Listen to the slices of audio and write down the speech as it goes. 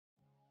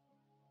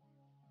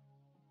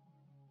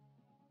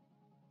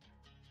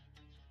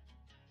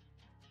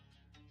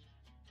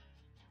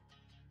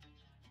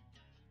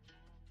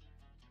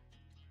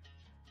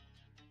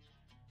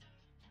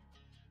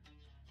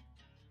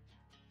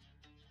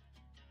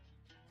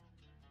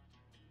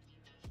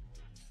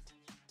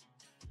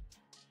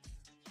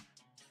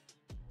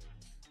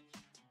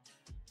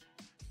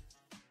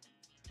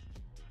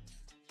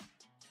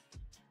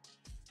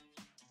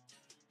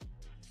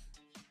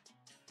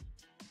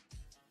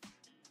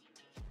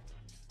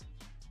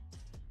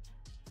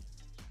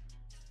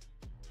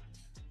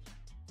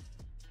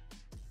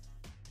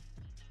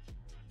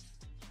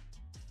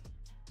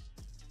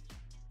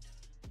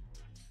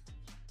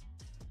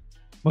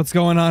What's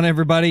going on,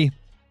 everybody?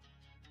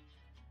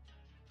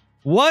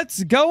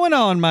 What's going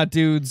on, my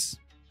dudes?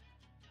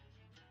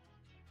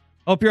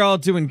 Hope you're all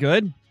doing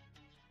good.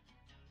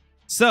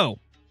 So,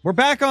 we're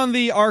back on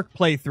the Ark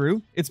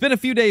playthrough. It's been a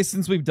few days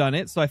since we've done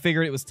it, so I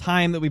figured it was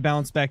time that we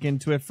bounce back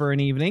into it for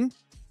an evening.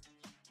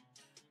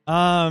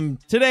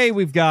 Today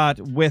we've got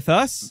with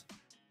us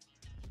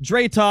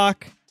Dre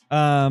Talk,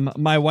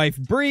 my wife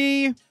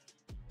Bree.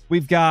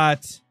 We've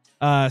got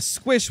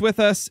Squish with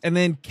us, and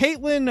then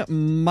Caitlin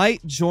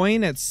might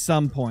join at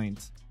some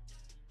point.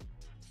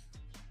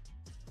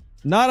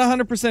 Not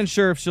 100%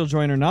 sure if she'll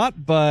join or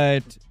not,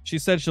 but she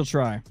said she'll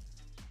try.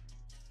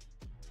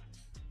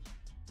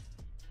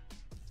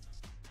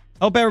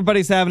 Hope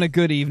everybody's having a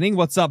good evening.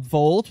 What's up,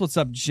 Volt? What's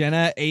up,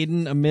 Jenna,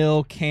 Aiden,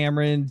 Emil,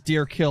 Cameron,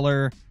 Deer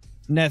Killer,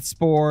 Net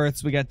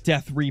Sports? We got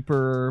Death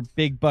Reaper,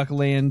 Big Buck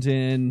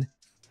Landon,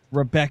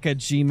 Rebecca,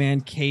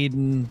 G-Man,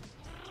 Caden,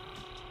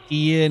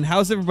 Ian.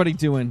 How's everybody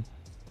doing?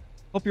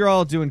 Hope you're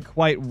all doing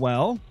quite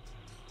well.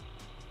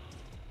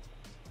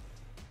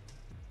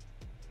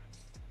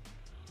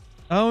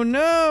 Oh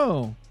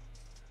no!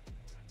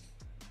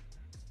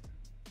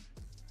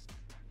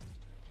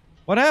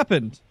 What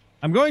happened?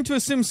 I'm going to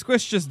assume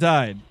Squish just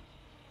died.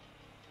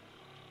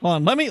 Hold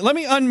on, let me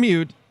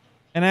unmute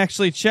and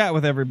actually chat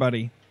with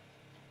everybody.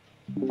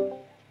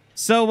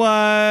 So,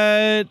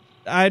 I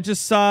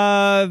just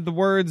saw the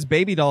words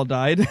 "baby doll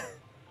died."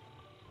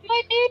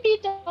 My baby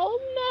doll,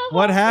 no.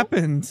 What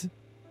happened?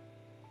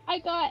 I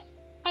got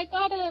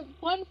a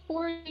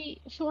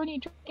 140 thorny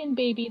dragon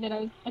baby that I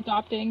was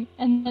adopting,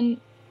 and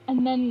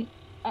then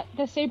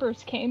the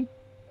sabers came.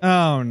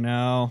 Oh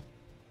no.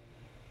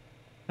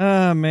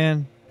 Oh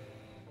man.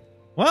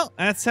 Well,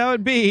 that's how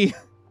it be.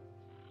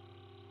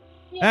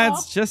 Yeah.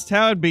 That's just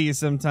how it be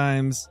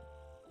sometimes.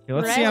 Okay,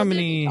 let's see how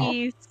many.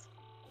 Okay,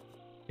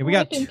 we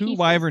got 2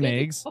 wyvern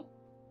eggs.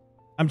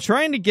 I'm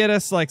trying to get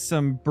us like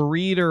some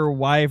breeder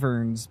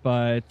wyverns,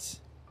 but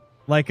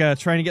like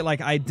trying to get like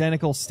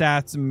identical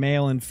stats,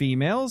 male and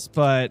females,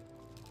 but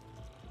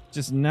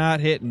just not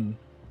hitting.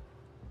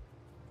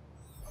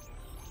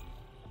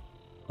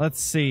 Let's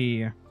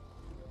see.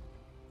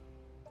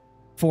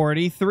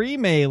 43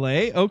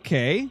 melee,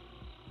 okay.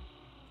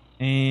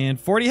 And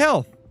 40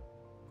 health.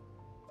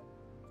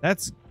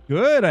 That's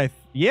good. I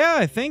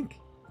think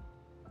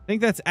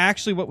that's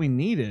actually what we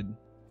needed.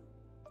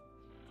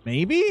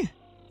 Maybe?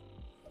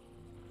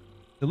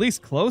 At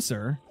least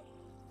closer.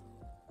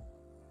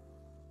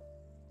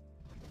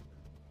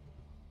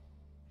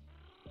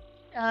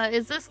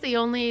 Is this the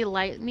only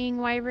lightning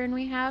wyvern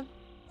we have?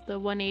 The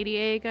 180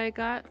 egg I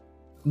got?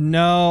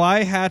 No,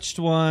 I hatched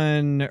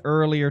one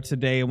earlier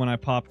today when I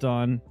popped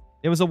on.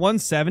 It was a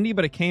 170,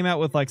 but it came out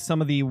with like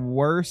some of the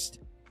worst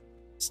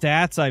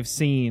stats I've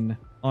seen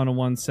on a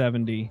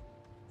 170.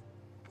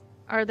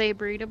 Are they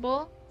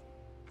breedable?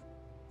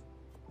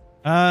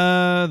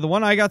 The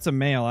one I got's a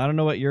male. I don't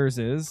know what yours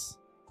is.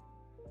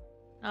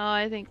 Oh,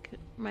 I think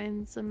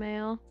mine's a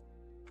male.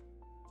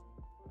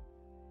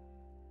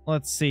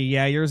 Let's see.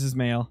 Yeah, yours is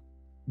male.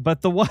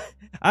 But the one,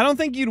 I don't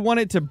think you'd want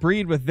it to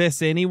breed with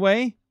this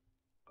anyway.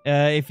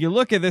 If you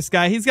look at this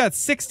guy, he's got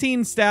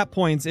 16 stat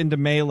points into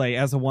melee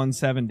as a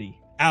 170.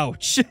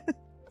 Ouch.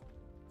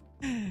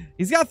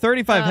 He's got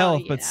 35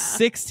 health, but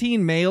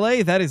 16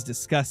 melee? That is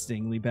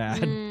disgustingly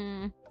bad.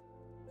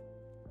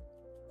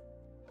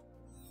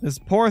 This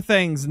poor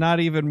thing's not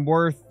even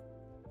worth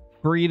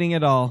breeding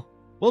at all.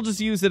 We'll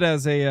just use it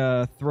as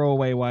a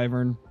throwaway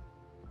wyvern.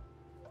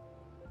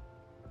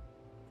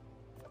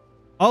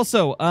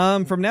 Also,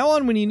 from now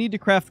on, when you need to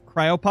craft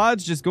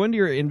cryopods, just go into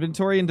your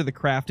inventory, into the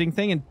crafting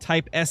thing, and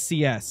type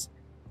SCS.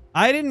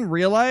 I didn't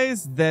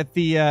realize that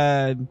the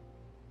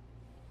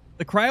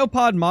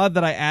cryopod mod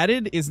that I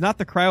added is not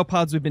the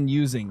cryopods we've been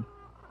using.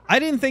 I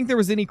didn't think there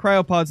was any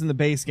cryopods in the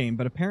base game,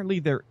 but apparently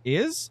there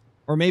is.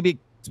 Or maybe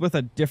it's with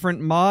a different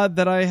mod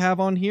that I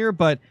have on here,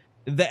 but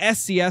the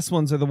SCS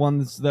ones are the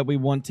ones that we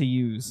want to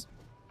use.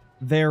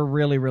 They're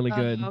really, really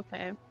good.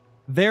 Okay.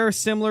 They're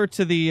similar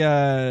to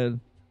the...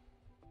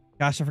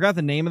 Gosh, I forgot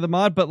the name of the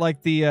mod, but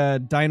like the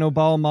Dino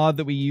Ball mod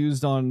that we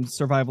used on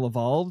Survival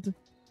Evolved.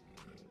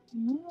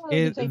 No,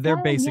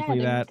 they're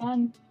basically that.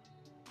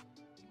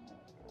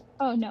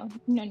 Oh, no.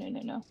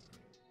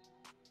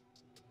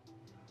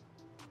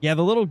 Yeah,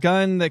 the little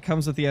gun that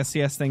comes with the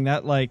SCS thing,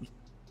 that like,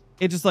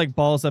 it just like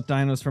balls up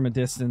dinos from a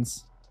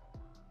distance.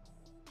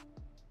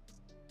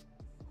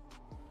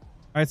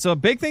 All right, so a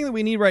big thing that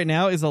we need right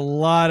now is a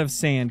lot of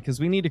sand,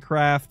 because we need to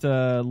craft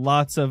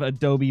lots of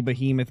Adobe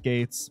Behemoth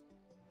gates.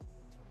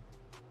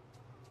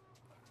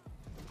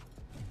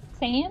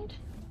 Sand?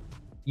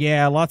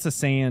 Yeah, lots of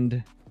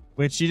sand,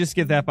 which you just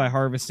get that by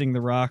harvesting the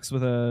rocks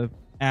with a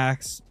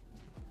axe.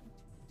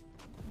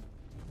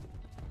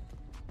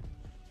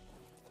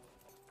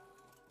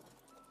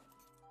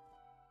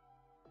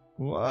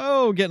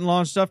 Whoa, getting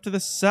launched off to the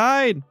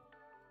side.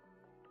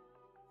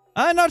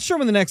 I'm not sure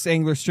when the next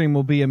angler stream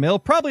will be, Emil.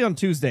 Probably on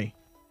Tuesday,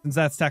 since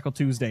that's Tackle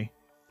Tuesday.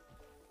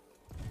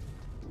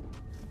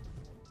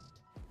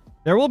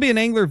 There will be an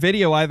angler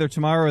video either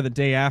tomorrow or the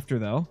day after,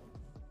 though.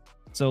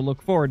 So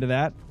look forward to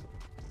that.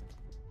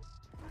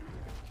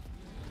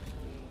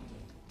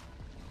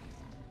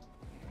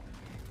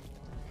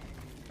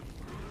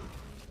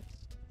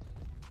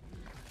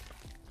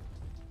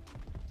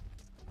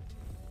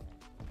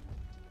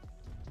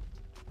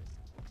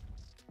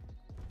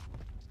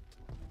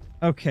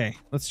 Okay,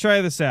 let's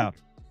try this out.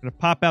 I'm gonna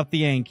pop out the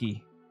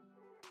Yankee.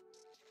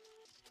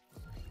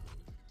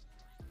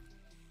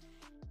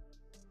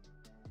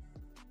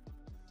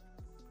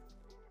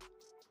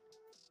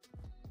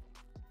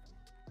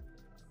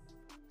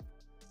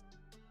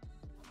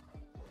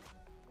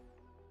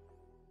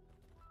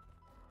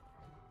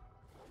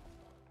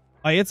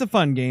 Oh, it's a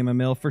fun game,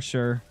 Emil, for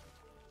sure.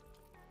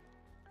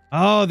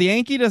 Oh, the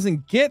Yankee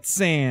doesn't get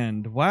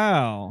sand.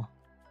 Wow.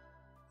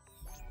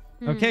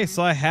 Okay,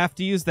 so I have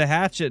to use the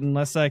hatchet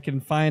unless I can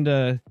find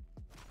a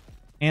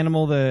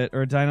animal that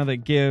or a dino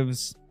that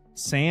gives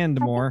sand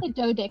more. I think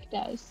the Dodic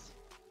does.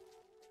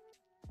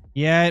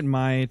 Yeah, it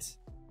might.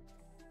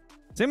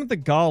 Same with the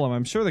golem.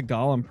 I'm sure the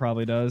golem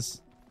probably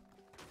does.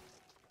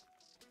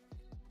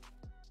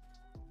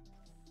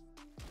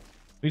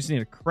 We just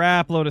need a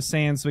crap load of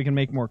sand so we can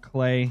make more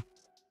clay.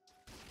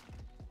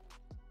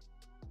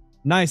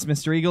 Nice,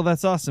 Mr. Eagle.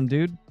 That's awesome,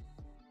 dude.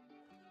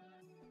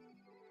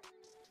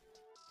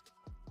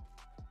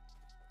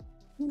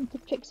 I need to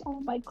fix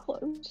all my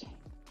clothes.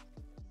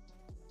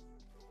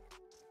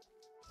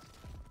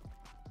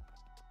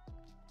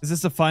 Is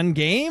this a fun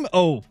game?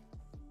 Oh,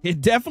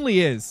 it definitely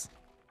is.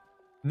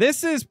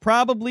 This is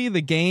probably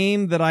the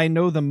game that I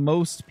know the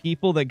most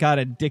people that got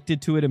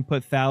addicted to it and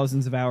put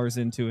thousands of hours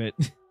into it.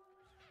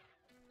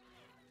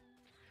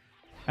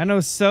 I know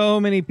so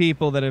many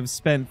people that have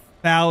spent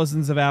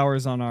thousands of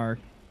hours on Ark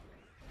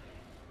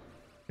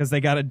because they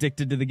got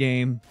addicted to the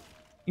game,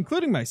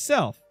 including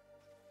myself.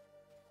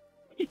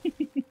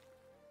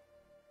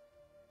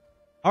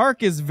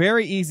 Ark is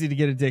very easy to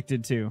get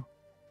addicted to.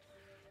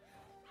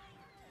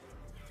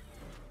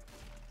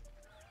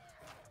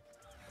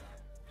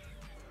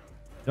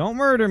 Don't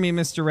murder me,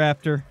 Mr.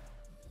 Raptor.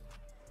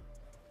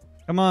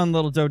 Come on,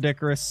 little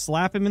Doedicarus.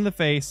 Slap him in the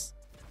face.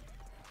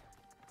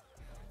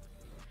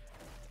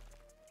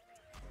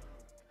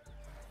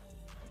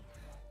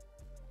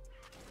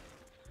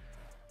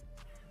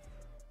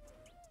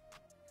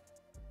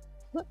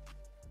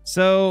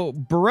 So,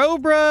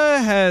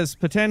 Barobra has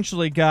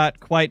potentially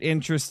got quite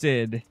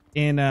interested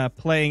in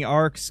playing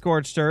Ark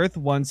Scorched Earth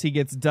once he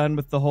gets done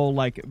with the whole,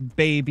 like,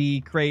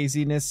 baby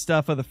craziness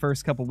stuff of the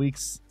first couple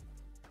weeks.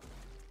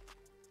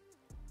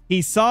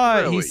 He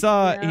saw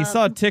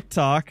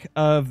TikTok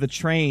of the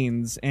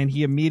trains, and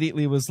he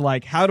immediately was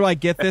like, how do I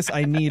get this?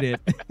 I need it.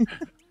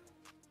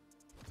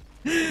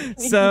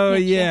 So,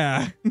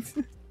 yeah.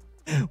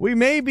 We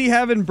may be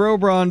having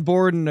Barobra on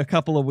board in a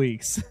couple of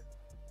weeks.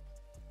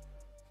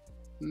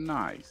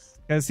 Nice.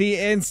 Because he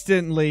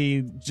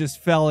instantly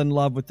just fell in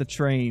love with the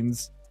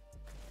trains.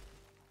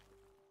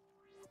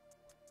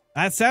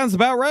 That sounds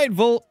about right,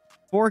 Volt.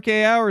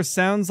 4K hours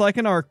sounds like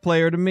an Ark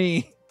player to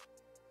me.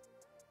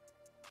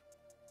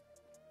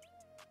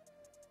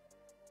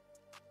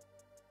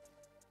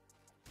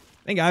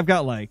 I think I've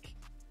got like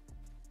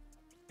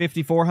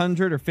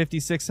 5,400 or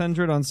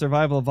 5,600 on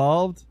Survival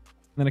Evolved,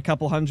 and then a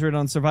couple hundred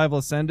on Survival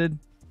Ascended.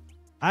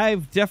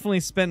 I've definitely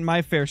spent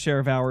my fair share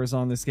of hours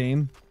on this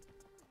game.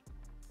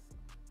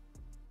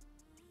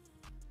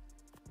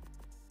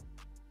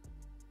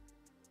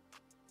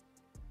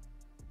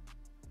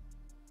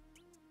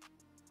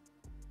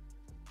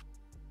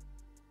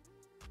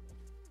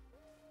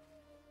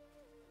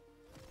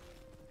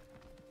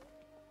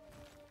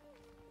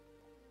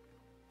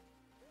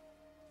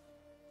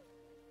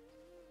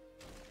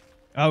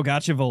 Oh,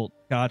 gotcha, Volt.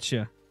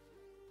 Gotcha.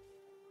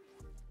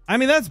 I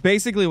mean, that's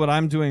basically what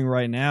I'm doing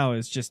right now,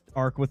 is just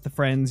Ark with the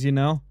friends, you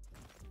know?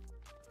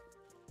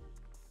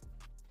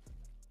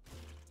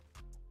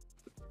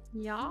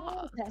 Yeah.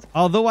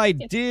 Although I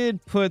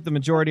did put the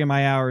majority of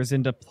my hours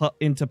into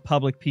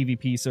public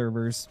PvP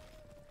servers.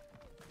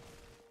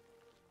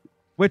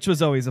 Which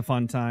was always a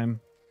fun time.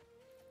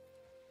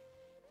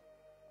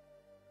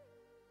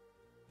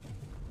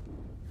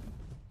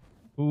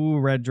 Ooh,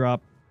 red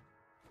drop.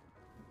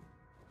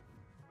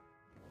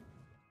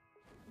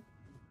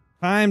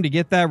 Time to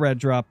get that red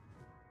drop.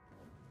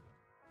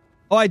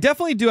 Oh, I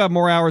definitely do have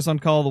more hours on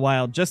Call of the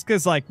Wild, just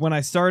because, like, when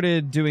I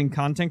started doing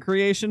content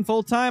creation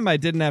full-time, I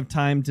didn't have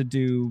time to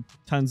do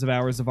tons of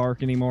hours of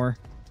Ark anymore.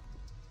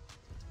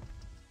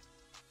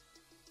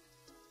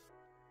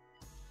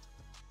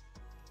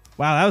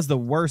 Wow, that was the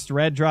worst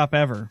red drop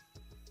ever.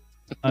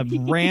 A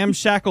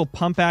ramshackle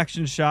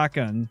pump-action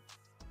shotgun,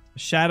 a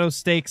shadow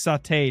steak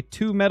saute,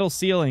 2 metal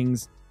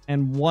ceilings,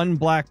 and 1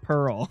 black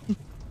pearl.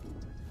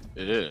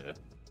 Yeah.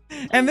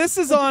 And this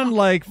is on,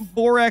 like,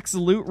 4x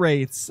loot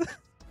rates.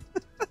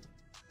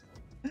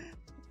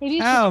 Maybe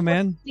it's How, just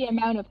man? the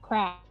amount of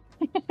crap.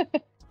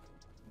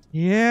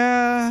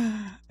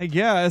 Yeah, I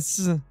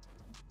guess.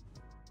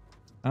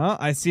 Oh,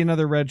 I see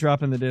another red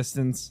drop in the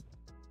distance.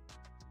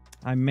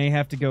 I may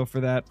have to go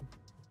for that.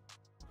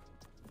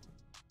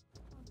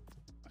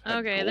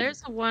 Okay,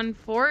 there's a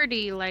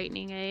 140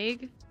 lightning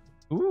egg.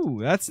 Ooh,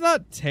 that's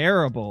not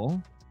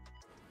terrible.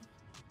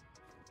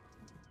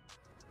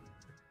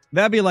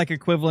 That'd be like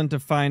equivalent to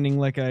finding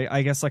like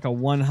I guess like a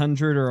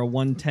 100 or a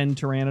 110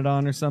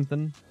 Pteranodon or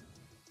something.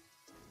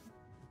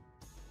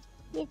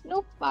 You have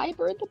no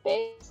fiber at the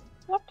base?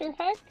 What the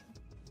heck?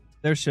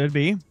 There should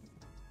be.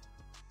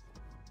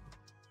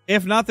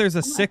 If not, there's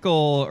a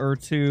sickle or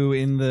two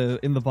in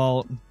the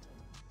vault.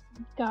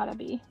 Gotta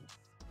be.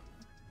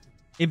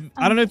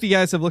 I don't know if you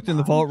guys have looked in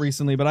the vault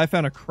recently, but I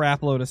found a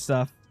crap load of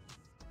stuff.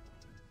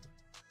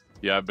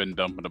 Yeah, I've been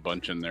dumping a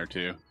bunch in there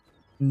too.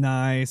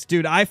 Nice.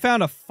 Dude, I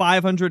found a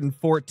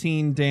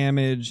 514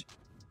 damage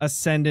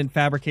Ascendant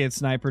Fabricated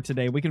Sniper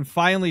today. We can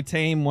finally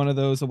tame one of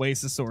those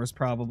Oasisaurs,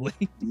 probably.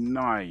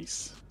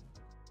 Nice.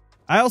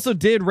 I also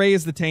did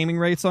raise the taming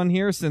rates on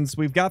here since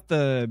we've got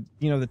the,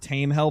 the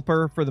tame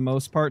helper for the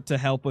most part to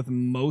help with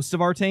most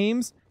of our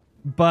tames.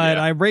 But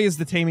Yeah. I raised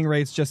the taming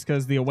rates just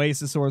because the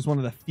Oasisaur is one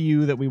of the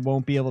few that we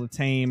won't be able to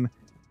tame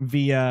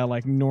via,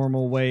 like,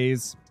 normal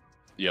ways.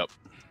 Yep.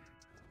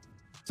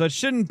 So it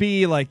shouldn't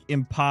be, like,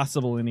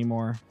 impossible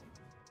anymore.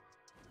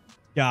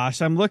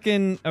 Gosh, I'm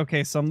looking...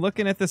 Okay, so I'm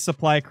looking at this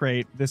supply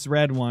crate, this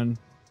red one.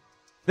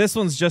 This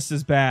one's just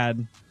as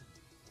bad.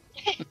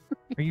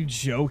 Are you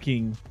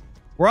joking?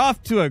 We're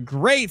off to a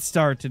great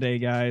start today,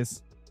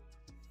 guys.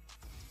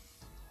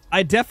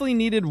 I definitely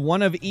needed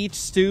one of each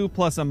stew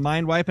plus a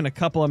mind wipe and a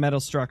couple of metal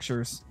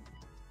structures.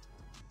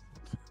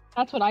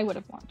 That's what I would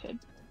have wanted.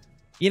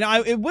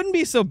 It wouldn't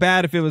be so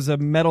bad if it was a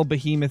metal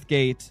behemoth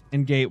gate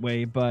and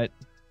gateway, but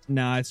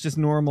nah, it's just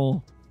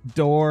normal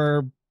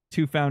door,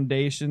 2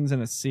 foundations,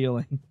 and a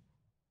ceiling.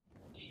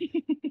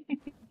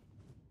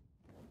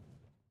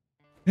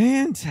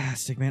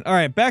 Fantastic, man. All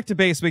right, back to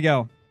base we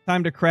go.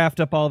 Time to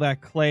craft up all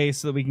that clay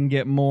so that we can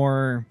get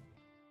more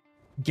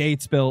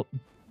gates built.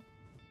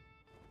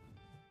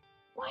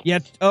 What? Yeah.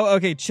 Oh,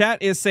 okay.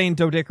 Chat is saying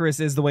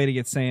Doedicurus is the way to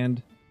get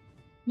sand.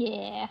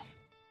 Yeah.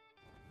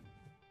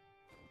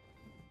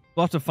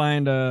 We'll have to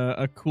find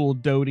a cool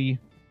Dodie.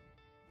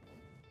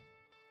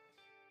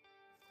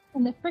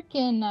 And the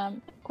frickin'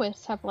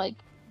 quests have, like,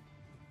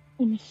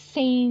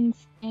 insane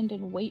sand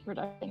and weight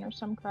reduction or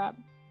some crap.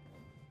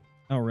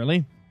 Oh,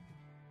 really?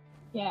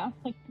 Yeah,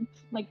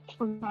 like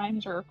 3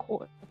 times or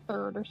a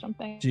third or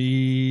something.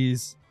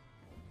 Jeez.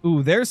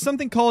 Ooh, there's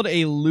something called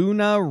a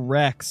Luna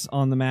Rex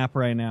on the map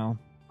right now.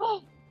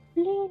 Oh,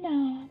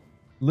 Luna.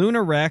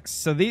 Luna Rex.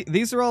 So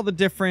these are all the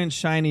different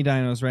shiny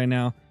dinos right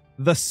now.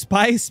 The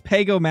Spice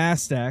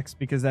Pegomastax,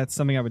 because that's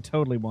something I would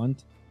totally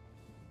want.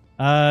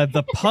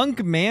 The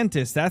Punk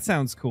Mantis. That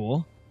sounds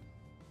cool.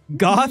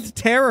 Goth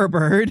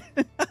Terrorbird.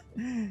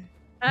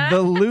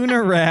 The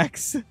Luna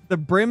Rex. The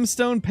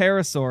Brimstone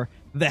Parasaur.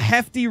 The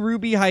Hefty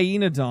Ruby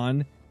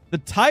Hyenodon. The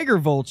Tiger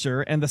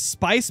Vulture. And the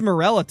Spice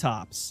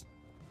Morellatops.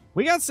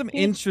 We got some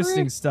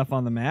interesting stuff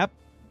on the map.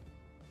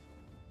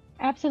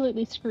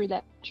 Absolutely screw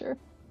that picture.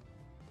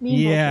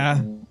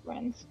 Yeah.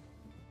 Friends.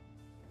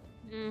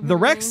 The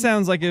Rex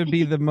sounds like it would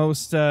be the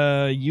most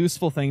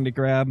useful thing to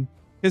grab.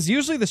 Because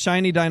usually the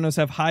shiny dinos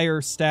have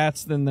higher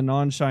stats than the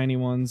non-shiny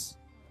ones.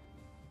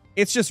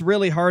 It's just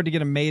really hard to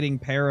get a mating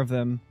pair of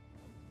them.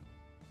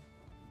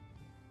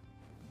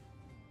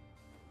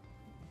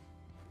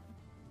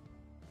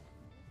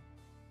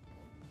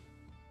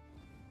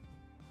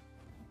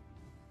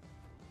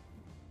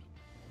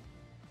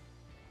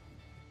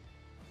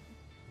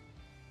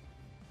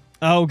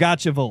 Oh,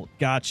 gotcha, Volt.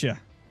 Gotcha.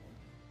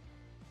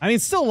 I mean,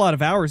 it's still a lot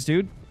of hours,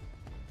 dude.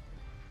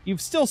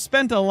 You've still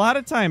spent a lot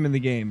of time in the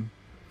game.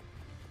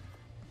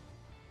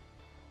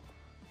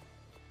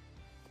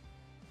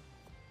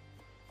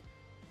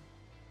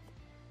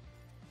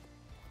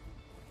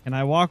 Can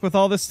I walk with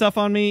all this stuff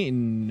on me?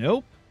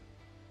 Nope.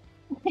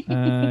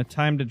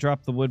 Time to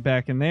drop the wood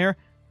back in there.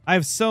 I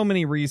have so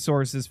many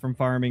resources from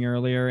farming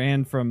earlier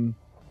and from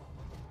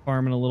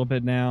farming a little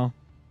bit now.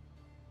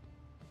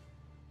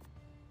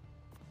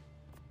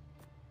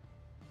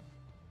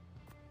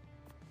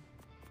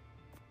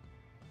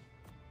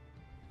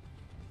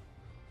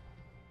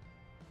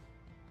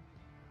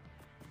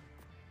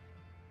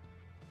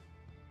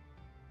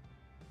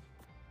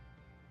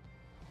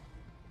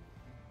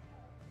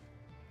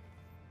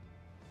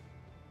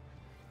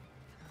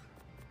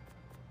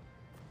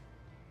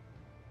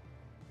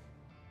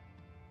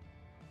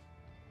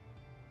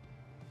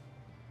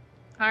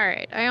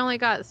 Alright, I only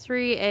got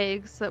 3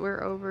 eggs that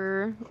were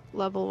over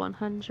level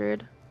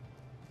 100.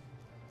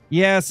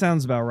 Yeah,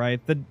 sounds about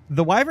right.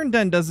 The Wyvern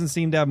Den doesn't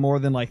seem to have more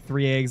than like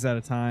 3 eggs at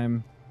a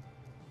time.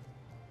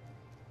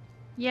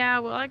 Yeah,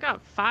 well, I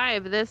got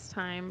 5 this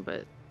time,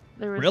 but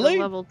there was Really?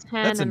 a level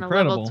 10 That's and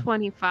incredible. a level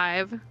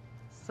 25.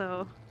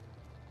 So,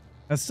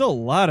 That's still a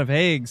lot of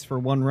eggs for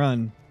one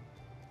run.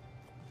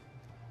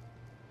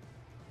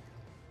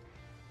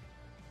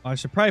 I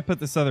should probably put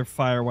this other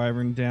Fire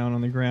Wyvern down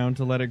on the ground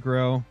to let it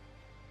grow.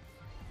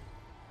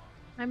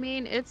 I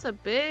mean, it's a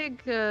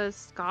big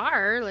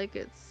scar. Like,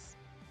 it's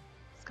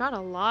got a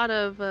lot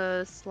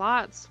of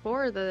slots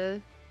for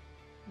the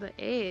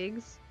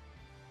eggs.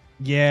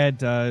 Yeah, it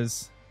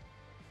does.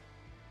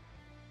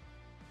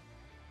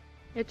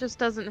 It just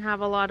doesn't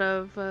have a lot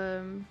of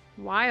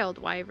wild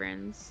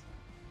wyverns.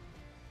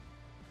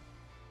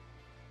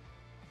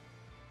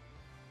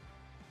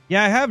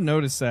 Yeah, I have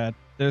noticed that.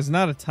 There's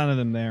not a ton of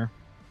them there.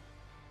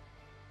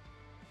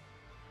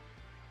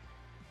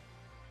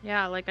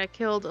 Yeah, like I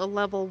killed a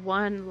level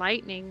 1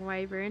 lightning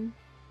wyvern.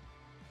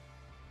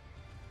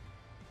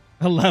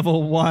 A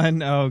level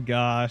 1. Oh,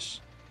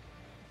 gosh.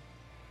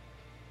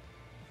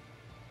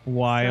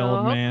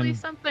 Wild, so man. hopefully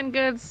something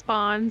good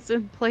spawns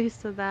in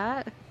place of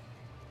that.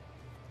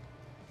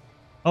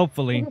 I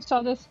Hopefully. just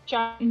saw this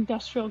giant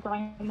industrial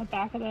grinder in the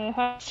back of the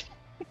house.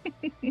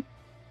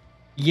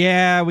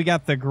 Yeah, we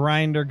got the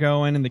grinder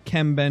going and the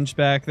chem bench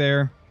back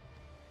there.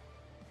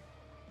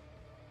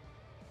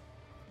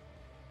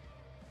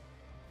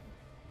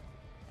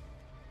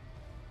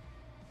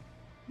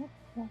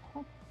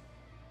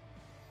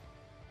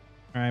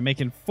 All right,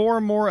 making 4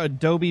 more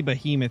Adobe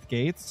Behemoth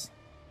gates.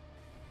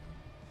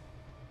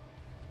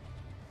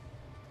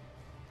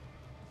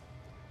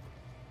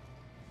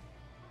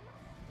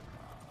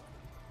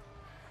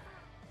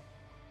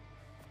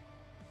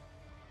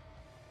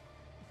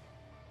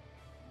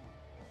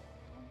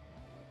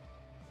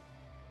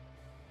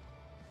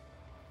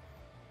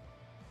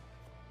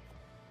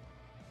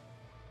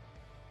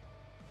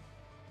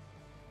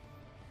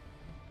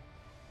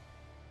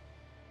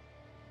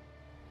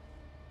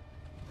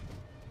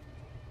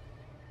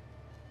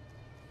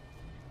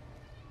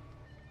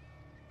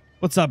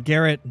 What's up,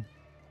 Garrett?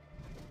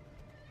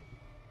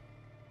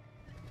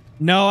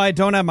 No, I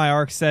don't have my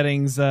Ark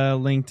settings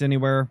linked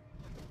anywhere.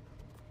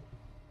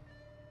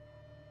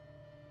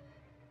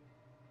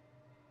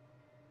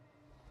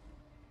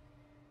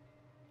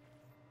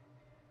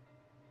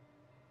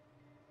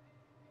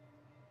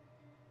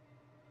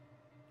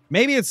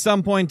 Maybe at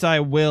some point I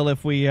will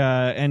if we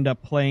end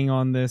up playing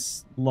on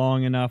this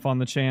long enough on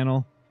the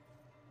channel.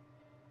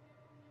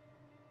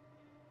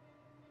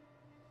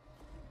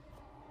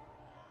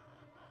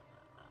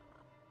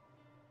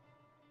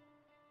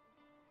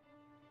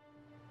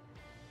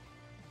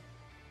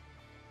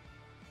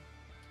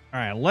 All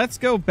right, let's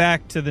go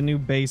back to the new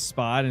base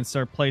spot and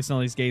start placing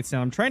all these gates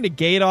down. I'm trying to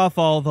gate off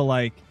all the,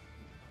 like,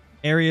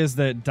 areas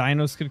that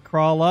dinos could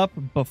crawl up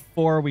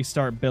before we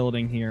start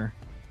building here.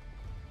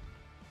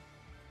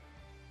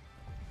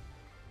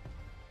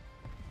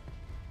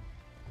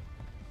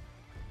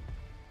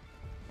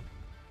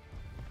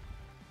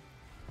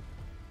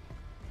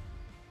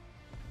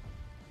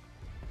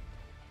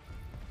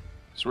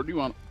 So where do you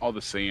want all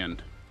the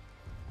sand?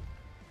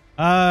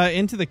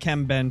 Into the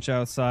chem bench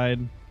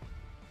outside.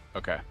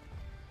 Okay.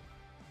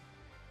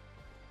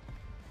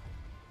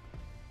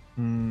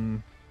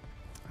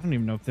 I don't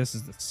even know if this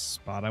is the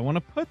spot I want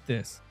to put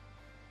this.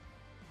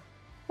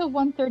 The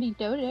 130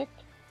 Dodic.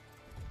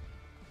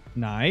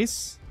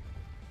 Nice.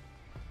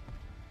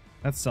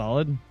 That's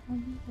solid.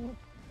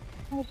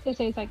 I was gonna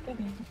say it's like good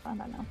enough. I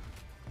don't know.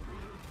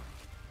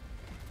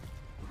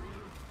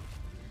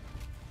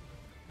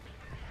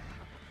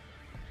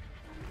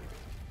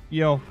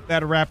 Yo,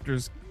 that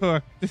raptor's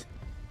cooked.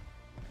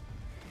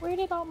 Where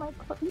did all my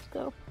clothes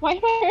go? Why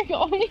am I wearing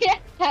only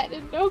a hat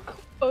and no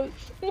clothes?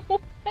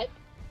 What?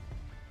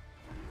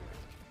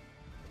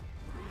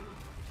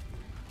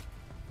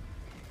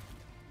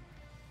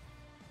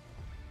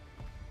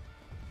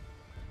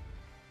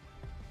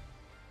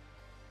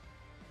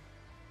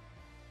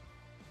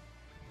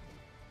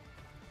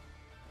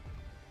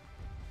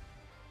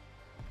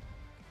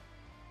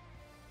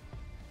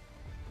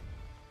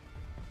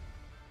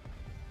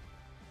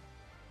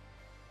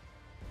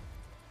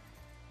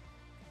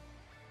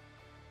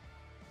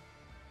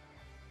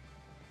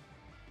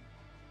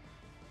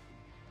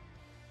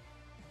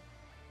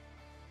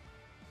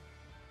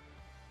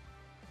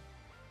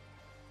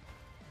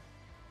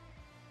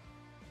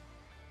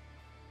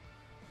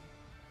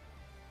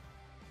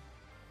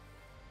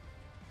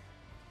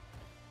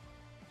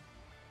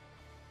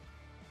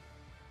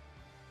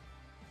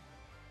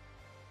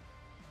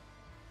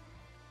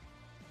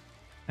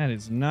 That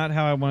is not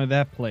how I wanted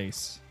that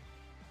place.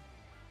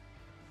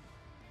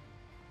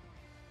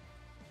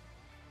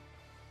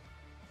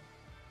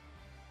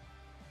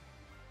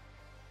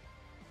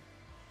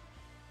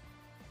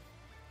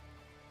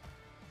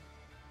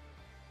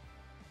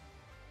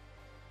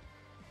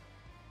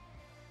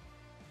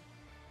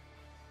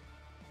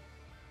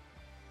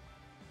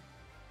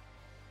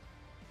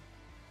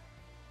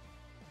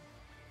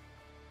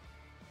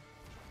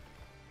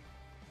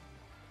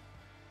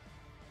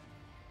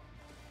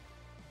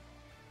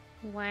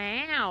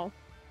 Wow.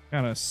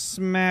 Gotta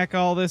smack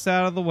all this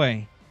out of the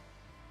way.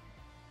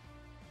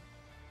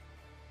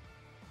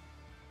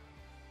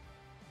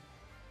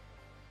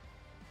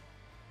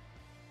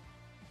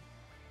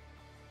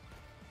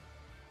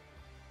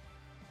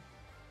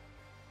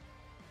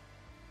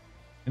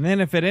 And then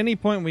if at any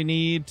point we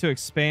need to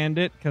expand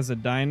it because of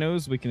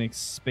dinos, we can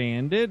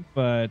expand it,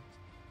 but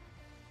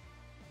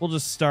we'll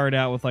just start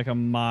out with like a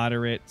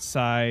moderate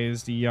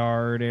sized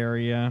yard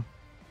area.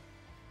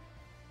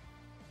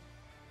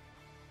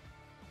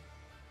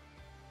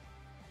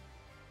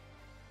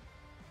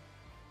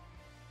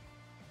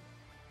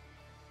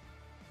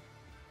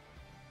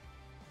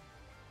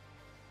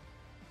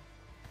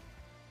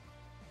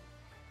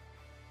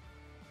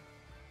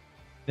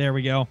 There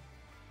we go.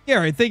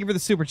 Gary, thank you for the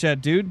super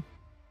chat, dude.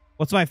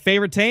 What's my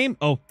favorite tame?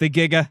 Oh, the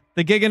Giga.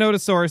 The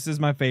Giganotosaurus is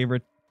my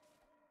favorite.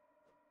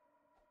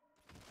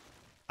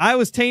 I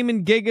was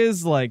taming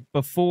Gigas like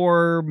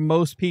before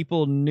most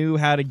people knew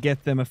how to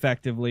get them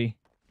effectively.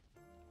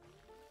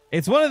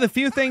 It's one of the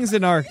few things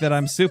in Ark that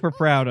I'm super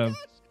proud of.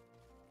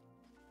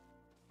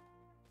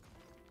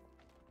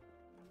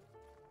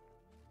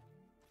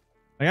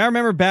 Like, I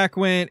remember back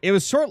when it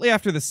was shortly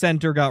after the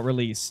Center got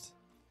released,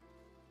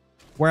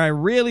 where I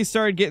really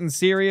started getting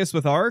serious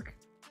with Ark.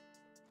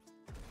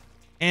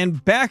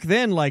 And back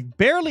then, like,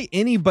 barely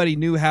anybody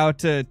knew how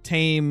to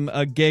tame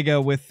a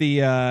Giga with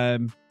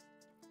the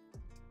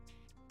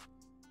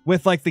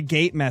like the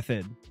gate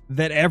method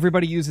that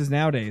everybody uses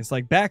nowadays.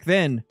 Like, back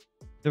then,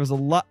 there was a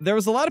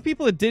lot of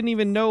people that didn't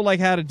even know like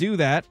how to do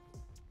that.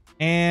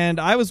 And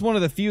I was one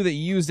of the few that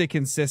used it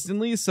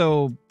consistently,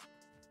 so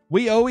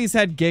we always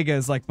had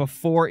Gigas like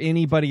before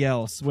anybody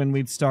else when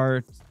we'd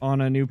start on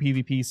a new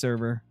PvP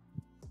server.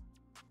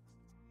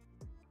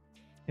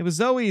 It was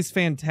always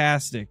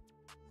fantastic.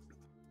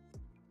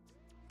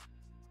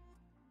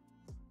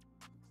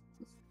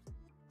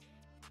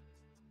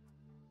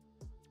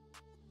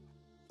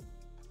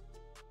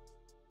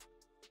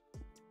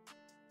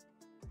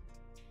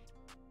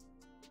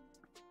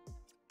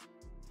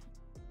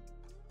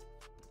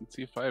 Let's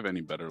see if I have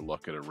any better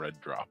luck at a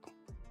red drop.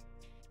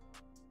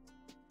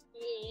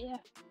 Yeah.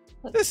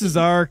 This is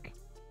Ark.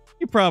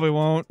 You probably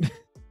won't.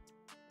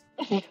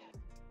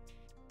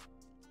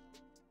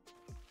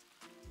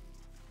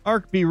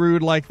 Ark be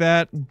rude like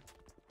that.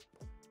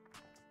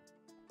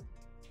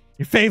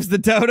 Your fave's the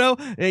dodo?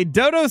 Hey,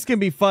 dodos can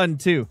be fun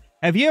too.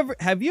 Have you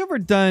ever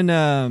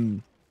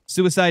done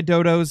suicide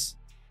dodos?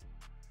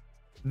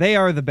 They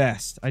are the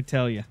best, I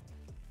tell you.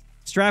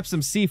 Strap some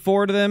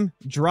C4 to them,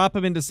 drop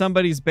them into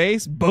somebody's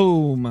base,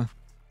 boom.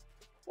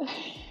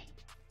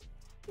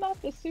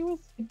 Not the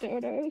suicide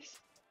dodos.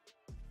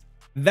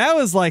 That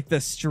was like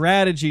the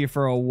strategy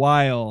for a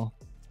while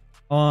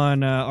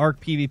on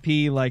Ark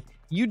PvP. Like,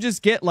 you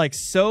just get like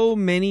so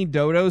many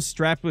dodos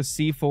strapped with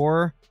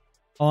C4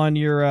 on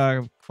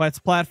your Quet's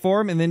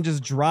platform and then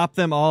just drop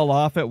them all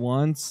off at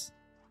once.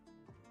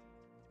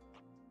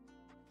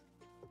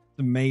 It's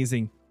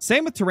amazing.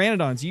 Same with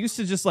Pteranodons. You used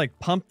to just like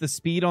pump the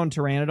speed on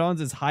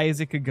Pteranodons as high as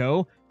it could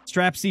go,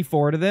 strap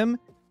C4 to them,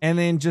 and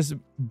then just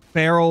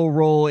barrel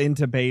roll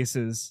into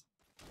bases.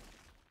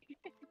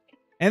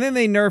 And then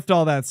they nerfed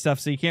all that stuff,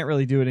 so you can't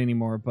really do it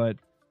anymore, but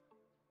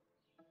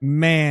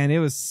man, it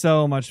was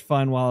so much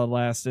fun while it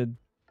lasted.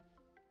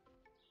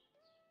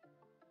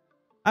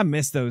 I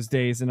miss those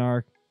days in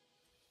Ark.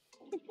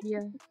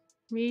 Yeah,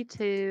 me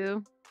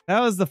too. That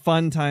was the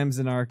fun times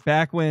in Ark,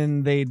 back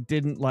when they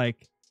didn't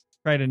like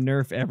try to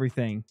nerf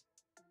everything.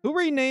 Who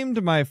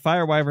renamed my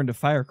Fire Wyvern to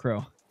Fire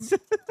Crow?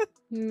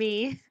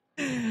 Me.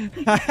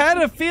 I had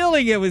a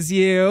feeling it was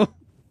you.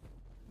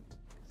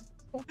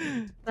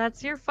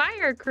 That's your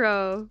fire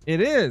crow. It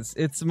is.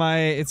 It's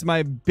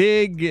my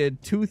big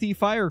toothy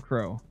fire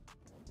crow.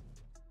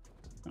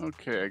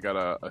 Okay, I got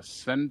a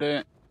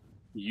Ascendant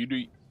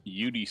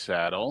Udi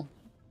saddle.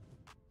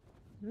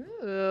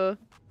 Ooh.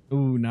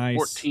 Ooh, nice.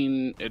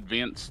 14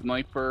 Advanced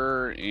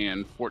Sniper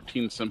and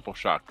 14 Simple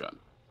Shotgun.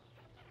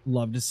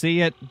 Love to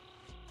see it.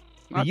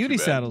 The Not too Udi bad.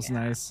 saddle's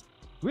nice.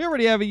 We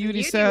already have a Udi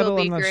Udi saddle. will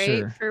be I'm not great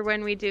sure. for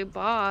when we do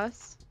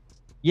boss.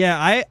 Yeah,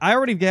 I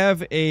already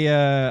have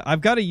a I've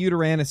got a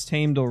Uteranus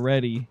tamed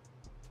already.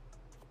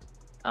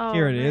 Oh,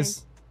 Here it nice.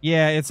 is.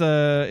 Yeah, it's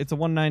a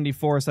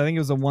 194, so I think it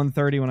was a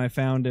 130 when I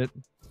found it.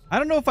 I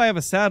don't know if I have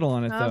a saddle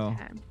on it though.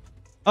 Okay.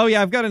 Oh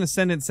yeah, I've got an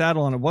Ascendant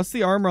saddle on it. What's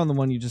the armor on the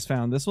one you just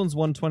found? This one's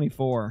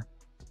 124.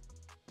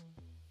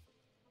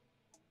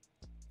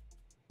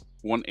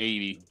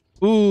 180.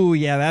 Ooh,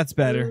 yeah, that's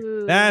better.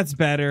 Ooh. That's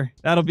better.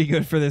 That'll be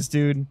good for this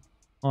dude.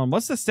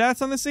 What's the stats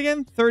on this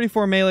again?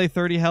 34 melee,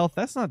 30 health.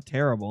 That's not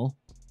terrible.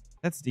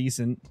 That's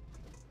decent.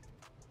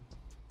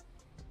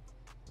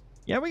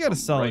 Yeah, we got a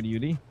solid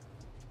Udi.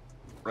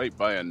 Right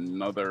by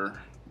another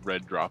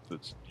red drop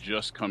that's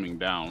just coming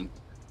down.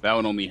 That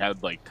one only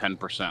had like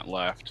 10%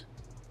 left.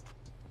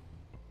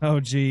 Oh,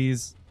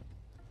 geez.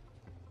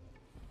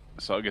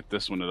 So I'll get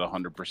this one at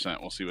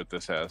 100%. We'll see what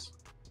this has.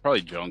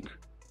 Probably junk.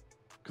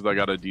 Because I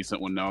got a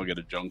decent one now, I'll get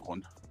a junk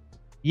one.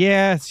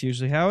 Yeah, it's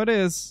usually how it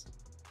is.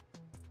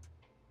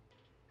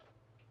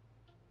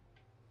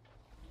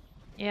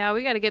 Yeah,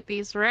 we got to get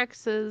these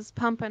Rexes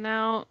pumping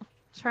out.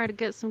 Try to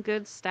get some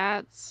good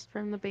stats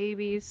from the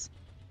babies.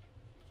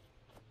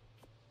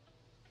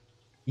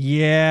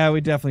 Yeah, we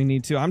definitely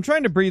need to. I'm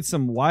trying to breed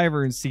some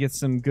wyverns to get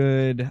some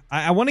good...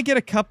 I want to get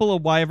a couple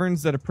of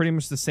wyverns that are pretty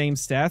much the same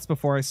stats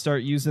before I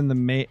start using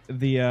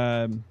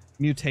the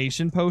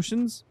mutation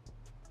potions.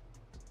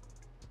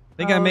 I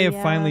think I may have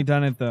finally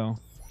done it, though.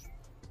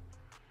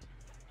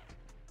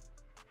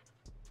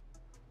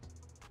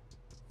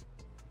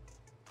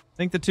 I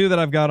think the two that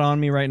I've got on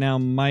me right now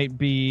might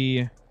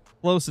be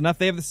close enough.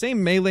 They have the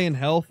same melee and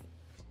health,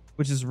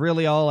 which is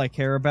really all I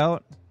care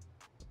about.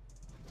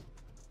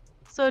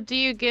 So do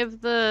you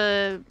give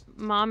the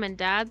mom and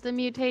dad the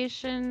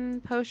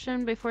mutation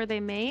potion before they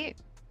mate?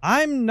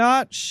 I'm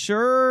not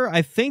sure.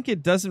 I think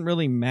it doesn't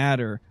really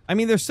matter. I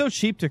mean, they're so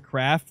cheap to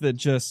craft that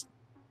just...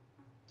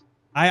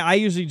 I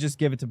usually just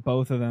give it to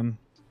both of them.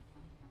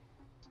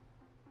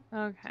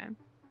 Okay.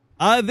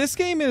 This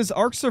game is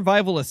Ark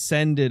Survival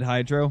Ascended,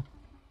 Hydro.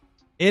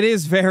 It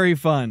is very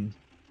fun.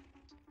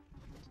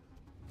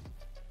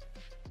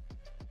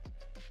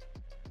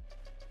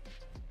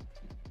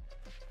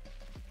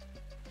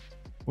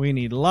 We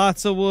need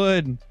lots of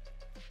wood.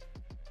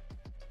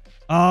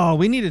 Oh,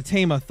 we need to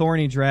tame a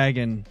thorny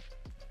dragon.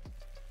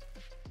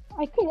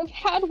 I could have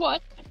had one.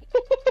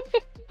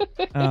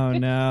 Oh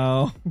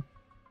no.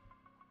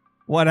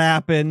 What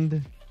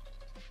happened?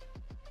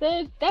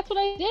 That's what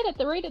I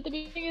did right at the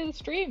beginning of the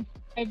stream.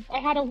 I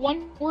had a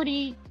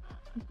 140.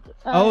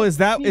 Oh, is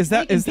that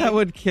baby.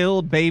 what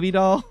killed Baby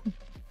Doll?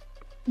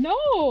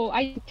 No,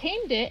 I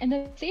tamed it, and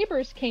the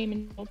sabers came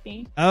and killed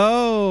me.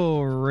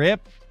 Oh,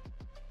 rip.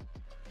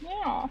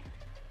 Yeah.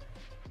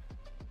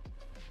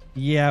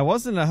 Yeah, I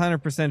wasn't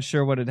 100%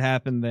 sure what had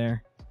happened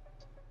there.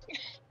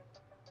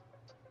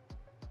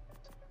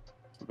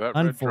 So that red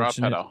drop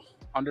Unfortunate. had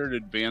 100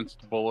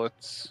 advanced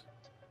bullets,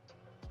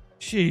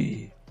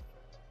 Gee.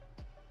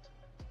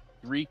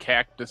 3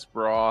 cactus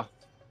broth,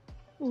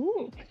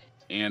 Ooh.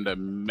 and a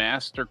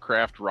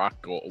Mastercraft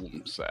rock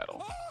golem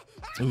saddle.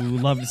 Ooh,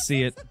 love to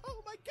see it.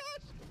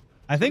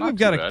 I think Not we've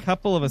got too a bad.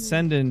 couple of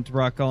Ascendant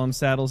rock golem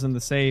saddles in the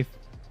safe.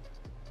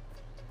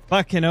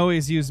 But can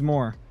always use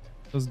more.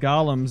 Those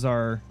golems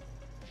are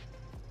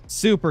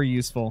super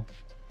useful.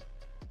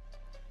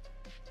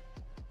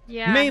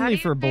 Yeah. how Mainly do you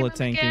for tame bullet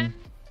them tanking.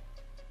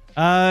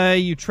 again?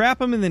 You trap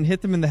them and then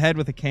hit them in the head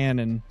with a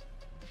cannon.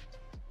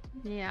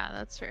 Yeah,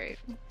 that's right.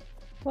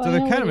 Well, So I they're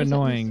know kind of it is at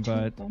annoying, least two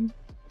of but- them.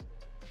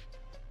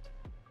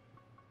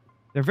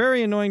 They're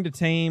very annoying to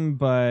tame,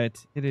 but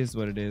it is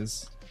what it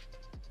is.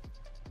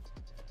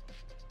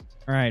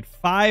 All right,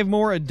 5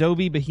 more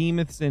Adobe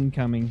Behemoths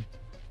incoming.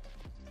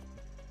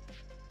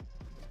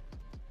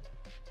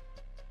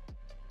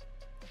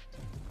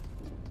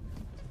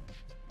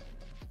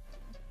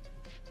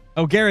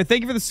 Oh, Garrett,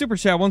 thank you for the super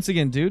chat once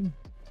again, dude.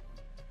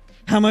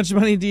 How much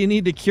money do you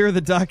need to cure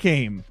the duck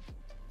aim?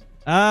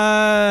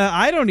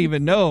 I don't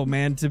even know,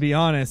 man, to be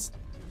honest.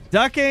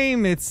 Duck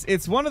aim,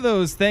 it's one of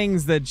those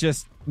things that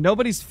just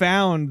nobody's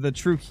found the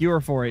true cure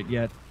for it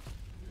yet.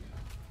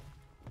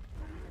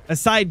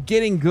 Aside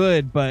getting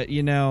good, but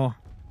you know,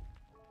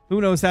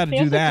 who knows how to They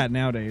do also that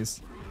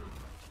nowadays?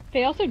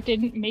 They also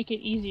didn't make it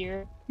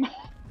easier.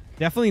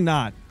 Definitely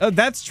not. Oh,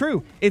 that's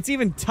true. It's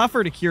even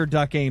tougher to cure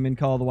duck aim in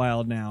Call of the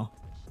Wild now.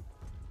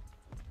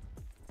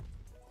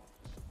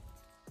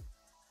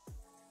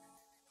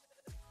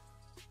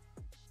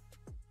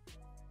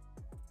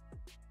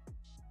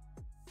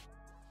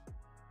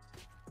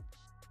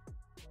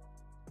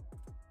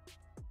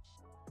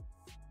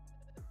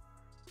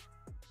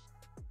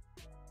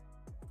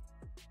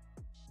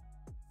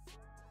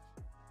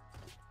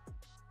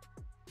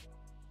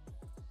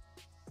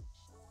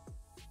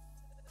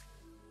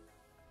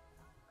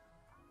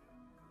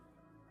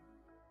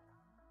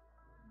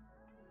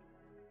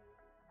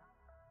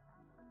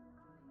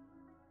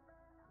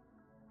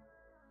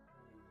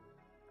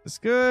 It's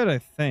good, I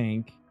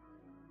think.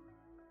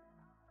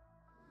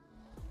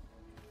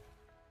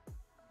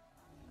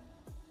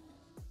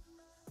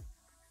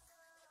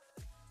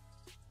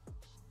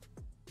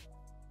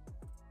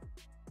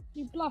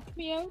 You blocked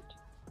me out.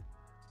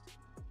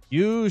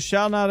 You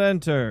shall not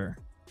enter.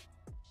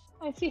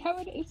 I see how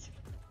it is.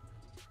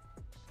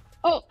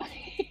 Oh.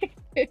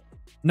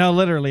 No,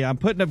 literally, I'm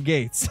putting up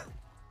gates.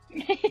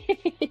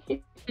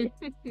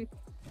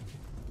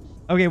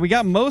 Okay, we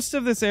got most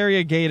of this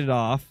area gated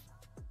off.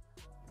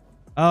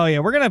 Oh, yeah,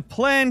 we're going to have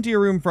plenty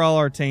of room for all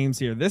our tames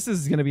here. This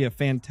is going to be a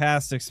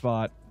fantastic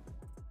spot.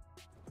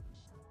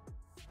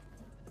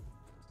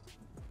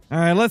 All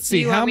right, let's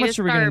see. How much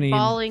are we going to need?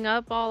 Balling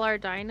up all our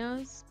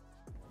dinos?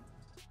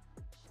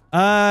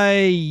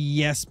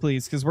 Yes,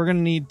 please, because we're going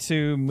to need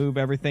to move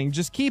everything.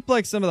 Just keep,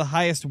 like, some of the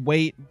highest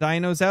weight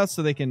dinos out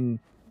so they can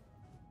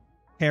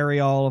carry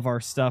all of our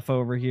stuff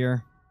over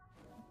here.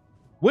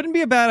 Wouldn't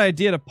be a bad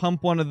idea to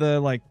pump one of the,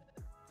 like,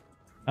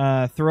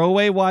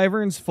 throwaway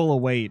wyverns full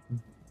of weight.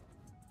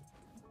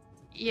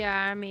 Yeah,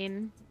 I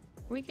mean,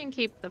 we can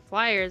keep the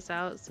flyers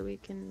out so we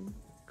can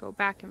go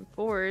back and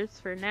forth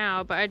for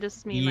now, but I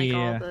just mean like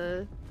Yeah. all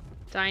the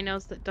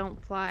dinos that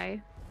don't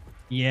fly.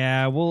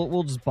 Yeah,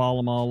 we'll just ball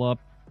them all up.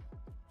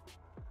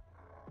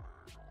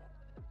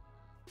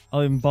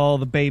 I'll even ball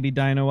the baby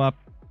dino up.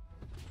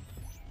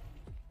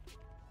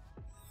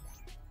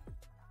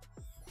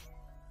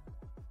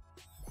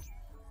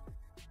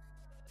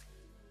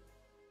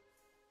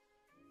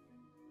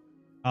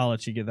 I'll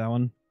let you get that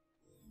one.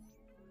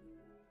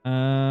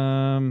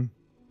 The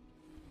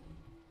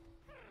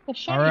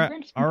shiny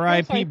Brimstone.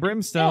 R.I.P. Sorry,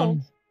 Brimstone.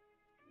 killed.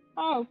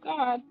 Oh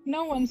god,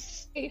 no one's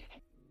safe.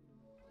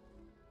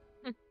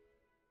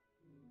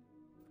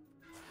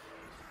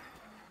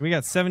 We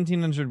got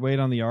 1,700 weight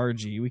on the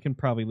RG. We can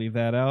probably leave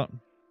that out.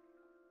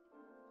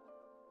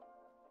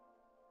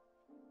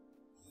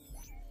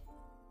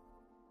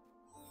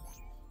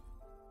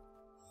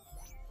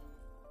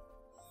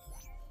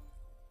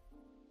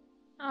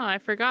 Oh, I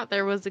forgot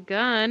there was a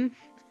gun.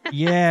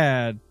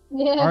 Yeah.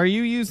 Yeah. Are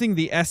you using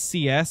the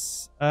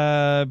SCS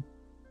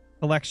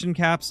collection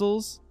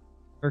capsules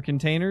or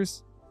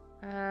containers?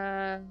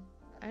 I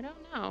don't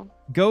know.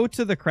 Go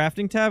to the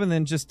crafting tab and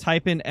then just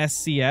type in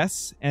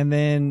SCS, and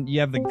then you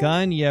have the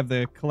gun, you have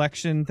the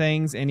collection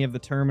things, and you have the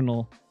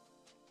terminal.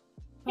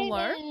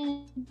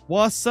 Hello?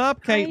 What's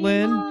up,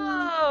 Caitlin?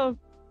 Oh,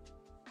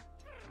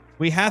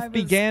 We hath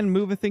began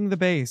moving the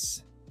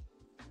base.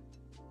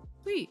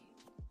 Sweet.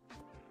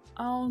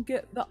 I'll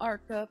get the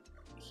Ark up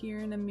here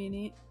in a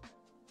minute.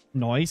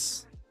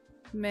 Nice.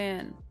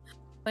 Man,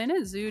 playing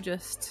at zoo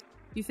just...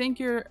 You think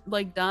you're,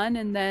 like, done,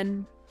 and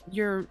then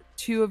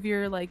two of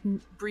your, like,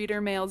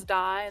 breeder males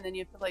die, and then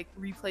you have to, like,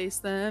 replace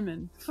them,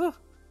 and... Whew,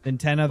 Then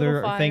 10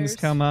 other things fires.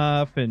 come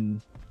up,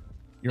 and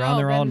you're on No,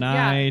 there all then, yeah.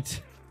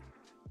 night.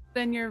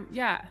 Then your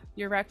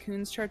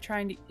raccoons start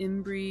trying to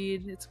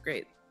inbreed. It's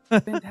great.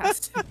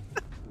 Fantastic.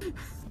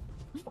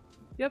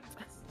 Yep.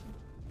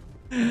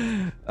 Oh,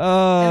 And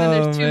then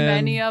there's too man.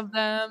 many of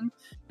them.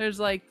 There's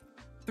like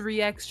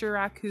 3 extra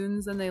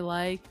raccoons than they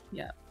like.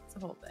 Yeah, it's a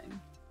whole thing.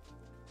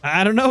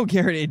 I don't know,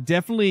 Garrett. It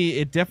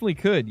definitely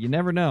could. You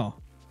never know.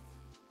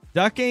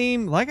 Duck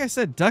aim, like I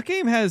said, duck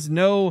aim has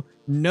no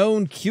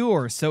known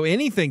cure, so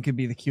anything could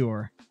be the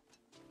cure.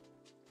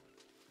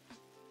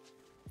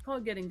 Call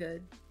it getting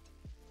good.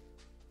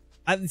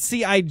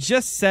 See, I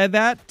just said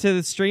that to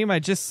the stream. I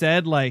just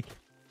said, like,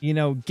 you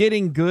know,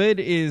 getting good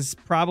is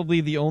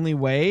probably the only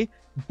way,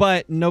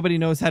 but nobody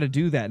knows how to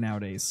do that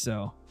nowadays,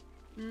 so.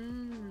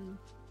 Mm,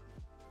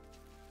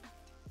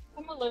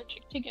 I'm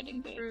allergic to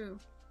getting good. true.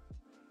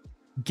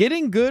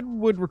 Getting good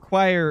would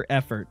require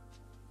effort.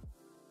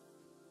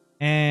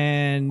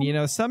 And, you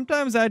know,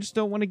 sometimes I just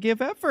don't want to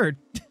give effort.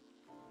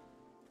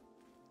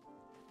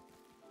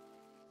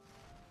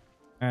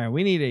 All right,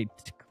 we need a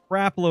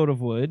crap load of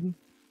wood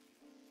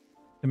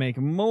to make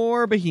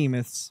more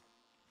behemoths.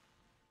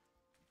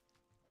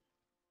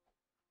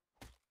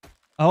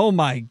 Oh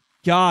my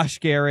gosh,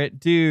 Garrett,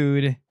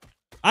 dude.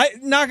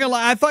 Not gonna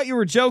lie, I thought you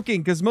were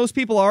joking, because most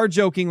people are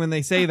joking when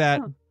they say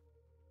that.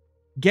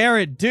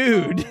 Garrett,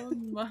 dude. Oh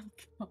my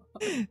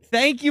god.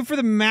 Thank you for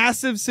the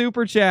massive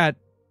super chat.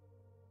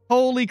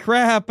 Holy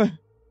crap.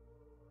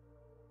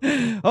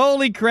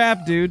 Holy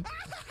crap, dude.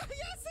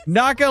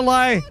 Not gonna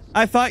lie,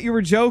 I thought you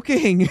were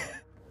joking.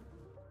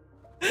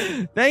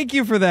 Thank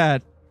you for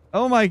that.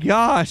 Oh my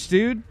gosh,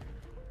 dude.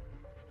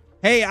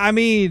 Hey, I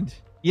mean,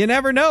 you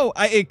never know.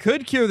 It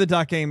could cure the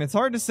duck aim. It's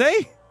hard to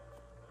say.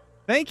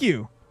 Thank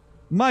you.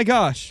 My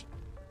gosh.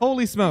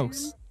 Holy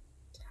smokes.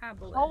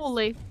 Tabulous.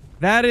 holy.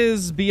 That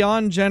is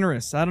beyond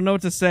generous. I don't know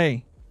what to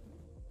say.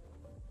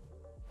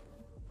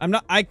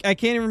 I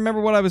can't even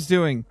remember what I was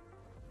doing.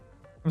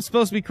 I'm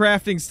supposed to be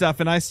crafting stuff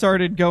and I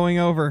started going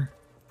over.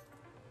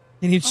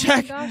 Can you Oh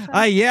my check?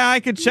 gosh, Yeah, I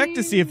could check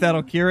to see if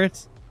that'll cure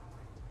it.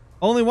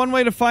 Only one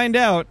way to find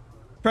out.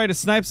 Try to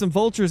snipe some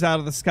vultures out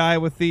of the sky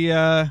with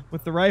the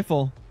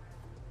rifle.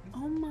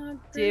 Oh my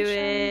Do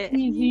it.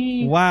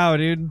 Easy. Wow,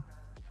 dude.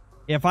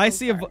 If I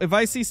see sorry. if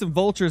I see some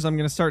vultures, I'm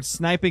gonna start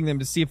sniping them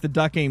to see if the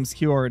duck aim's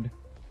cured.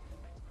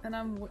 And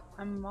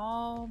I'm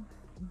all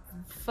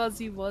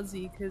fuzzy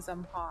wuzzy because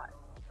I'm hot.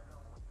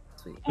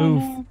 Sweet.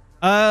 Oof.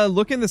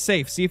 Look in the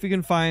safe. See if you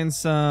can find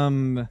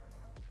some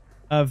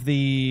of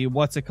the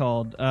what's it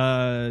called?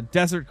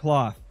 Desert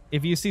cloth.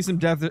 If you see some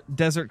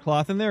desert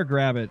cloth in there,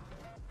 grab it.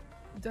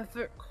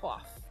 Desert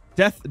cloth.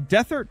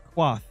 Desert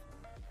cloth.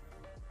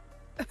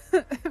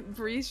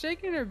 Bree's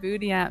shaking her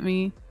booty at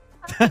me.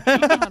 I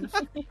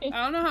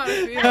don't know how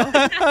to feel.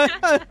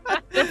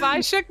 If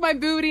I shook my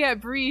booty at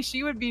Bree,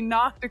 she would be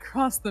knocked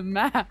across the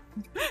map.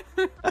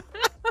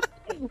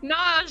 No,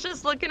 I was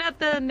just looking at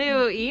the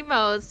new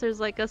emotes. There's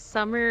like a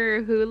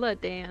summer hula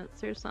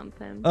dance or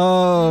something.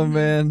 Oh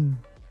man.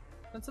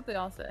 That's what they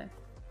all say.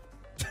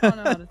 I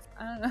don't know.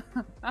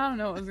 I don't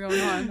know what's going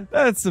on.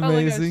 That's Felt like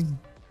I was- amazing.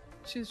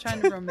 She was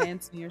trying to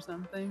romance me or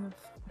something.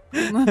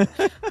 Oh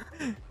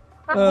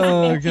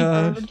Fancy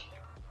gosh. bird.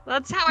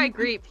 That's how I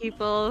greet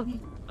people.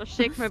 I'll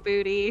shake my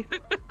booty.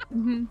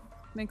 Mhm.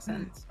 Makes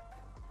sense.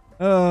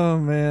 Oh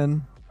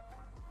man.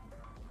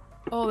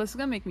 Oh, this is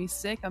gonna make me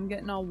sick. I'm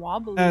getting all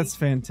wobbly. That's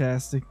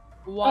fantastic.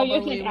 Oh, wobbly,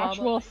 you think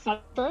actual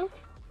sunstroke?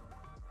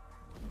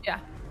 Yeah,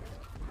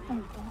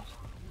 Oh god.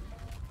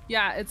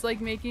 yeah. It's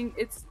like making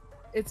it's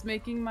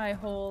making my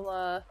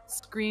whole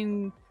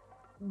screen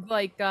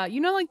like you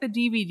know, like the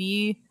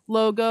DVD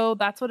logo.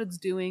 That's what it's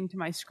doing to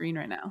my screen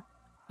right now.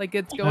 Like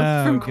it's going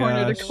Oh, from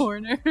corner to gosh.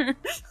 corner.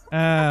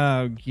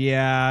 Oh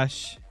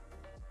gosh.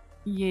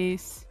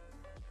 Yes.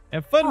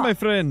 Have fun, Oh. my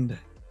friend.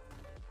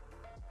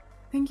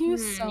 Thank you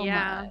so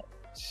yeah. much.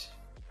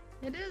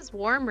 It is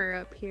warmer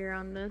up here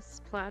on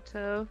this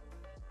plateau.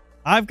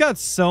 I've got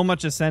so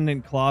much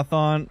ascendant cloth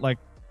on, like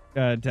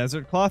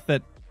desert cloth,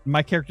 that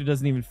my character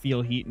doesn't even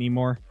feel heat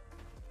anymore.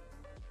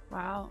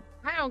 Wow.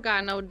 I don't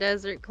got no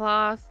desert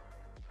cloth.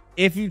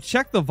 If you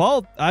check the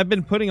vault, I've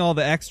been putting all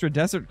the extra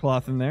desert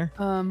cloth in there.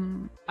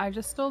 I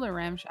just stole the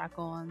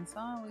ramshackle one.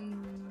 Sorry.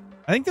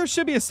 I think there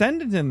should be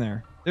ascendant in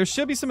there. There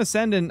should be some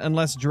ascendant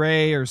unless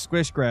Dre or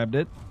Squish grabbed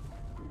it.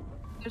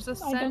 There's I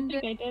don't think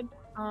ascendant I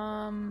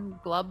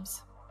did.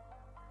 gloves.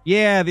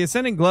 Yeah, the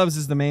ascendant gloves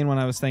is the main one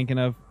I was thinking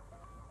of.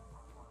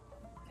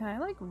 Can I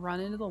like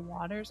run into the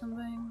water or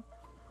something?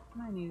 I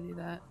might need to do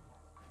that.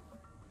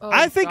 Oh,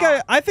 I think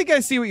God. I think I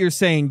see what you're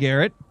saying,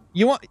 Garrett.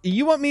 You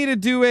want me to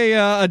do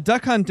a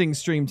duck hunting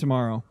stream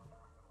tomorrow?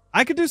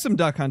 I could do some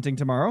duck hunting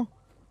tomorrow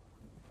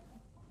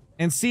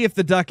and see if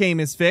the duck aim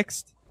is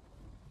fixed.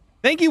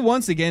 Thank you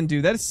once again,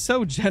 dude. That is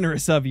so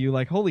generous of you.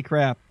 Like, holy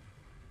crap.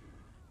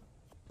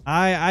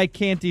 I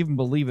can't even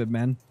believe it,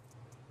 man.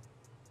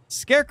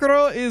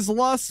 Scarecrow is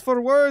lost for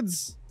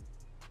words.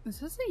 Is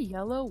this a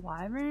yellow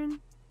wyvern?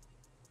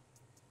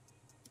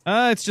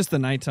 It's just the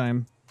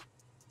nighttime.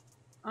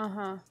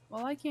 Uh-huh.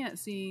 Well, I can't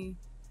see.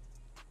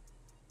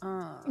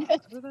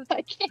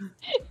 I can't.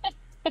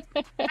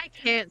 I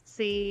can't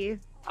see.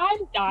 I'm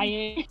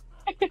dying.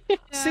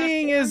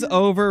 Seeing is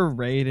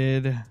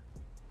overrated.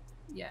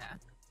 Yeah.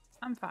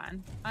 I'm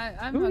fine.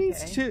 I'm Who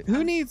okay.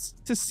 who needs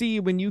to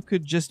see when you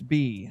could just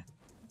be?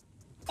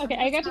 Okay,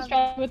 I got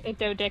distracted with the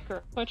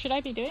doe-dicker. What should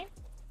I be doing?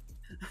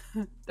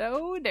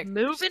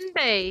 Moving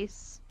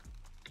base.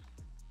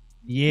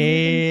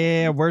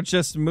 Yeah, we're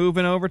just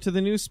moving over to the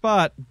new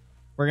spot.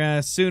 We're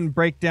gonna soon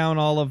break down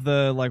all of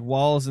the like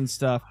walls and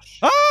stuff.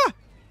 Ah!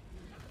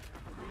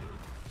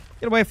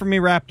 Get away from me,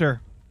 Raptor.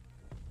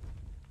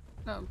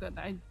 Oh, good.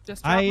 I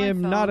just I dropped my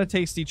am phone. not a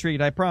tasty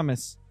treat, I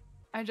promise.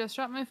 I just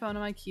dropped my phone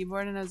on my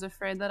keyboard and I was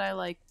afraid that I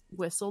like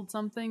whistled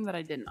something, but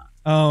I did not.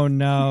 Oh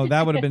no,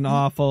 that would have been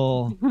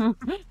awful.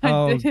 I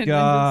Oh, didn't.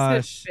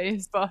 gosh.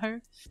 Space bar.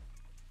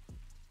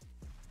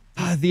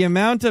 The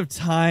amount of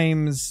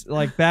times,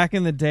 like back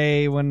in the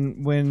day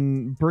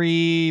when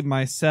Bree,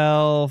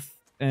 myself,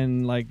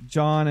 and like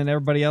John and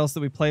everybody else that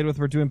we played with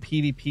were doing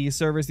PvP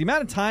servers, the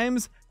amount of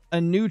times a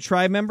new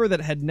tribe member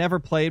that had never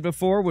played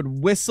before would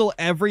whistle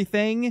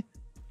everything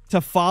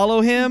to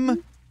follow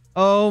him.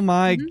 Oh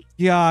my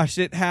gosh,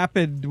 it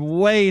happened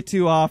way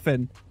too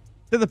often.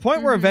 To the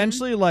point where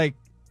eventually, like,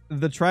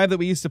 the tribe that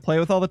we used to play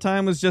with all the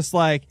time was just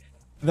like,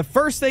 the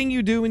first thing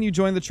you do when you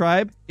join the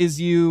tribe is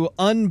you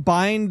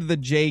unbind the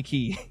J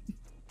key.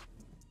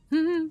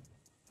 Love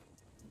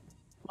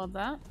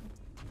that.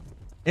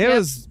 It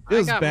was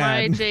I got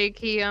bad. my J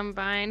key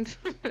unbind.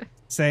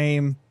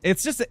 Same.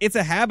 It's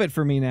a habit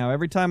for me now.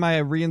 Every time I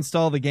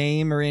reinstall the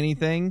game or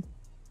anything,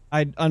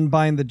 I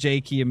unbind the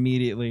J key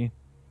immediately.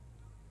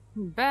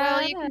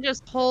 Well, you can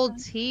just hold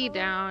T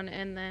down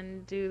and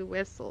then do the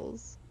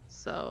whistles.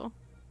 So.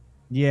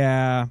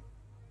 Yeah.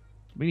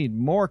 We need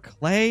more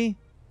clay.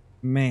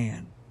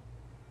 Man.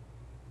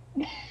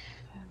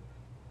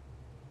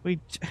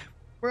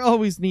 We're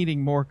always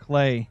needing more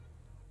clay.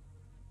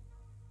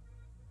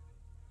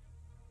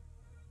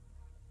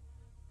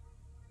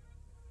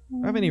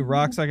 Do I have any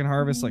rocks I can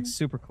harvest like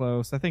super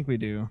close? I think we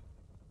do.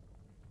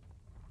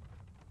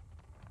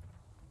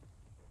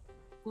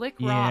 Lick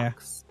Yeah.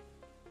 rocks.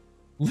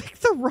 Lick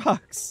the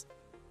rocks.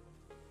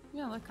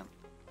 Yeah, lick them.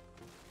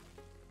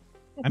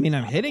 I mean,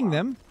 I'm hitting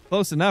them.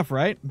 Close enough,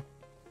 right?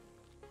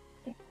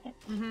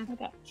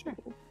 Okay. Sure.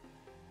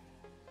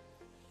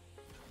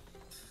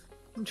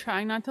 I'm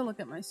trying not to look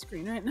at my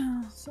screen right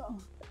now, so.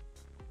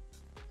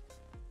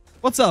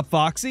 What's up,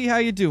 Foxy? How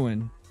you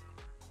doing?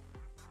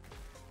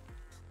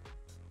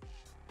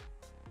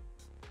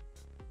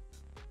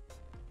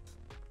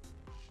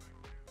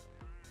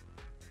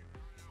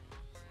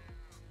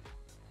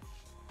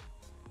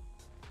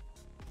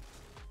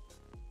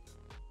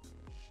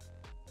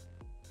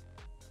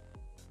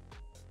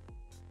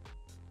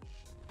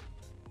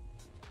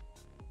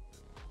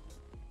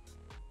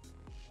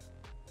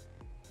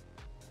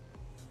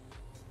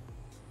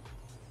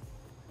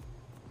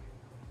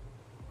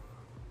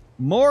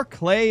 More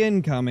clay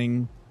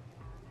incoming.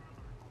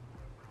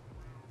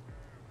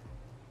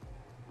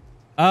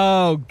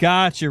 Oh,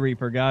 gotcha,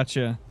 Reaper.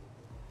 Gotcha.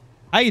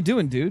 How you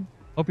doing, dude?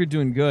 Hope you're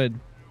doing good.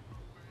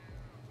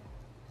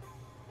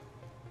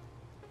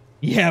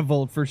 Yeah,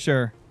 Volt, for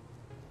sure.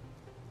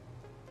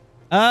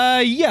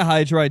 Yeah,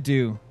 Hydra, I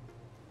do.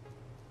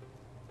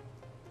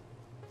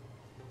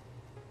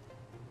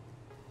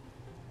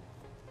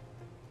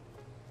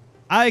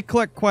 I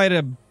collect quite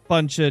a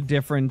bunch of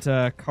different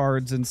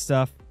cards and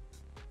stuff.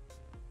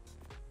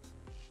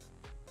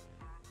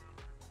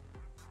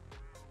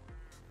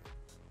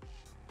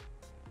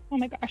 Oh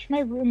my gosh,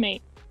 my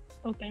roommate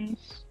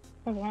opens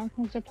Pokemon.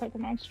 It's a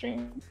Pokemon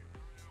stream.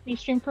 We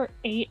streamed for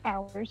 8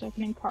 hours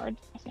opening cards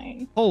last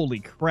night. Holy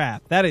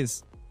crap. That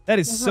is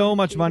so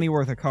much money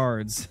worth of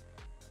cards.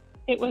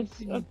 It was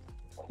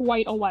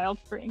quite a wild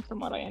stream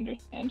from what I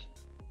understand.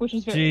 Which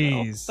is very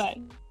little, Jeez. but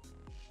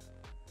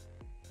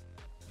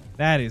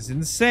That is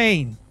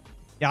insane.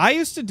 Yeah, I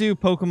used to do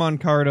Pokemon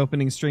card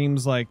opening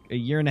streams like a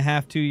year and a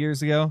half, 2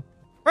 years ago.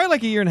 Probably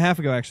like a year and a half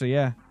ago, actually,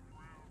 yeah.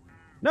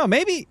 No,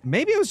 maybe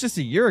it was just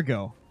a year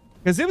ago.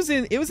 Because it was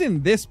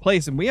in this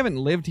place, and we haven't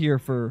lived here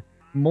for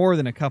more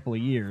than a couple of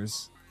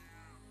years.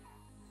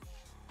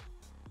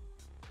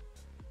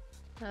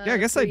 Yeah, I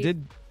guess I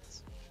did.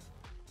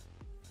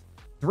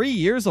 3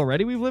 years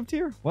already we've lived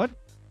here? What?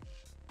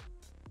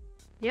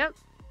 Yep.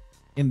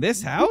 In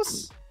this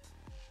house?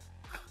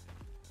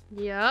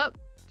 Yep.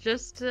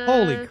 Just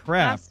Holy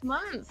crap. last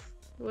month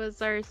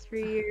was our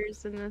 3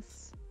 years in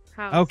this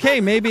house.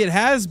 Okay, maybe it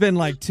has been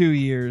like 2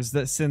 years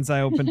that since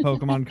I opened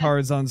Pokemon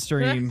cards on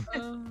stream.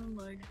 Oh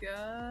my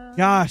god.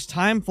 Gosh,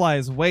 time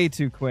flies way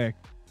too quick.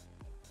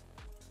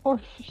 Or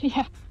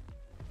yeah.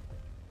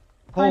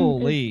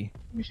 Holy.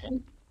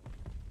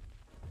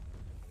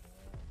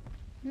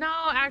 No,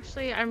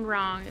 actually, I'm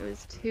wrong. It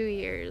was 2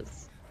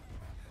 years.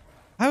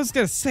 I was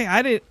gonna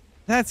say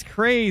that's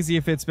crazy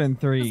if it's been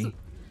 3.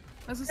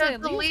 I was gonna say,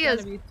 at least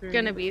Leah's gonna be 3.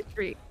 gonna be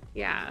 3.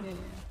 Yeah. Yeah.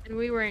 And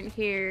we weren't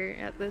here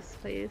at this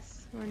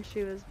place when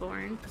she was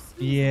born. This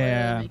is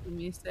Yeah. making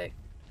me sick.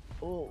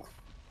 Oh.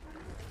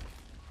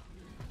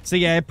 So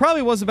yeah, it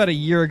probably was about a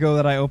year ago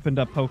that I opened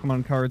up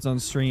Pokemon cards on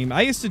stream.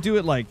 I used to do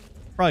it like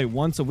probably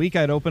once a week.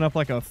 I'd open up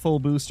like a full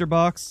booster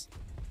box.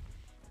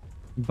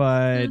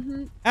 But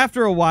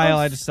after a while,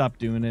 I just stopped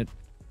doing it.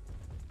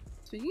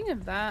 Speaking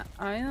of that,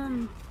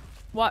 I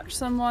watched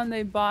someone,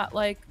 they bought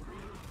like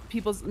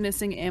people's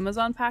missing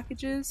Amazon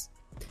packages,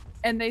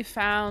 and they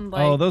found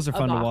like those are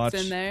fun a to box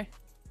watch. in there.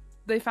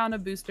 They found a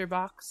booster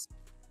box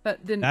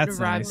that didn't That's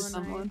arrive nice. to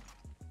someone.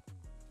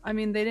 I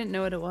mean, they didn't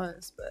know what it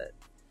was, but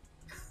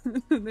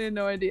they had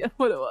no idea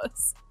what it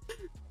was.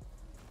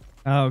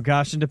 Oh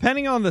gosh, and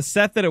depending on the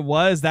set that it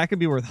was, that could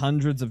be worth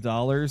hundreds of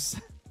dollars.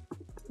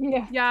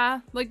 Yeah. Yeah,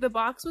 like the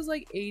box was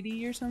like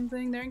 80 or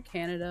something. They're in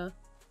Canada.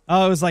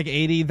 Oh, it was like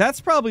 80.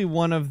 That's probably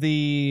one of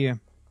the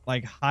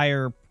like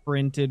higher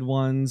printed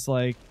ones.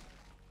 Like,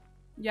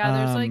 Yeah,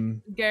 there's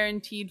like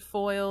guaranteed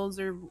foils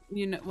or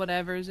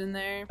whatever's in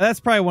there.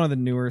 that's probably one of the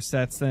newer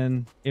sets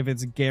then. If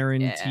it's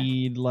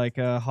guaranteed like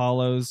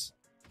hollows,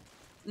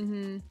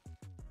 probably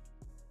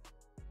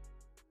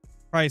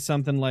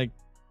something like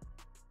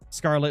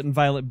Scarlet and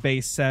Violet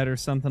base set or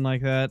something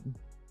like that.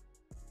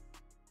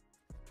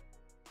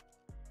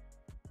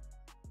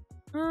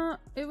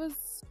 It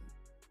was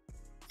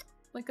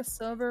like a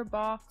silver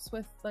box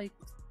with like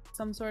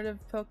some sort of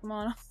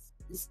Pokemon.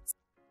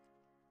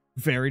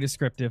 Very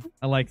descriptive.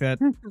 I like that.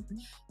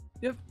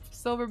 Yep,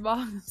 silver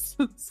box.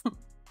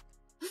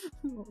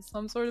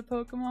 Some sort of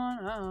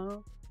Pokemon. I don't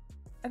know.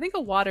 I think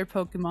a water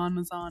Pokemon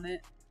was on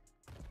it.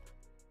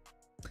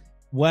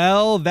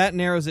 Well, that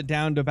narrows it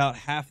down to about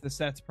half the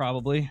sets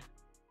probably.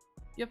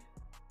 Yep.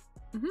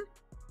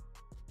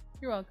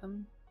 You're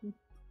welcome.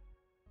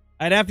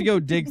 I'd have to go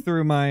dig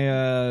through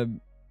my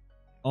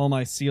all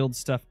my sealed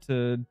stuff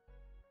to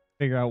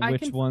figure out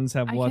which ones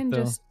have what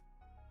though.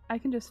 I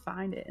can just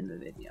find it in the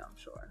video, I'm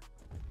sure.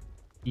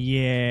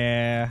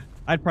 Yeah,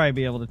 I'd probably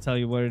be able to tell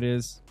you what it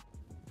is.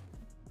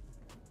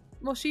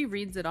 Well, she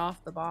reads it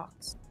off the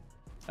box.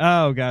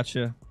 Oh,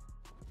 gotcha.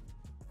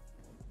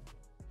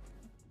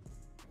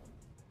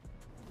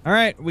 All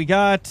right, we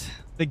got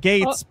the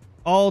gates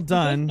all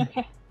done.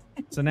 Okay.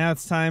 So now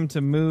it's time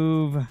to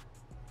move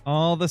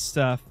all the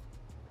stuff.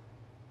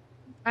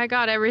 I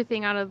got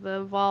everything out of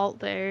the vault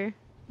there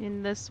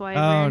in this way.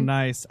 Oh,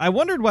 nice. I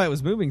wondered why it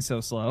was moving so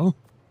slow.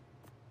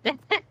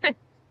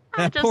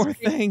 That just poor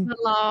thing.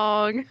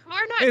 along.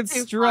 We're not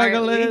It's too far,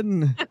 at least.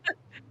 struggling.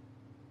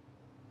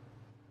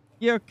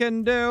 You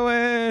can do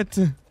it.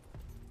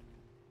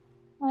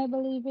 I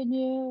believe in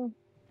you.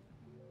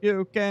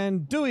 You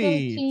can do Go it.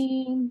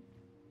 team.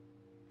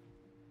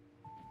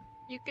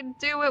 You can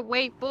do it,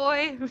 wait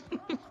boy.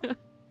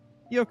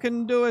 You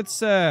can do it,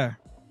 sir.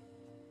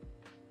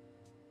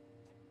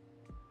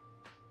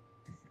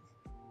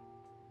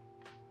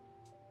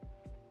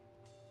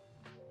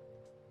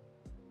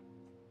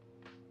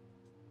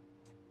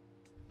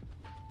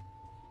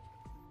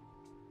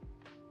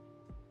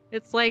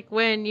 It's like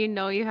when you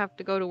know you have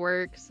to go to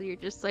work, so you're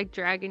just like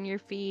dragging your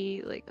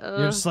feet, like,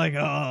 You're just like,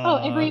 Oh,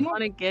 every I morning.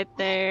 want to get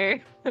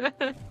there.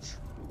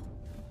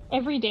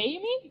 Every day,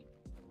 you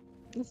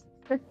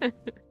mean?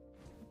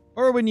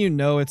 Or when you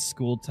know it's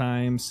school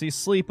time, so you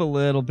sleep a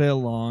little bit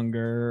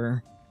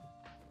longer.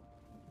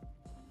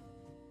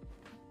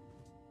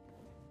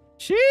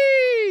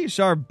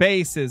 Sheesh! Our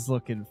base is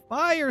looking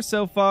fire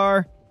so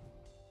far.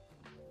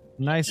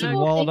 Nice and I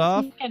don't walled think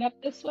off. we can get up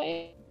this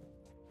way.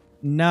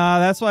 Nah,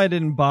 that's why I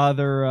didn't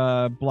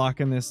bother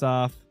blocking this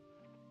off.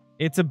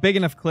 It's a big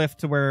enough cliff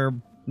to where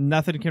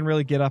nothing can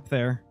really get up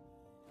there.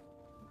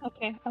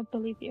 Okay, I'll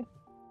believe you.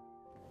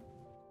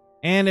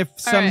 And if right.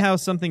 somehow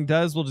something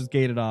does, we'll just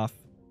gate it off.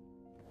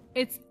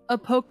 It's a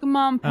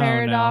Pokemon Oh, no.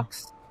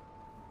 Paradox.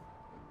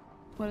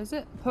 What is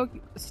it?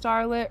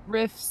 Starlit,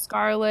 Rift,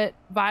 Scarlet,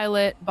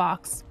 Violet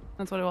box.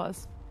 That's what it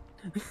was.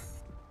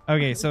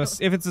 Okay, so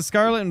if it's a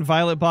Scarlet and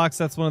Violet box,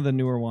 that's one of the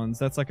newer ones.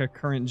 That's like a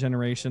current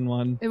generation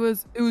one. It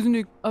was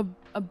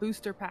a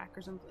booster pack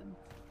or something.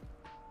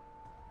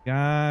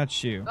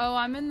 Got you. Oh,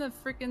 I'm in the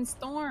freaking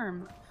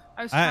storm.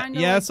 I was trying to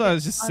Yeah, like, that's what I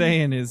was just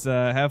saying is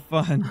have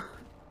fun.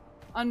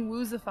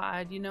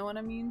 unwoozified, you know what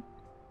I mean?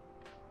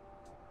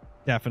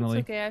 Definitely.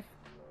 It's okay.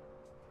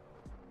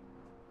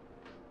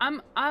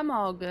 I'm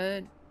all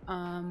good.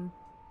 I'm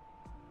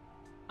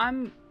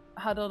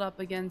huddled up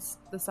against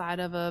the side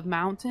of a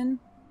mountain.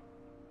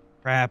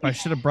 Crap, I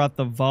should have brought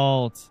the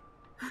vault.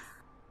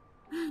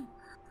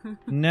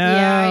 No,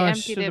 yeah, I I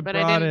emptied should it, have but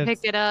brought I didn't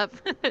it. pick it up.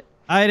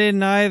 I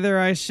didn't either.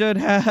 I should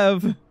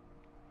have.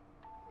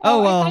 Oh,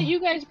 I well. thought you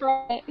guys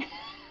brought it.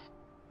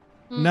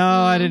 No,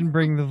 I Mm-mm. didn't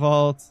bring the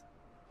vault.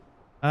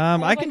 I have,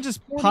 can like,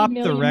 just 40 pop the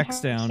million Rex pounds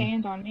of down.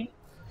 Sand on me.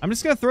 I'm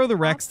just gonna throw the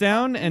Pop, Rex pop,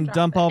 down and and drop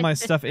dump all it. my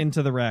stuff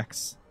into the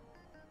Rex.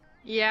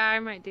 Yeah, I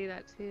might do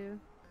that too.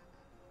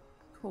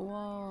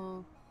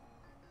 Cool.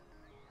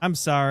 I'm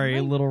sorry,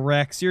 Right. little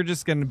Rex. You're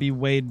just gonna be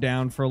weighed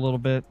down for a little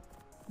bit.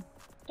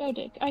 Go,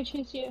 Dick. I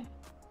choose you.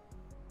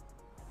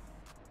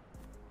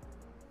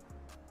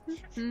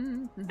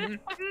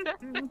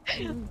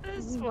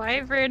 This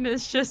wyvern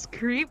is just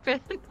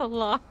creeping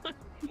along.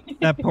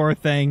 That poor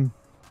thing.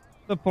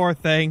 The poor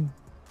thing.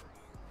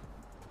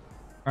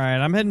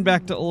 Alright, I'm heading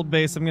back to Old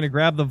Base. I'm gonna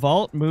grab the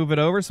vault, move it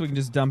over so we can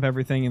just dump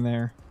everything in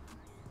there.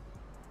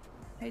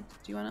 Hey, do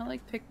you want to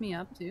like pick me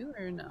up too,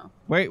 or no?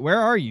 Wait, where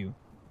are you?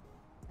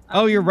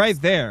 Oh, you're I'm right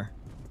stuck. there.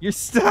 You're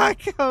stuck.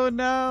 Oh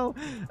no.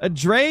 A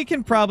Dre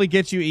can probably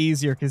get you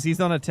easier because he's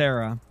on a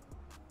Terra.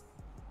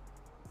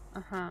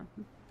 Uh-huh.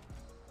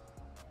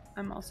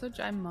 I'm also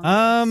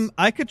ginormous.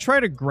 I could try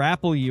to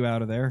grapple you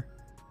out of there.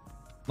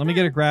 Let me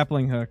get a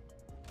grappling hook.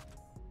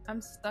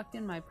 I'm stuck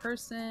in my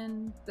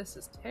person. This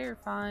is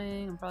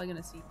terrifying. I'm probably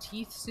gonna see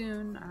teeth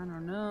soon. I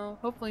don't know.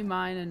 Hopefully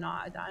mine and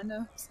not a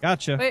dino's.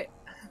 Gotcha.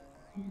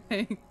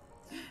 Wait.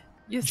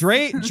 Yes.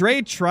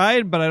 Dre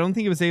tried, but I don't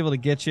think he was able to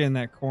get you in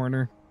that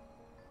corner.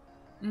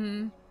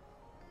 Mm-hmm.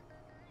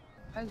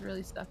 I was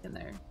really stuck in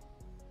there.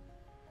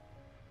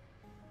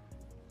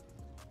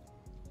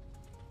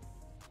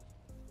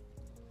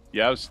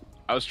 Yeah,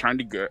 I was trying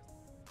to get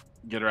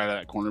her out of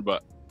that corner,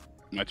 but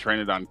my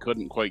Pteranodon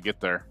couldn't quite get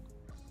there.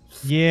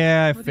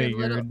 Yeah, I With your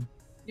figured.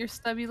 Your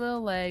stubby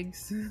little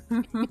legs.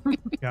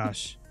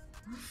 Gosh.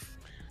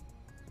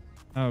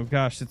 Oh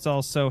gosh, it's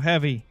all so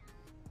heavy.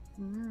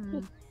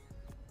 Mm.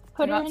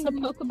 Put I her got in some-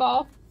 the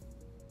Pokeball.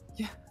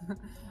 Yeah.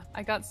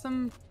 I got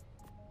some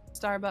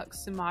Starbucks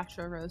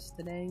Sumatra roast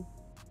today.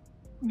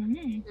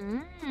 Mm.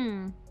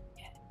 Mm.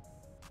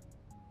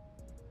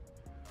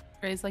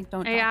 Dre's like,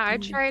 don't. Yeah, talk to I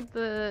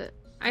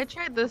me.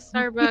 tried the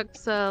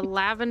Starbucks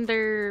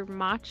lavender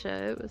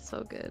matcha. It was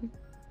so good.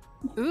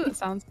 Ooh, it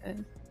sounds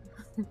good.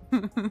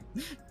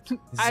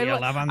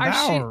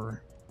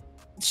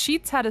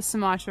 Sheets had a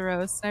Sumatra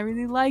roast, and I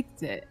really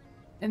liked it.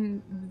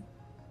 And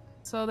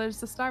so there's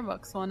the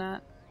Starbucks one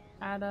at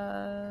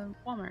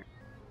Walmart.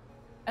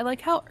 I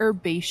like how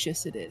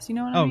herbaceous it is. You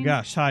know what I Oh mean?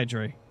 gosh, hi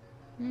Dre.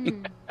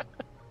 Mm.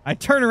 I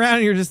turn around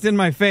and you're just in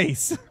my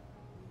face.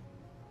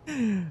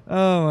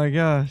 Oh my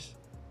gosh.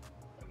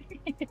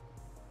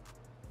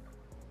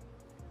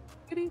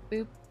 Goody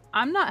boop.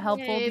 I'm not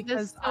helpful Yay, the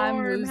because I'm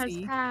storm has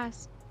woozy.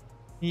 passed.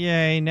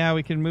 Yay, now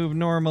we can move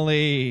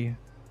normally.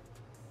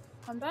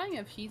 I'm dying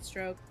of heat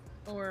stroke.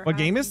 Or What have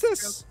game is heat this?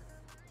 stroke.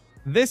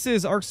 This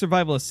is Ark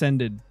Survival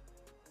Ascended.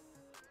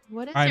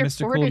 What is Alright, your Mr.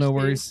 Cool, no fortitude?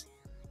 worries.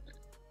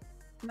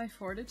 My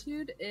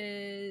fortitude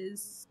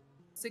is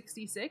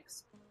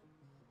 66.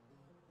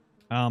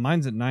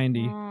 Mine's at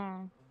 90.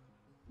 Oh,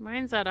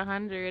 mine's at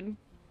 100.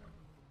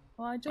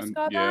 Well, I just I'm-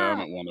 got yeah, out.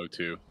 I'm at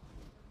 102.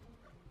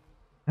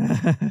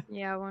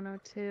 Yeah,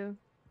 102.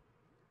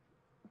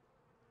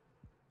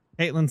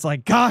 Caitlin's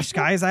like, gosh,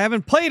 guys, I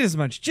haven't played as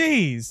much.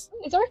 Jeez.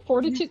 Is our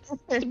fortitude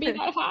supposed to be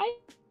that high?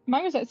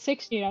 Mine was at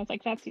 60, and I was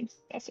like, that seems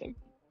excessive.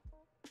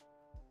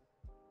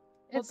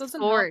 Well, it It's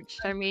doesn't help. scorched.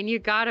 I mean, you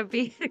gotta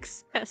be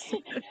excessive.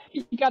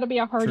 You gotta be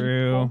a hard.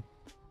 True.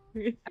 I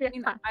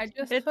mean, I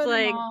just It's put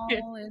like- them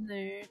all in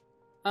there.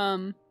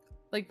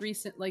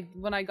 Like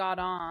when I got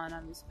on,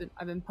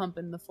 I've been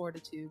pumping the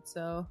fortitude,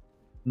 so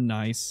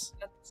Nice.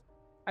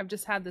 I've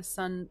just had the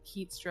sun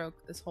heat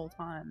stroke this whole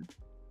time.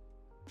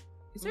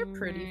 These are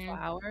pretty Mm.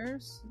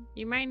 flowers.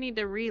 You might need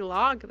to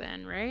relog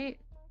then, right?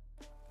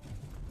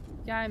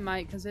 Yeah, I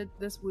might, because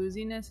this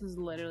wooziness is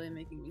literally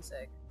making me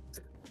sick.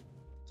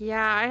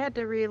 Yeah, I had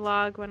to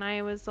relog when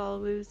I was all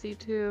woozy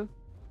too.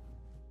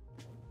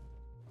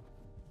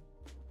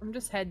 I'm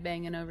just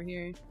headbanging over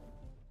here.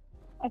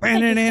 I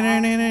think I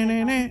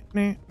just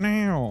lost.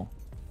 Now.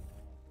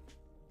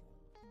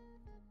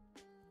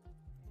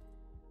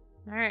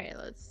 Alright,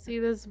 let's see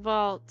this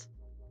vault.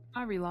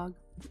 I relog.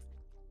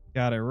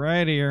 Got it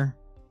right here.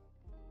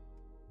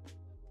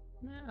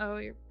 Oh,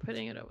 you're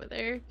putting it over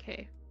there?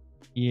 Okay.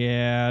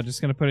 Yeah,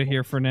 just gonna put it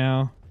here for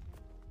now.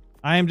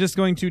 I am just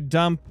going to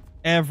dump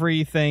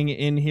everything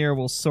in here.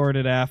 We'll sort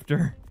it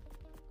after.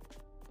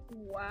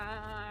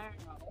 Wow.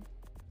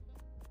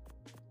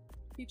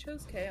 He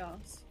chose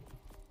chaos.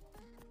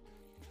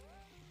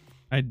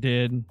 I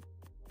did.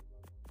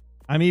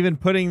 I'm even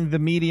putting the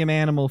medium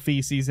animal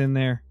feces in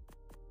there.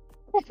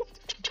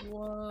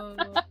 Whoa.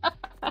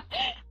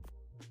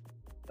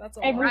 That's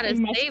a Gotta Everything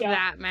lot. must save go.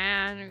 that,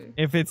 man.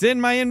 If it's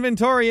in my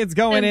inventory, it's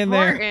going in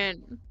there.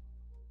 Important.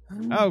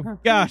 Oh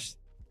gosh.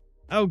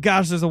 Oh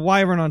gosh, there's a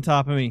wyvern on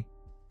top of me.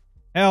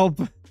 Help.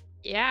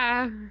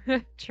 Yeah.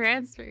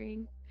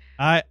 Transferring.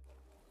 I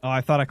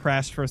thought I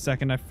crashed for a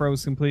second. I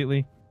froze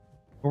completely.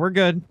 But we're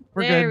good.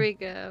 We're there good. we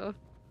go.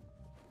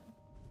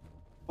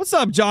 What's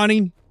up,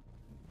 Johnny?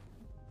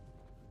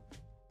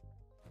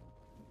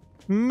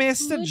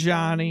 Mr.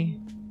 Johnny.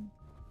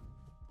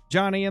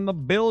 Johnny in the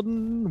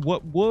building.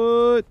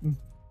 What?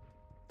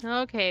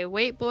 Okay,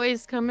 Wait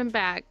Boy's coming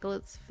back.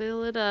 Let's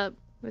fill it up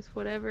with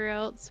whatever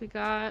else we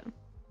got.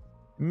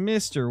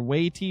 Mr.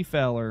 Weighty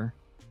Feller.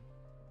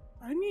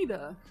 I need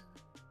a.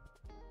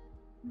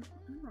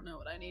 I don't know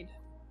what I need.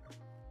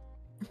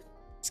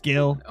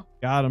 Skill. No.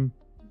 Got him.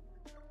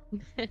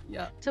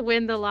 Yeah. To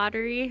win the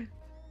lottery.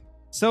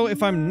 So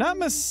if I'm not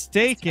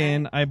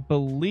mistaken, I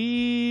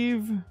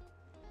believe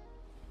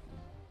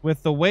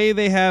with the way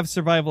they have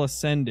Survival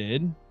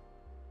Ascended,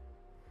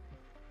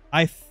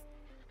 I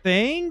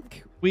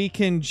think we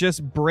can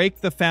just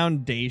break the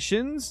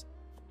foundations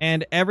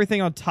and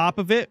everything on top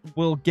of it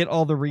will get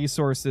all the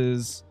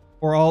resources,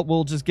 or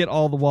we'll just get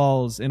all the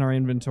walls in our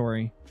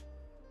inventory.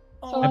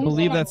 So I long as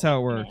believe they're that's not how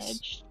it works.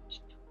 damaged.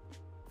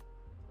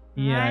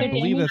 Yeah, I Right.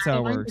 believe that's how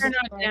it Once works. they're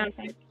not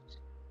damaged.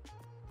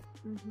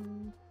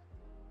 Mm-hmm.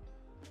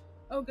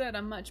 Oh, good.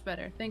 I'm much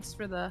better. Thanks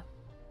for the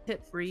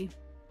tip free.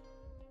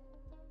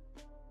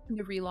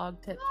 The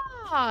relog tip.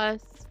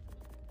 Yes.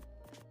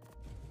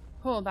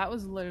 Oh, that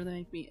was literally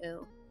make me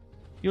ill.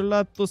 You'll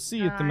love to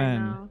see it, I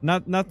man.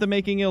 know. Not the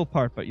making ill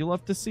part, but you'll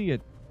love to see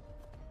it.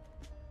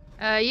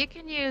 You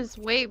can use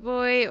Wait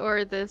Boy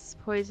or this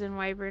poison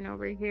wyvern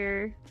over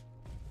here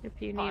if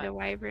you need a Fine.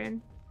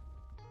 wyvern.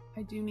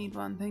 I do need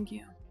one. Thank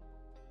you.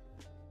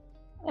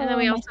 And then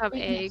we my also have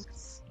sweetness.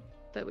 eggs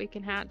that we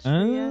can hatch for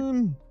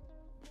you.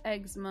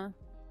 Eczema.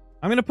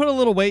 I'm gonna put a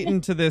little weight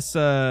into this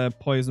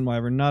poison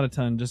wyvern, not a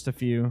ton, just a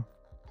few.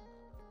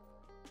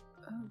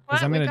 Oh,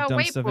 What? I'm We gonna got dump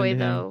Wait stuff Boy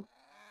into him. though.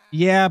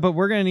 Yeah, but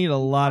we're gonna need a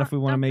lot if we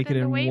want to Dump make it it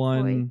into in Weight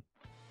one. Boy.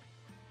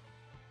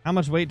 How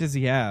much weight does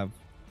he have?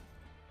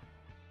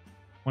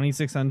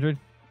 2,600.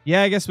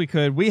 Yeah, I guess we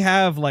could. We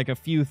have like a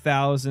few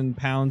thousand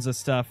pounds of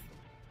stuff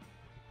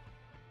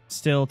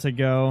still to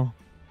go.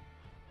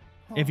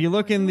 If you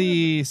look in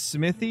the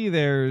smithy,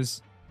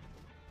 there's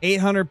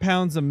 800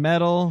 pounds of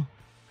metal,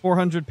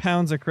 400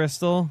 pounds of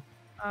crystal.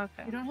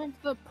 Okay. You don't have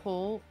the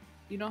pull.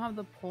 You don't have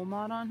the pull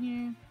mod on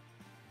here.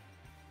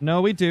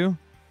 No, we do.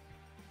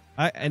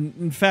 And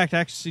in fact, I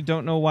actually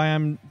don't know why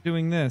I'm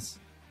doing this.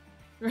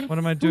 What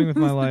am I doing with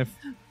my life?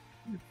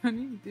 What are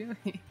you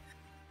doing?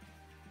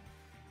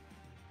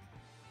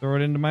 Throw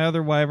it into my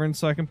other wyvern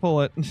so I can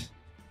pull it.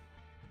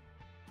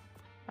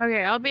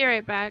 Okay, I'll be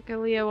right back.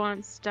 Aaliyah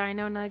wants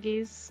dino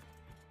nuggies.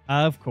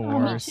 Of Oh,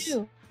 me course.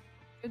 too.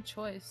 Good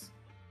choice.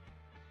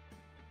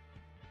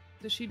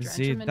 Does she drench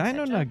See, him in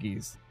dino ketchup?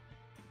 nuggies.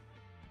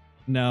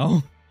 No. Why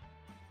not?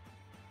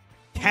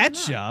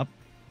 Ketchup?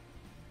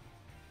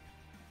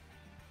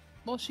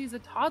 Well, she's a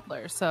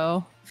toddler,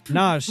 so.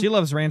 Nah, she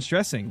loves ranch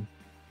dressing.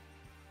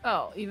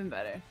 Oh, even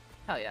better.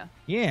 Hell yeah.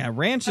 Yeah,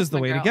 ranch That's is the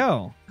my way to girl.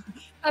 go.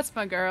 That's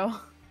my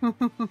girl.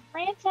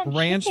 Ranch and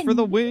Ranch chicken. for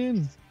the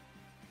win.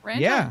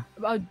 Ranch Yeah.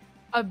 on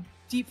a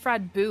deep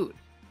fried boot.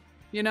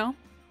 You know?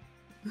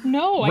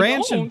 No,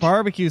 Ranch I don't. and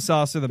barbecue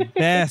sauce are the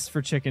best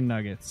for chicken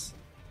nuggets.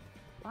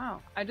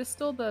 Wow. I just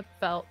stole the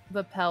pelt.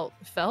 The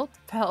felt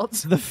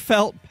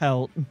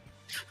pelt.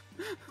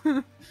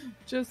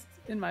 Just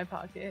in my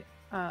pocket.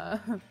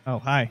 Oh,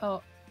 hi.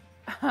 Oh.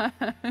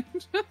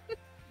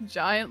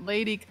 Giant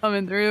lady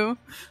coming through.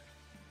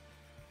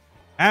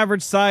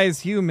 Average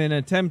size human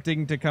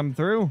attempting to come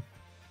through.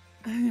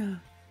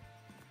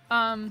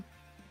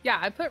 Yeah,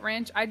 I put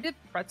ranch. I dip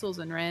pretzels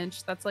in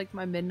ranch. That's like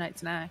my midnight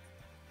snack.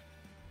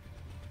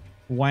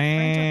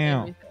 Ranch on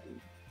Wow.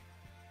 everything.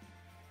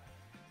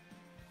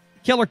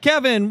 Killer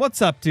Kevin,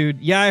 what's up, dude?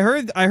 Yeah, I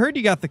heard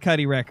you got the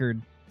Cuddy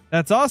record.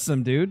 That's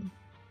awesome, dude.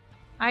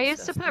 I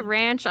used to put Disgusting.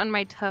 ranch on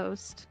my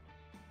toast.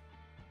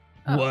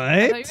 Oh, I What?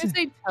 thought you were gonna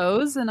say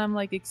toes, and I'm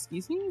like,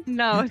 excuse me?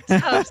 No,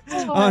 toast.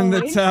 On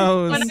the Toes.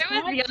 toes. When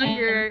I was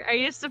younger, I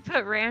used to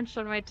put ranch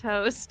on my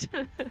toast.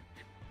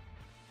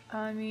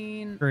 I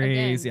mean,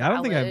 Crazy. Again, I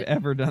don't think I've valid.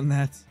 ever done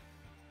that.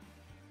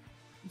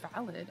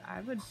 Valid.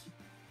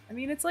 I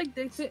mean, it's like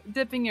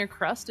dipping your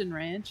crust in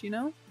ranch, you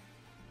know?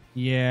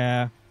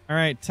 Yeah. All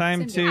right,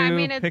 time Yeah, to I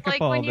mean, it's pick like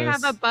up all when you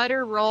this. have a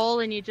butter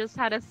roll and you just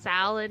had a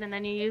salad and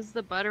then you use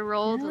the butter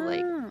roll to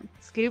like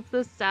scoop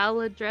the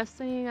salad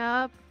dressing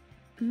up.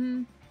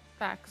 Mm-hmm.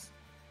 Facts.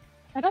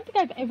 I don't think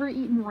I've ever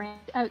eaten ranch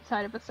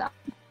outside of a salad.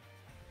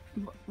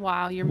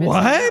 Wow, you're missing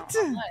What? out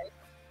on life.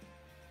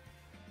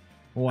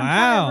 I'm trying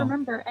to Wow.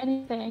 remember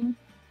anything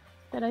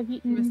that I've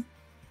eaten.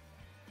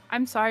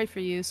 I'm sorry for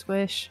you,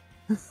 Squish.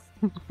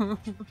 I'm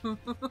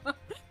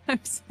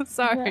so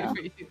sorry Yeah.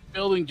 for you.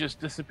 Building just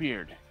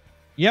disappeared.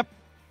 Yep,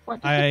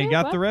 What did I you say?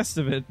 got What? the rest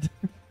of it.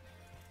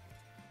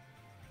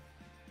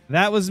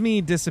 That was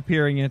me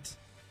disappearing it.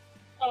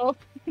 Oh,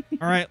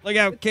 All right, look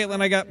out,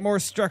 Caitlin. I got more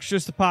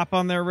structures to pop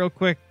on there real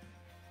quick.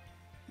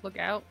 Look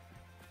out.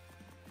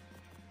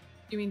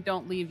 You mean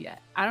don't leave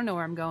yet? I don't know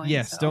where I'm going.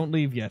 Yes, so- don't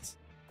leave yet.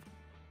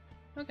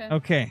 Okay.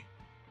 Okay.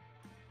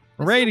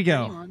 That's Ready still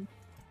to a pretty go. one.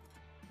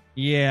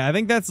 Yeah, I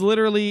think that's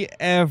literally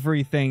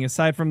everything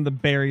aside from the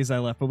berries I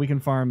left, but we can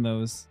farm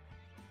those.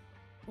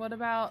 What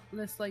about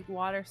this like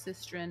water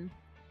cistern?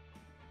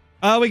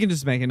 Oh, we can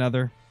just make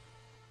another.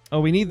 Oh,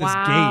 we need this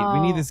gate. We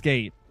need Wow. this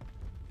gate.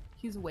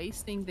 He's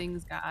wasting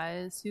things,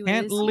 guys. Who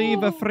Can't is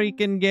leave a he?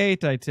 freaking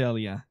gate, I tell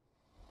ya.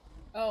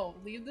 Oh,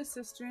 leave the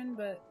cistern,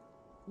 but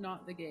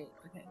not the gate.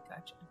 Okay,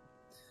 gotcha.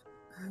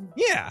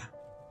 Yeah.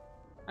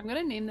 I'm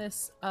gonna name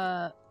this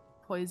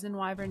Poison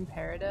Wyvern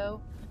Peridot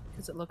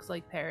because it looks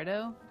like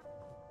Peridot.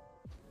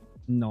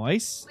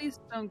 Nice. Please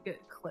don't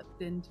get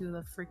clipped into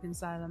the freaking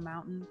side of the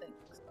mountain.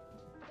 Thanks.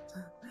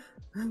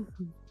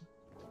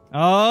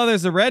 Oh,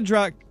 there's a red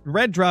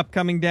drop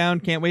coming down.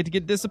 Can't wait to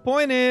get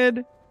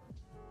disappointed.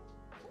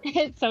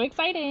 It's so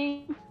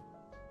exciting.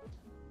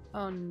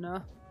 Oh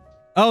no.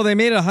 Oh, they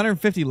made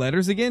 150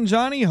 letters again,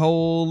 Johnny?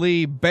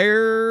 Holy bears.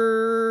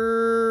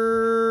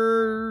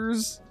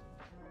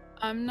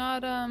 I'm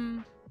not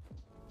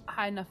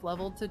high enough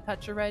level to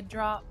touch a red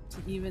drop to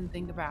even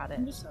think about it.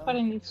 I'm just so.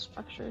 putting these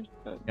structures.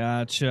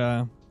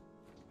 Gotcha.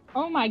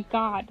 Oh my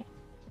god.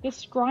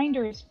 This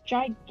grinder is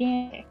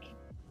gigantic.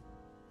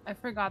 I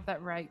forgot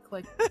that right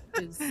click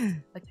is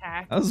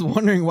attack. I was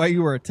wondering why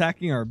you were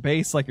attacking our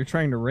base like you're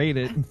trying to raid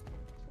it.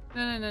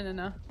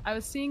 No. I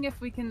was seeing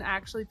if we can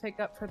actually pick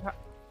up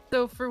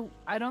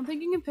I don't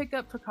think you can pick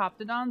up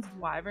Procoptodons with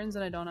wyverns,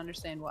 and I don't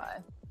understand why.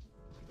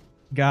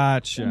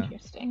 Gotcha.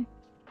 Interesting.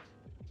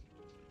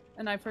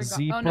 And I forgot.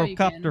 Z Oh no, you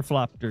can.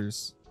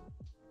 Procopterflopters.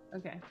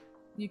 Okay,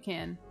 you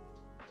can.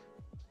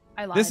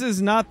 I lied. This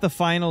is not the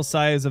final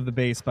size of the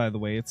base, by the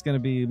way. It's going to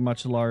be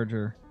much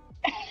larger.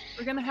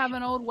 We're gonna have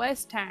an old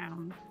west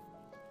town.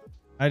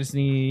 I just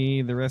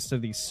need the rest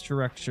of these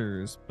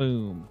structures.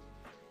 Boom.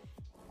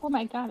 Oh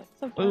my god, it's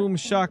so dark. Boom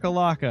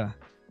shakalaka.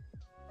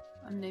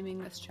 I'm naming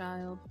this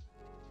child.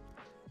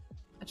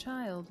 A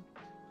child.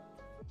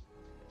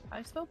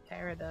 I spelled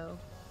Peridot.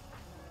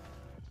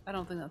 I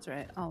don't think that's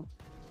right. Oh.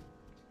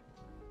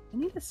 I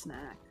need a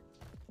snack.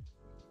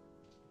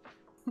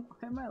 Why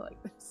am I like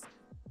this?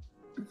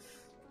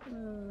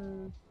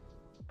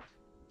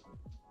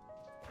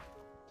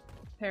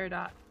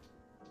 Peridot.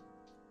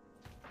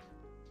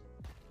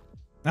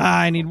 Ah,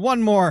 I need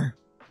one more.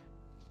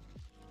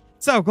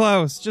 So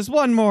close. Just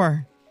one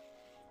more.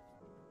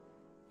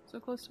 So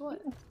close to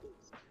what?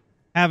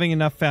 Having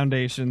enough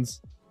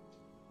foundations.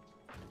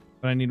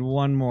 But I need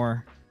one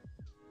more.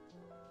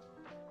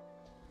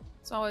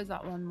 It's always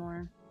that one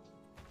more.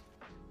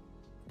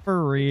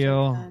 For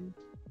real. Time.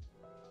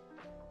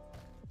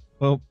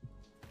 Well,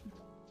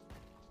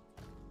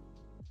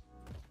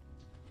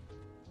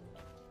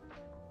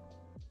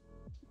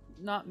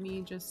 Not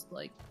me, just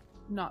like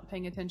not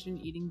paying attention,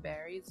 eating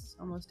berries.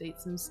 Almost ate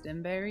some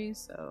stem berries,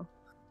 so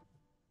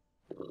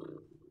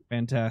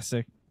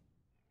fantastic.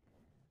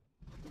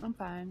 I'm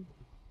fine.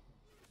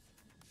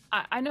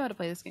 I know how to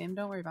play this game.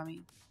 Don't worry about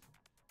me.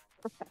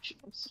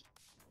 Professionals.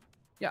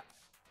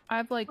 I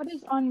have like What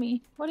is on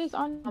me? What is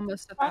on me?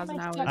 almost Why am 1,000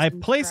 I hours. stuck? I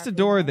in placed a Scrappy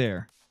door Dog.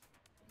 there.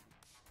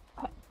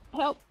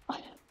 Help.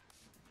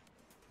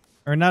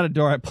 Or not a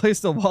door. I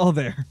placed a wall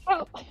there.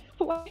 Help.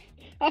 What?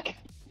 Okay.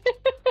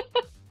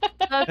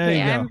 There Okay,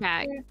 you go. I'm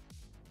back.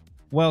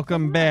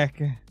 Welcome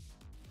back.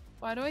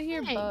 Why do I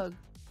hear Hey. bug?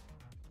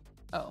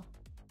 Oh,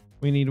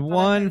 We need I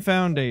one heard-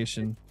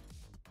 foundation.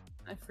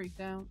 I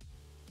freaked out.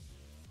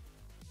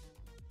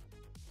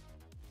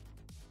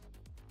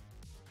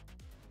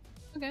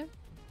 Okay.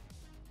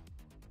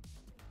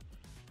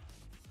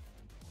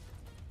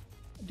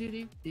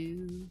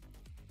 Do.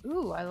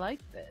 Ooh, I like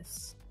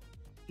this.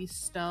 These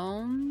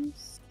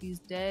stones, these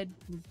dead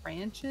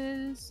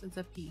branches. It's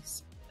a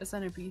piece, a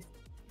centerpiece.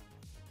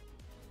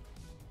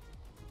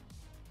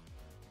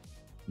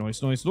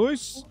 Nice, nice,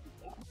 nice.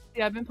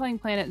 Yeah, I've been playing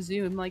Planet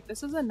Zoo. I'm like,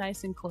 this is a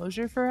nice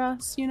enclosure for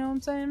us. You know what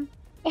I'm saying?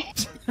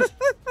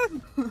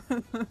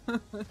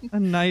 A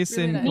nice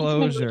Really nice.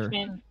 enclosure.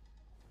 Englishman.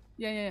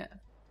 Yeah.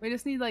 We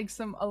just need like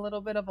a little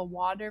bit of a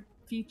water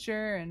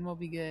feature, and we'll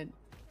be good.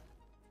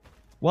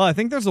 Well, I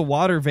think there's a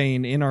water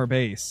vein in our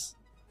base.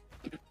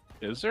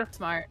 Is there?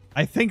 Smart.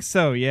 I think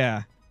so,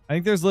 yeah. I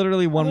think there's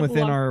literally one would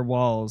within love- our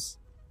walls.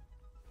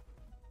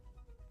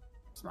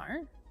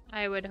 Smart.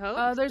 I would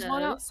hope. There's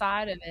one so.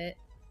 outside of it.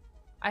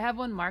 I have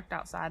one marked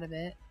outside of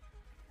it.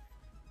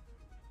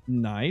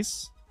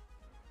 Nice.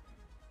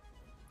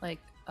 Like,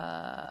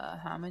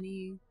 how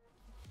many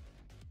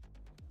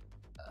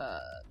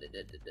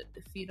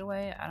feet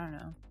away? I don't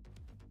know.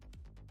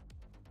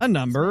 A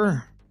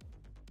number.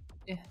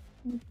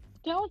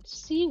 Don't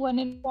see one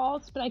in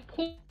walls, but I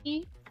could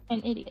be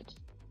an idiot.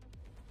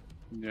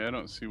 Yeah, I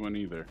don't see one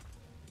either.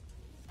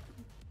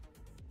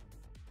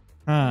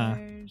 Huh.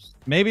 There's...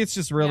 Maybe it's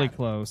just really Yeah.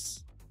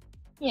 close.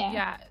 Yeah.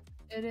 Yeah,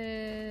 it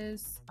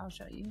is. I'll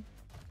show you.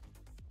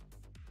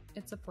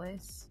 It's a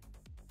place.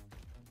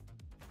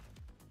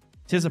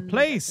 Tis a Mm,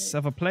 place that's it.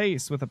 of a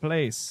place with a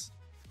place.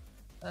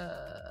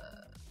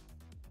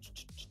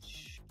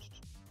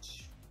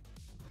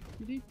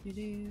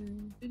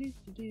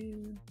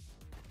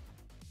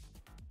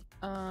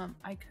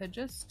 I could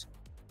just,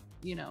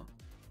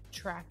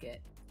 track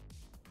it.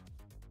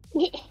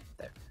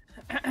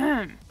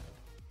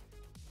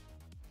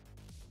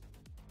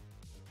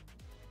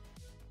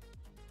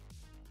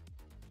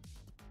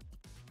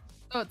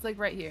 Oh, it's like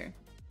right here,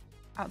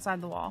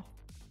 outside the wall.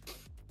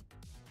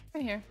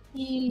 Right here.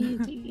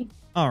 Easy.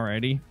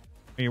 Alrighty.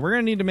 Okay, we're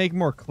gonna need to make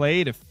more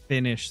clay to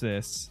finish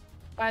this.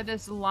 By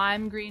this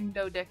lime green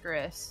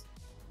doedicarus.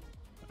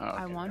 Okay,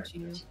 I want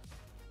there it you. is.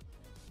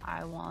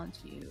 I want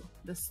you.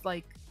 This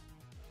like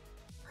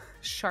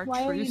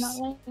Why are you not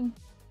chartreuse. letting?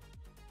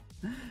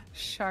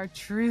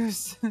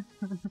 Chartreuse.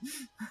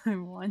 I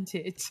want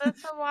it.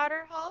 That's a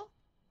water hole?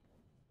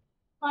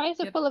 Why is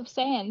it Yep. full of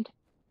sand?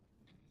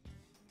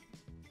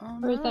 Oh,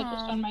 Or is that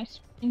just no. on my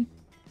screen?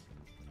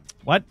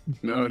 What?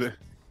 No,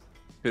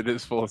 it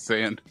is full of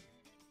sand.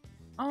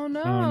 Oh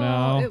no.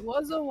 no. It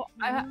was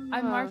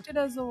I marked it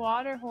as a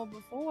water hole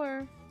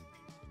before.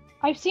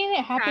 I've seen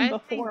it happen I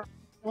think- before.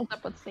 Filled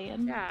up with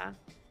sand. Yeah.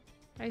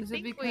 I Is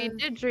it think we because-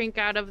 did drink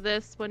out of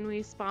this when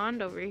we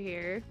spawned over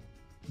here.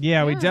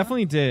 Yeah, we Yeah.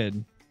 definitely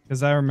did.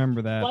 Because I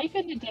remember that. Life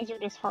in the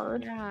desert is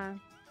hard. Yeah.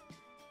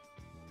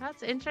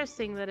 That's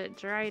interesting that it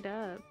dried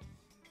up.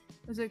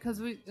 Is it because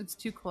it's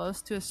too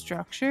close to a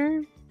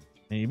structure?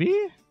 Maybe?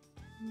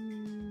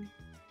 Hmm.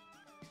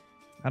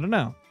 I don't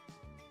know.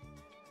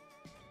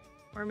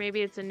 Or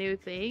maybe it's a new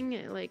thing.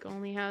 It like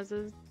only has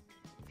a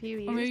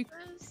few Or maybe-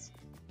 uses.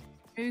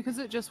 Maybe because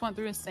it just went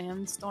through a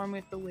sandstorm, we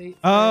have to wait. For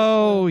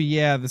Oh, it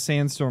yeah, the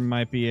sandstorm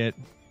might be it.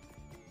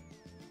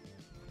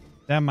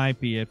 That might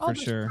be it to... for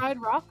there's sure.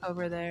 dried rock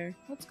over there.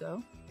 Let's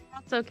go.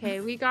 That's okay.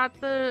 We got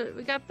the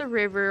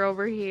river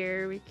over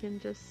here. We can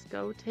just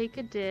go take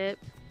a dip.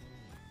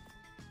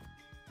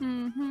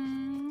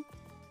 Mm-hmm.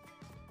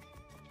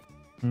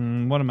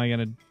 What am I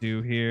gonna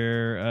do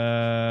here?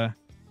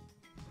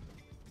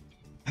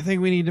 I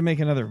think we need to make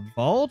another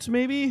vault,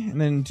 maybe, and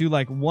then do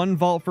like one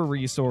vault for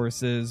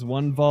resources,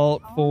 one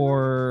vault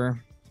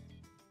for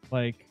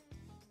like.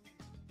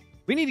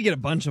 We need to get a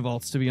bunch of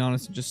vaults, to be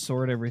honest, and just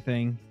sort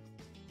everything.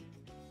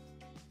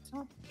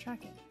 Stop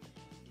tracking.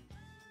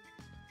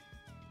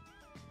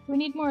 We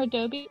need more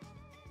adobe.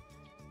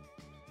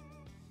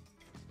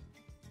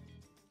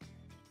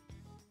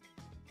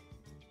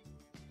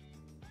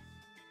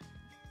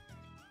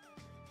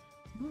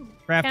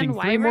 Crafting Can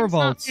 3 more wyverns not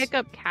vaults. pick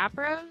up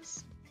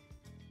capros?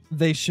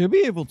 They should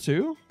be able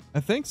to. I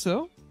think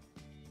so.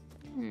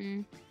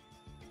 Hmm.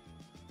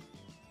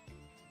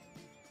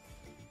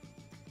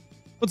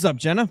 What's up,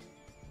 Jenna?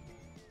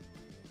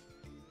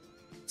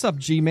 What's up,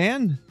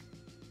 G-Man?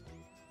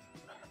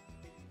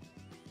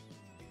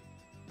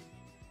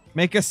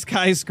 Make a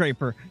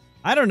skyscraper.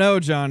 I don't know,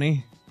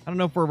 Johnny. I don't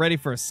know if we're ready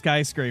for a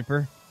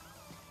skyscraper.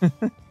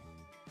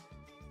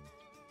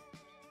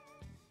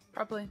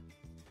 Probably.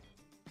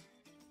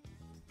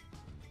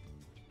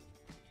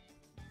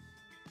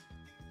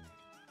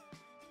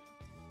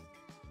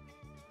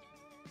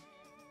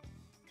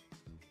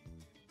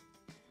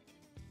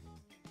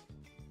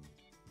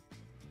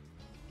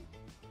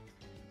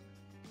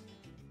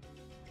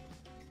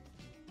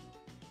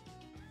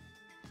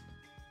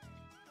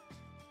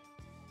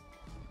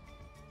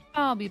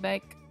 I'll be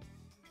back.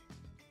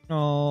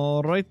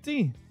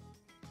 Alrighty.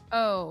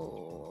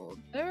 Oh,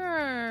 there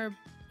are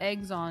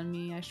eggs on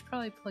me. I should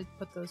probably like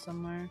put those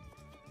somewhere.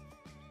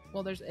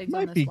 Well, there's eggs on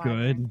Might this be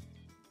good.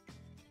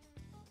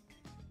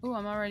 Ooh,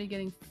 I'm already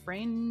getting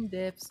frame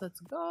dips. Let's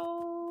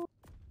go.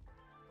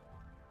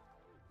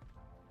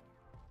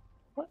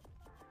 What?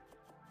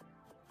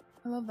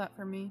 I love that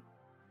for me.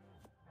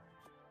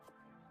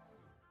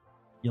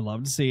 You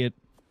love to see it.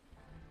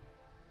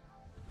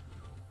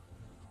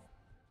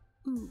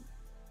 Ooh.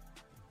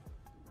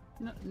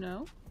 No,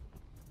 no.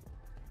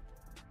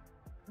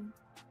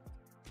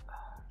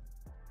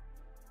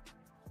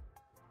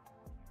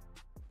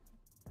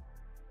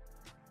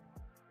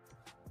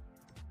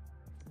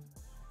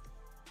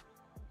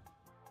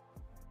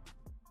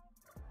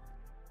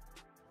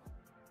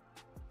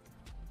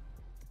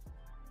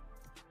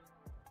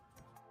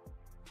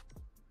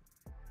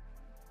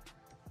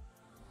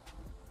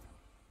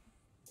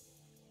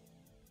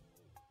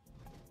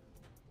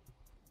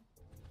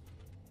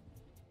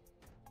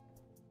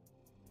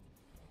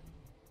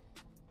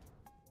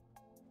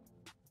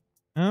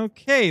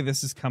 Okay,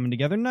 this is coming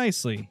together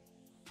nicely.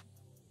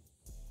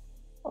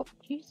 Oh,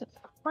 Jesus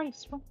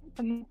Christ. What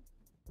happened?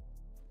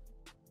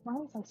 Why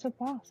was I so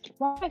fast?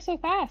 Why am I so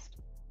fast?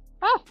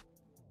 Ah!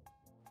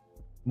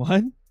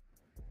 What?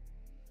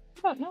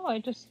 I don't know.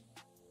 I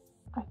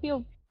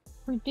feel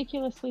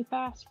ridiculously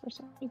fast for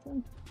some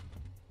reason.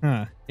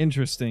 Huh.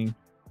 Interesting.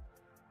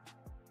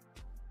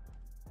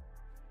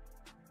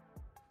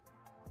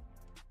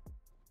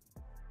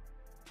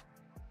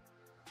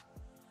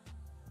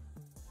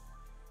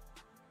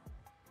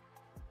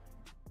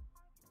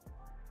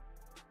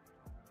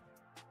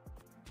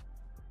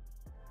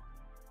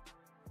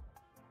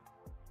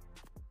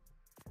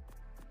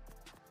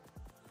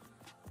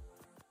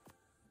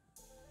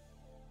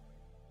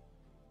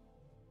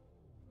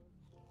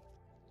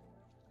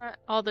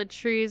 All the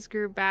trees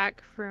grew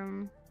back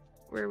from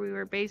where we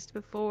were based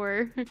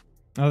before.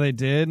 Oh, they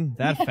did?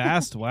 That Yeah.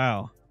 fast?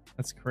 Wow.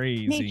 That's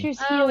crazy. Nature's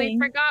Oh, we healing.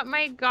 forgot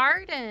my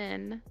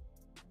garden.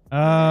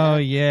 Oh,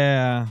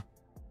 yeah.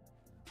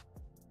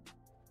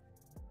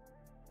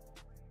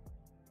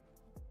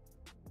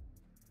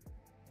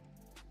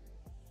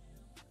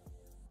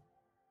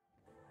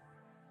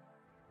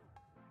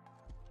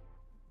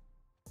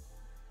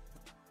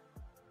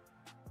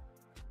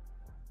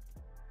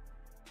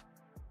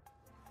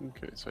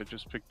 Okay, so I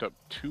just picked up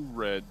 2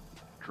 red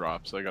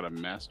drops. I got a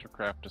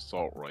Mastercraft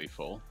assault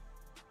rifle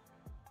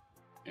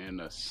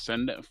and a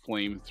Ascendant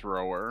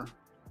flamethrower,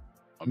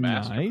 a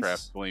Mastercraft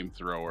Nice.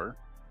 flamethrower,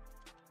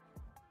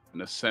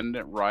 an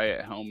Ascendant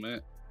riot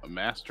helmet, a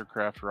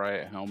Mastercraft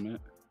riot helmet,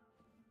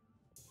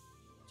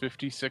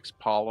 56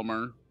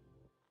 polymer.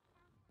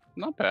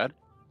 Not bad.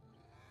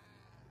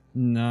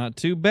 Not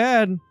too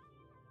bad.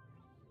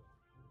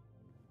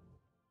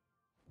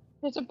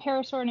 There's a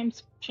parasaur named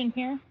Squishin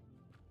here,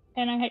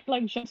 and I had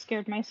like just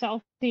scared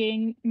myself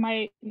seeing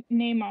my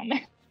name on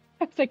there.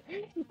 I was like,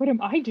 "What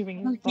am I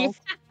doing?" Yeah.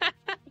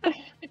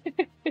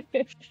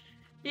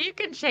 You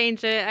can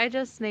change it. I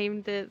just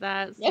named it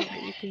that so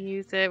that you can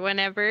use it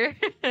whenever.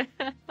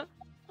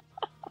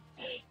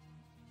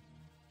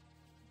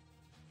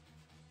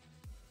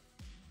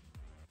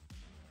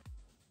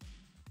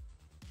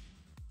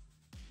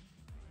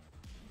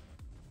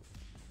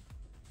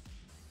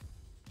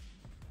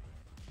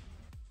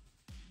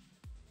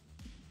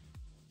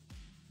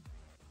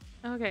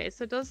 Okay,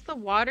 so does the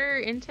water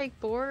intake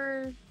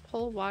bore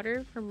pull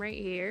water from right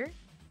here?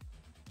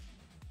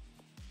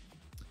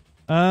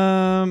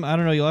 I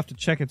don't know. You'll have to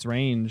check its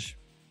range.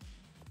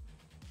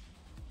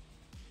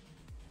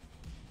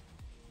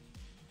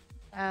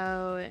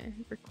 Oh, it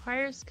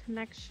requires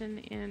connection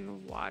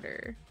in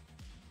water.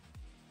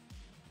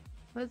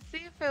 Let's see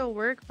if it'll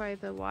work by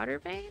the water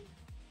vein.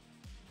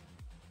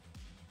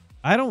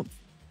 I don't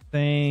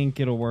think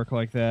it'll work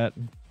like that.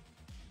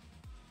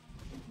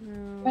 No.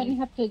 Might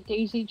have to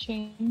daisy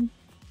chain.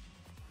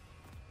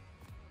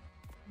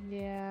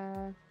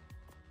 Yeah.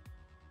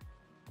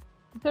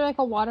 Is there like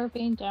a water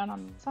vein down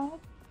on the side?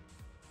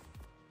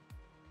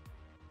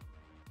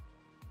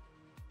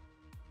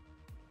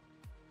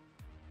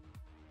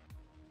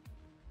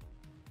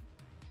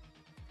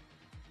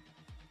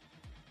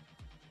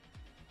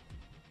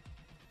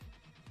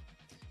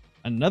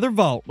 Another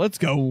vault. Let's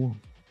go.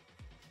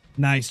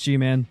 Nice,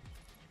 G-Man.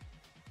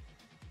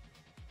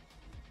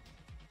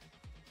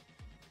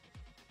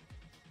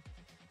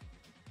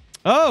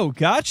 Oh,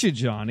 gotcha,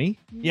 Johnny.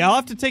 Yeah, I'll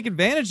have to take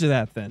advantage of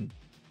that then.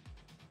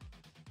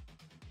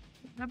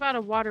 How about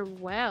a water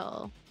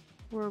well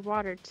or a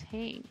water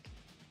tank?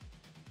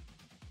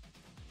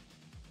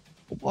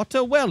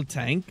 Water well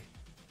tank.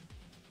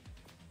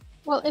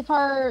 Well, if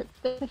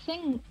the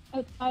thing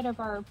outside of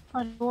our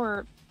front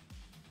door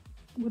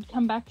would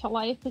come back to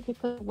life, we could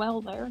put a well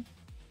there.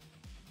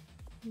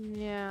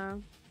 Yeah.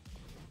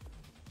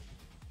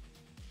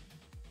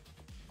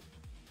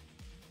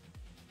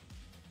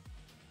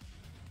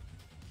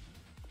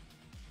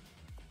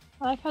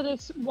 I like how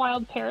there's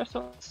wild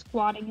parasaurs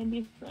squatting in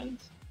these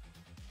ruins.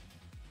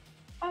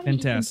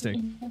 Fantastic.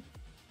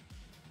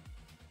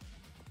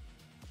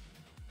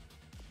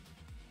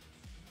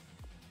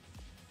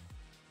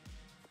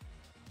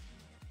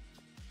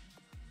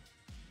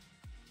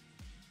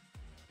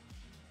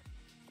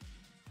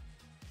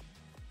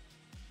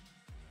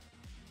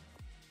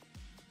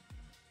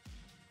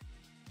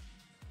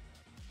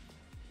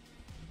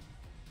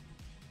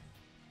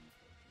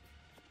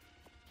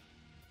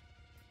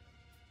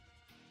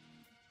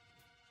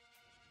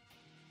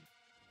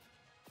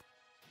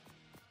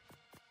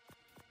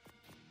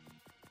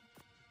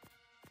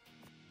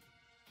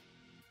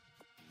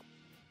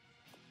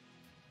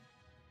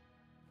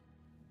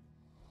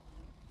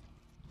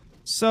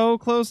 So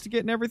close to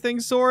getting everything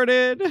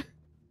sorted.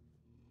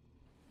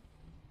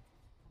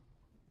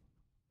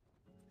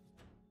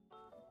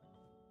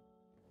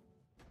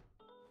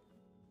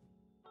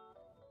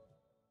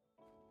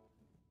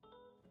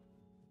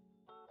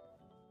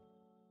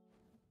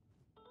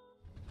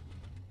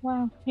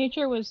 Wow,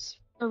 nature was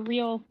a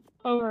real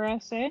over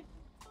us, eh?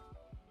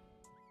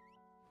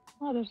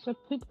 Oh, there's a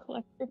poop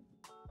collector.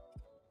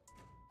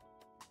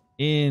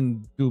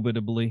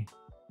 Indubitably.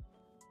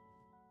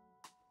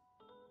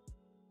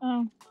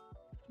 Oh,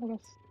 I guess.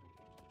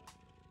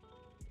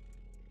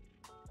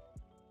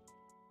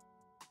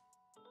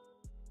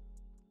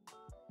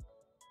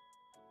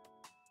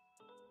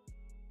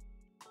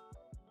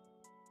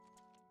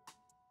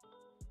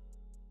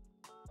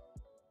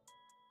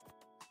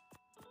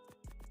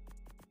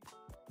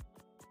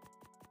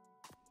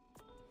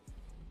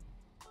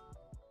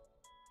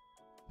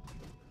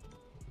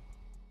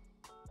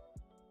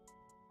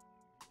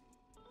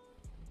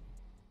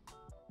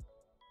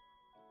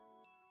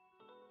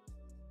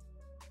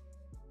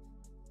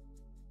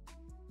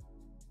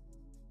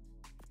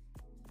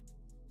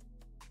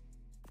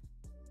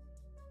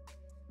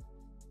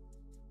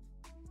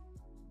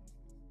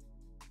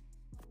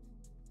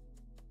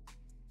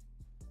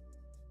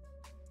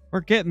 We're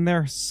getting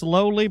there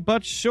slowly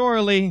but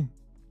surely.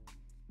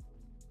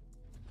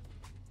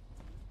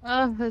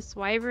 Oh, this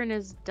wyvern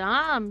is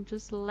dumb.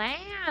 Just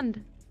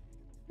land.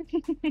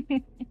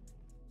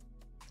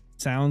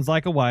 Sounds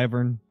like a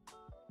wyvern.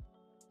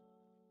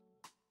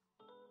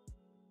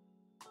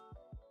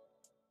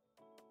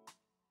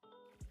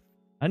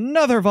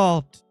 Another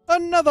vault!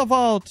 Another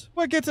vault!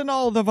 We're getting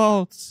all the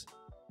vaults!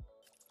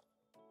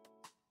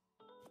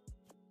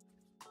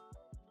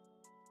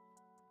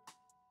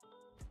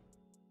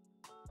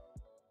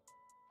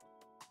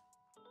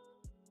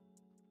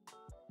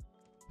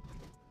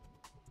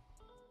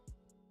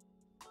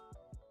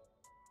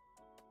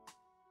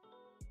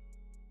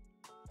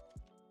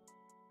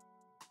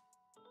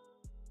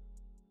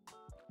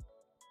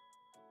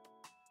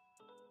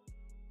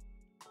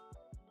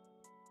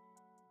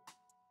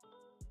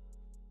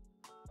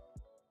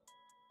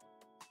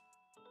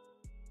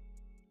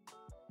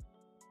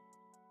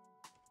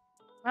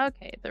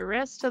 Okay, the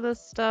rest of the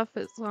stuff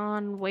is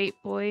on Wait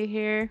Boy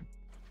here.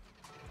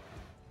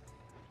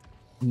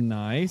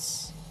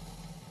 Nice.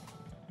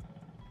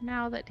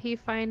 Now that he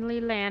finally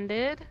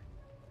landed.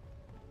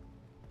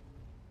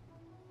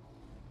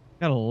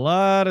 Got a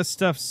lot of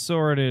stuff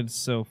sorted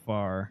so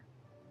far.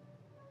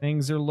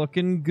 Things are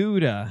looking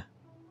gooda.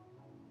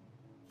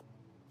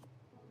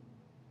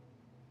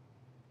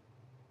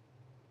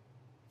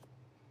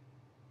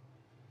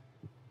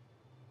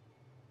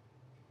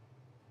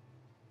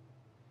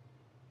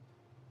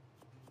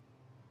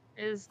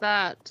 Is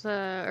that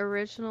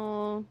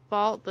original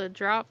vault the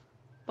drop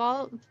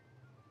vault?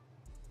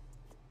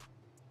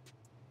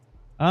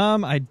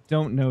 I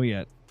don't know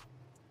yet.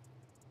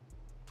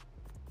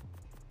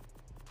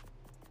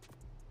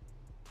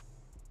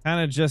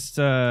 Kind of just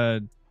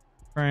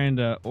trying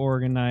to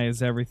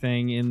organize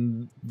everything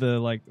in the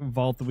like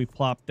vault that we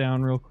plopped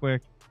down real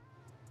quick.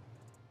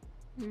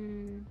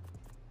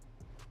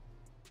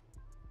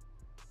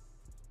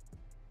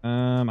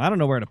 I don't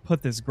know where to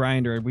put this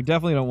grinder. We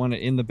definitely don't want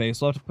it in the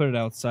base. We'll have to put it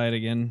outside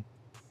again.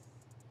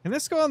 Can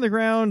this go on the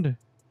ground?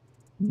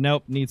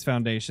 Nope, needs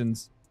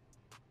foundations.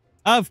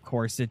 Of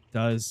course it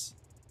does.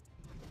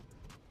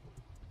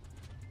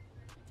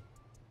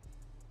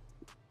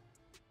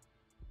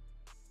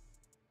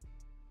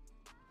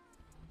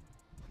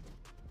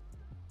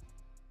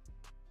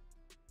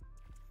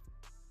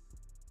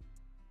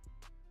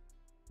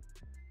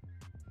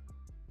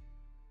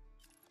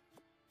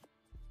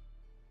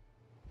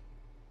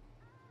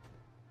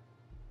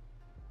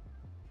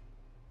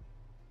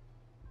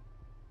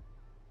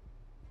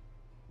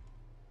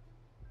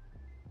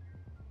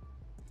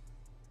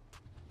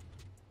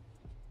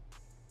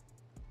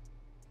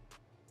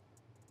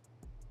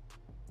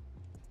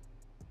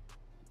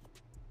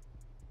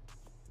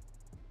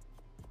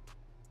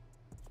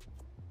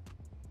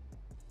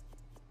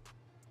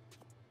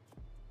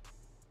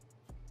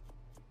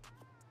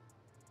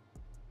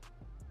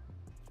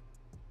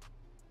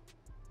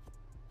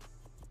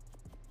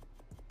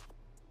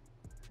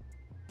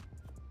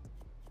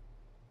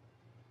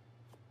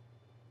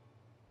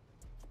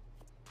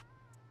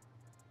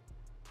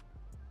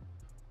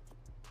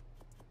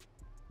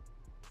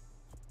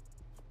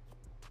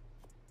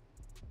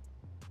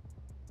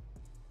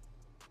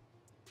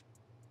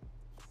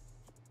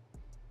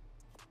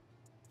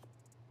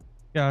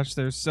 Gosh,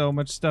 there's so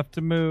much stuff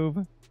to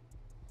move.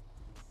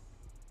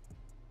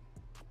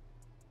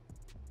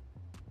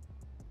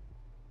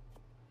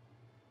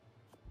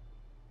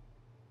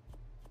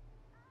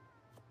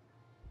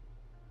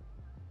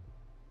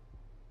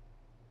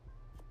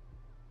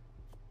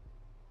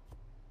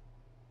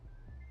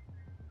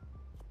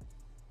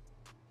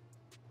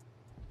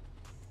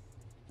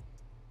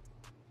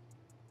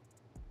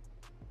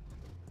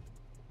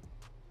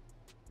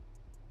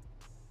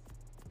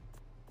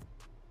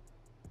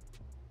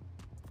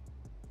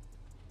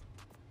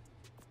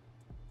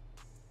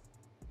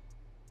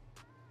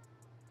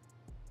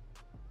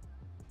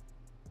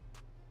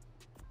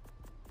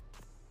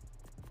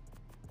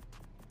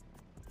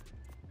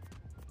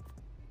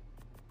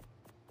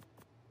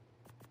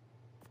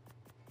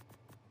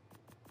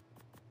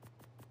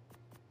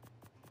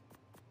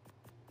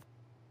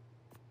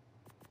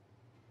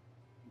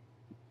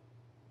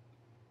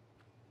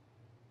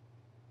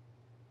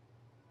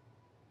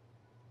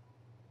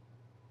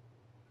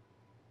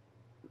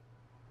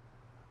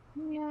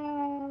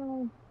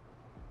 Yeah.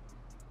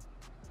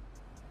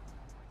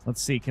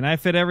 Let's see. Can I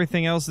fit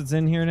everything else that's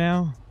in here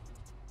now?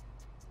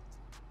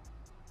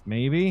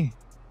 Maybe.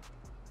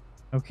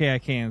 Okay, I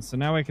can. So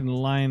now I can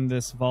line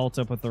this vault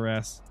up with the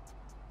rest.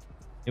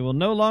 It will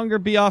no longer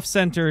be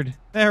off-centered.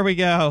 There we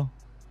go.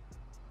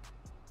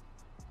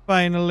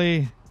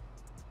 Finally.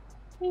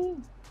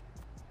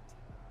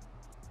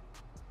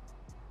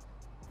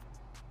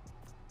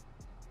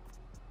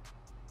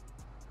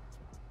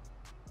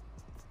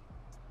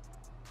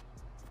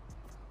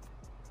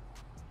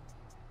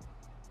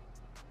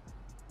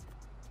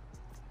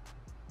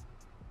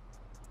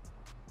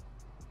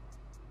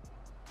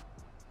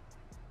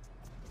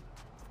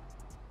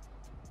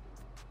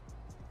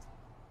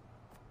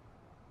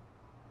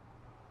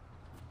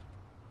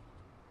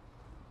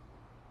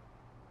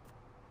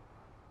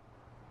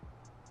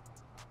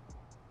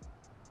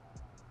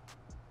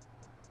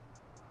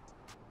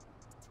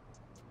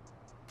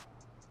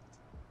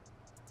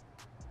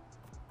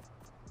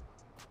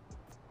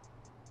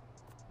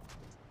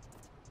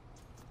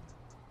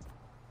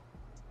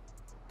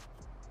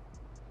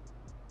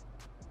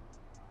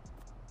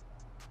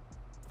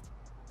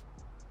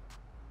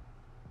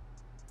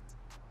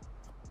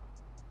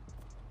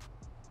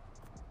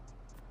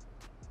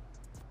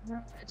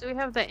 Do we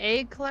have the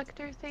egg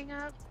collector thing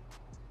up?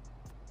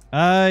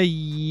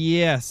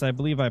 Yes. I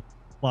believe I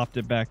plopped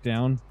it back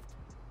down.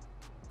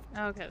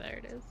 Okay, there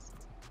it is.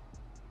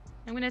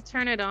 I'm gonna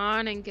turn it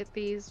on and get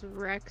these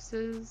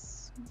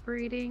Rexes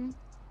breeding.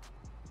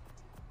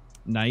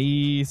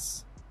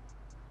 Nice.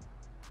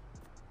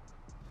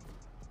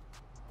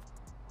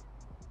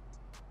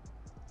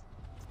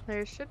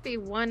 There should be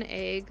one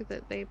egg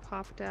that they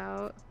popped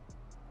out.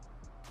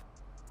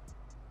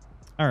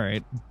 All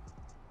right.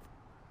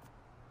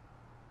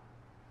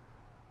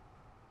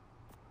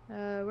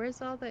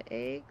 Where's all the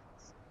eggs?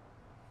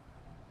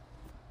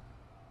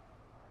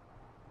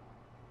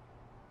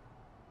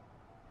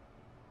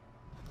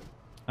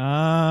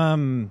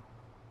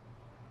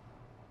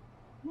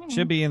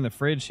 Should be in the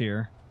fridge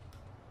here.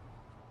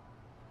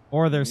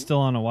 Or they're still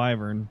on a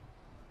wyvern.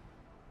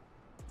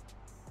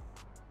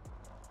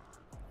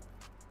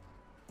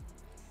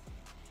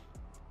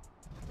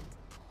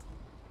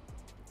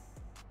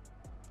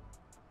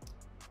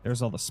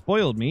 There's all the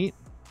spoiled meat.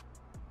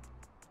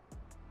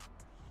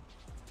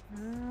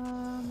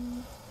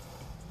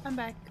 I'm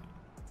back.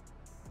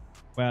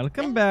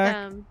 Welcome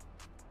back.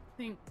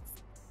 Thanks.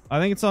 I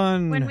think it's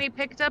on. When we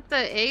picked up the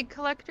egg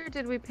collector,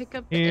 did we pick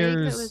up the egg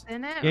that was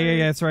in it?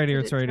 Yeah, it's right here.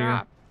 did It's it right here.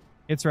 drop?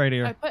 It's right I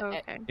here. put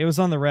Okay. It was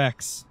on the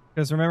Rex.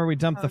 Because remember, we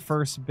dumped Oh, the it's-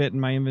 first bit in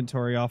my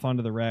inventory off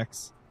onto the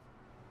Rex.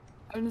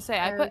 I was gonna say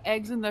I put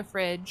eggs in the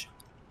fridge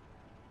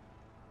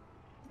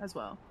as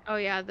well. Oh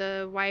yeah,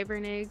 the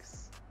wyvern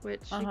eggs,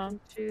 which you Uh-huh. can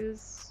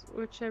choose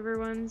whichever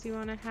ones you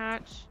want to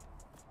hatch.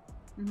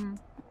 Mm-hmm.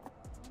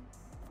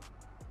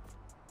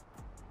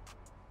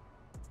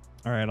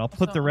 All right, I'll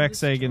put So the I'm Rex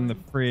just egg in the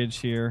trying- fridge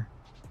here.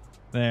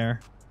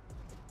 There.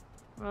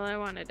 Well, I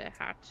wanted to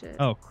hatch it.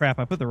 Oh, crap.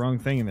 I put the wrong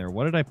thing in there.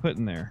 What did I put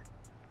in there?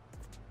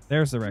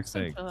 There's the Rex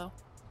egg. Hello.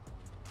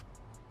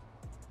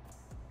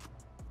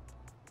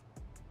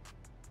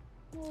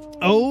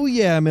 Oh,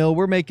 yeah, Mill.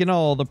 We're making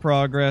all the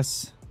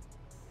progress.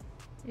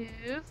 2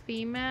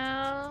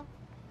 female,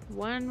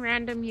 1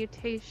 random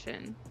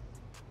mutation.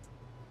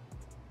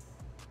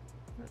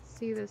 Let's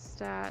see the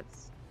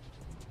stats.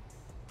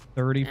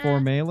 34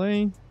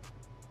 melee.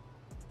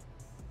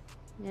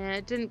 Yeah,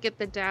 it didn't get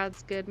the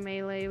dad's good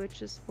melee,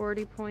 which is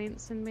 40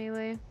 points in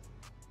melee.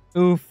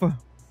 Oof.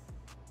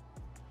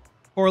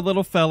 Poor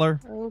little feller.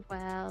 Oh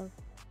well.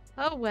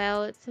 Oh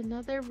well, it's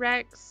another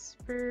Rex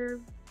for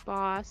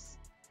boss.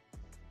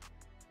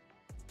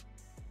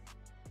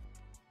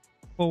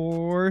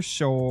 For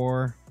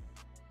sure.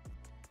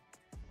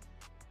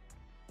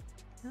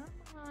 Come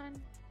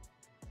on.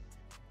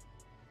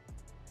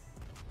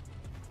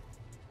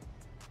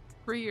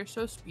 Bree, you're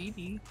so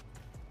speedy.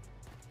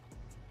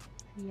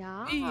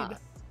 Yeah. Speed.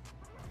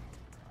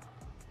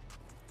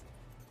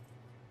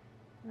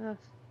 Ugh.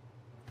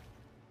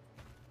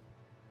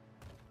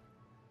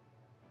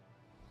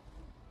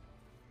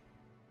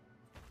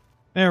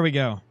 There we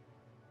go.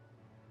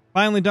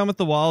 Finally done with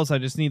the walls. I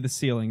just need the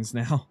ceilings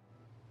now.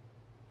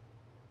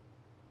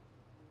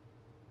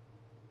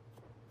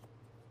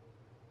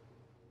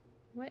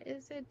 What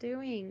is it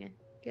doing?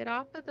 Get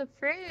off of the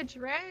fridge,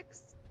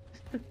 Rex.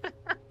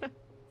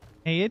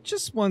 Hey, it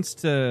just wants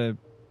to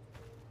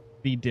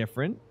be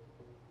different.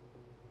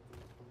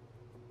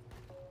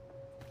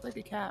 It's like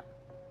a cat.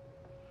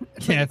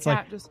 Yeah, it's like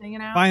cat just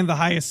hanging out. find the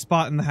highest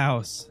spot in the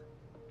house.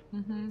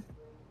 Mm-hmm.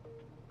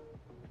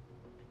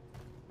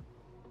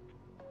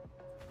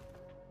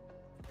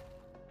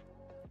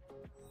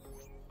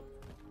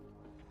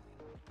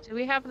 Do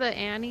we have the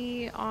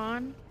Annie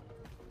on?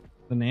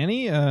 The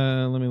nanny?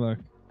 Let me look.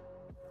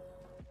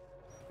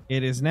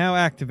 It is now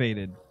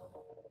activated.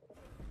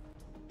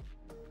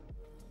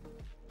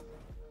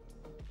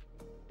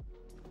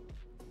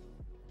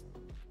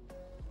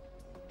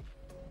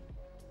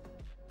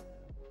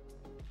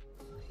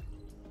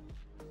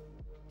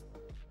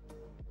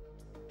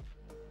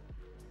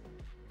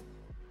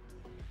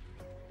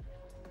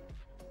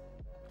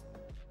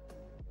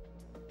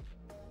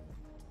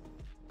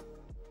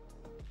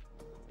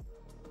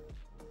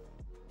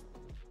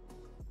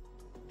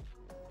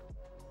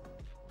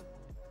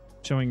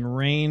 Showing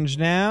range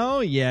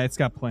now. Yeah, it's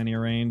got plenty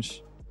of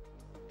range.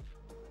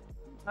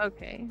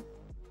 Okay.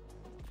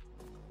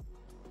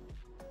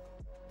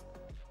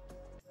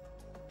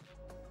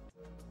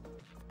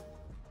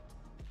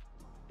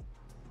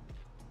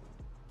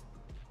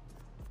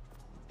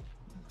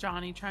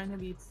 Johnny trying to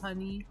be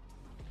punny.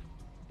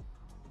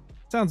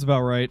 Sounds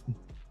about right.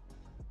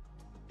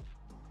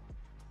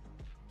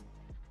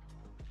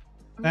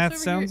 I'm That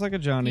just over sounds here like a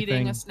Johnny eating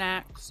thing. a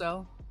snack,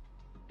 so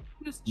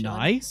I'm just chilling.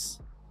 Nice.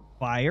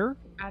 Fire.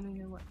 Out of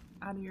your way.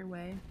 Out of your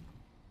way.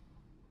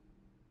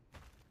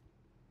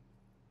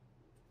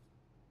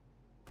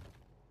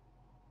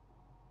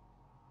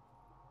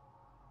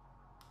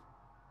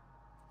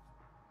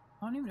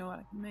 I don't even know what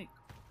I can make.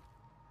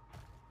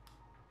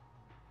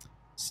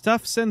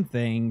 Stuffs and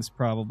things,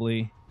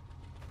 probably.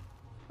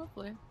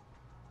 Hopefully.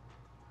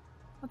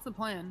 What's the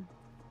plan?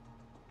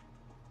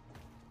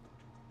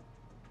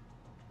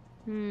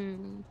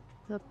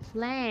 The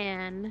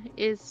plan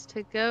is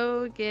to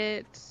go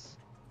get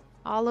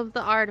all of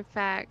the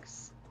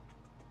artifacts.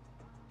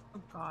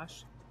 Oh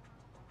gosh.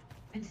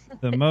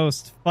 The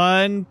most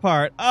fun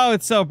part. Oh,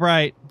 it's so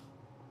bright.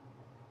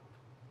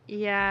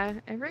 Yeah,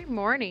 every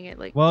morning it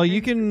like. Well, you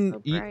turns can. so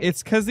bright.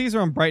 It's because these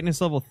are on brightness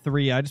level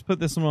 3. I just put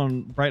this one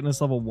on brightness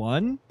level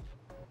 1,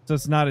 so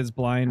it's not as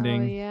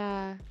blinding. Oh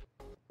yeah.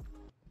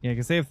 Yeah,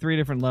 because they have 3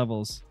 different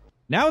levels.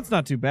 Now it's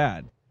not too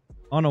bad.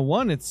 On a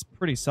 1, it's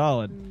pretty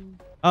solid.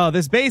 Oh,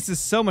 this base is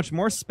so much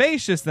more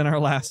spacious than our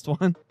last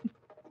one.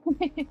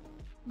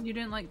 You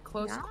didn't like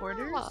close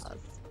quarters?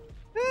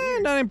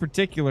 Not in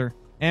particular.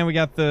 And we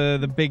got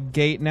the big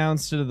gate now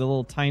instead of the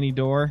little tiny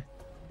door.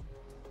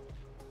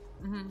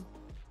 Mm-hmm.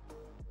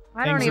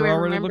 I don't Things are even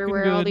already remember looking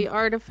where all good. the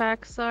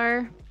artifacts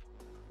are.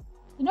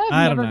 You know,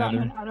 I I've don't never gotten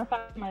either. an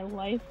artifact in my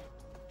life.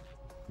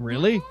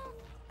 Really?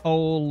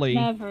 Holy.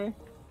 Never.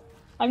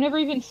 I've never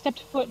even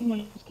stepped foot in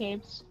one of those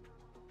caves.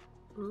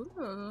 Ooh.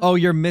 Oh,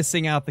 you're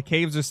missing out. The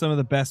caves are some of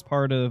the best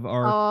part of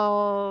our...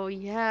 Oh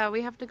yeah,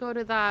 we have to go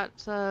to that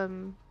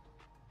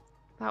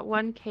that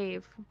one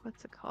cave.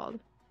 What's it called?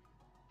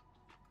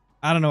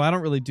 I don't know. I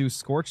don't really do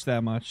Scorch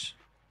that much.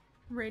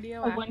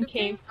 Radioactive. One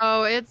cave.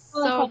 Oh, it's Oh,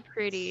 so that's-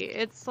 pretty.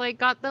 It's like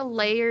got the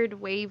layered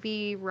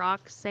wavy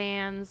rock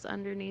sands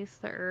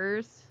underneath the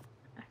earth.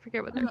 I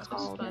forget what they're That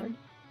sounds called. fun.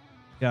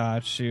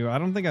 Got you. I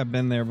don't think I've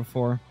been there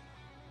before.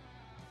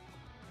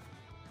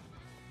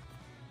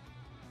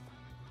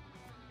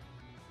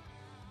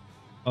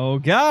 Oh,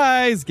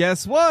 guys,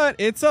 guess what?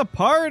 It's a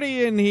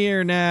party in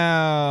here Oh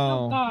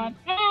now. god.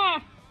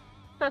 Ah!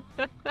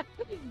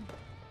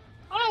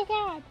 Oh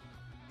god.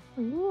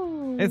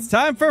 Ooh. It's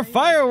time for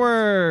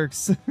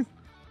fireworks.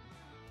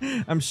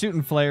 I'm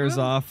shooting flares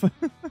Ooh. off.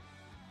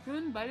 Who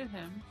invited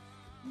him?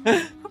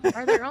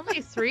 Are there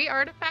only 3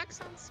 artifacts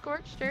on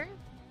Scorched Earth?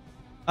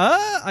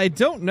 I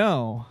don't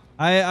know.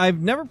 I've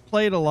never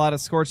played a lot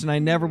of Scorch, and I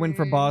never went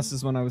for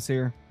bosses when I was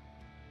here.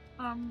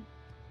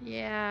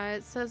 Yeah,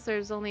 it says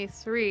there's only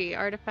 3.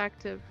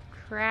 Artifact of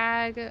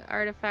Crag,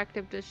 Artifact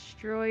of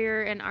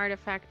Destroyer, and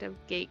Artifact of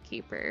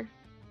Gatekeeper.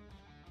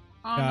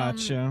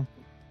 Gotcha.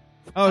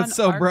 Oh, on it's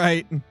so Ark-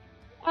 bright.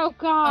 Oh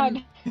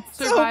god.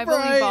 Survival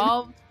bright.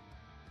 Evolved.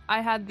 I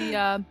had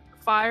the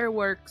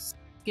fireworks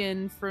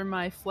skin for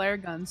my flare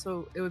gun,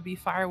 so it would be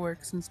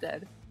fireworks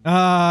instead.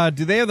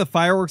 Do they have the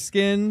fireworks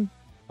skin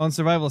on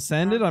Survival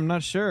Ascended? I'm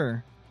not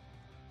sure.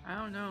 I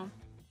don't know.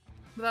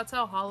 But that's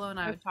how Hollow and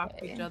I would talk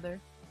to Okay. each other.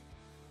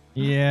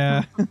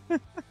 Yeah.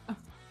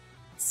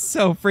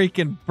 So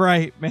freaking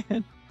bright,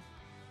 man.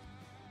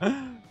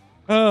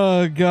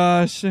 Oh,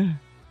 gosh. I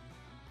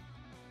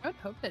would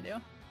hope they do.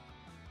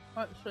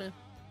 Actually.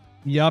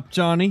 Yup,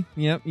 Johnny.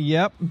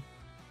 Yep.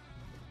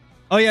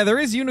 Oh, yeah, there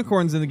is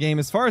unicorns in the game.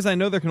 As far as I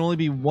know, there can only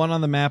be one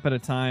on the map at a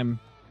time.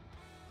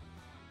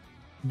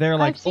 They're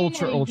like I've seen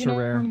ultra a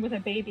rare. unicorn with a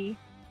baby.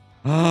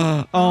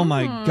 Oh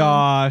my Oh.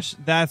 gosh.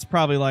 That's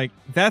probably like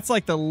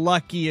the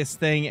luckiest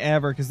thing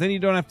ever, because then you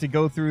don't have to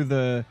go through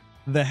the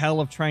hell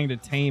of trying to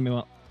tame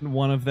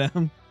one of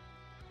them.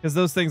 Because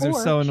those things are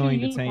Or so 2 annoying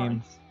to tame.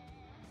 unicorns.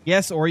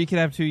 Yes, or you could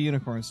have 2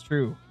 unicorns,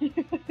 true.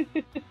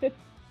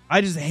 I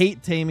just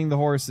hate taming the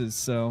horses,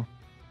 so.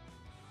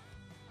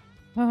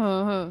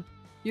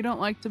 You don't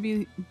like to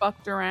be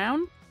bucked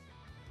around?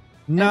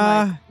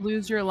 Nah. And, like,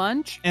 lose your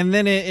lunch? And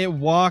then it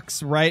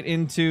walks right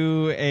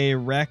into a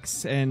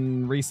Rex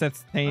and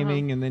resets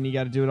taming, and then you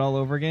got to do it all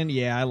over again.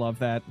 Yeah, I love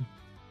that.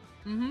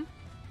 Mm-hmm.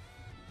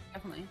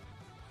 Definitely.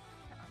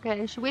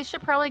 Okay, we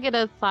should probably get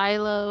a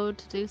Thylo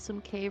to do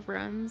some cave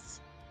runs.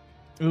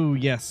 Ooh,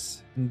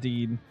 yes,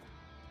 indeed.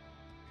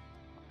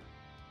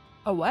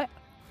 A what?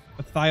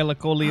 A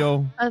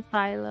thylacoleo. A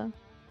Thylo.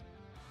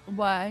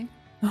 Why?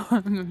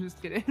 I'm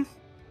just kidding.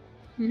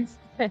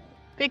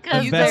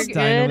 Because The they're best good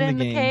dino in in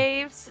the the game.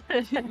 caves.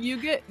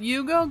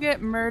 You go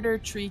get murder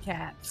tree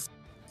cats.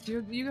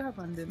 You have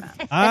fun doing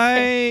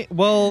that.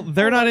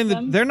 They're not in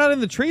them. they're not in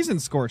the trees in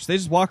Scorch. They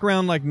just walk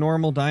around like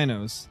normal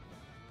dinos.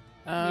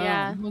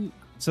 Yeah.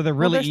 So they're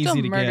Well, really they're still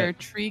easy to murder get.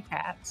 tree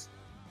cats.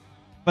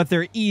 But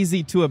they're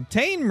easy to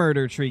obtain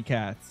murder tree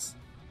cats.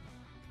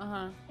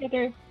 Uh-huh.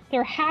 Yeah,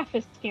 they're half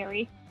as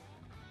scary.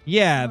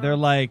 Yeah, they're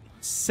like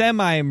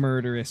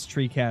semi-murderous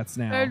tree cats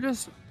now. They're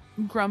just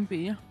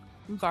grumpy.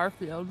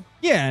 Garfield.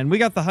 Yeah, and we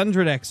got the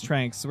 100x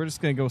tranks, so we're just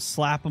gonna go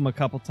slap them a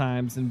couple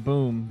times and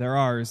boom, they're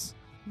ours.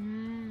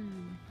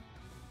 Mm.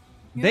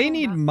 They You know,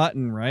 need that-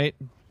 mutton, right?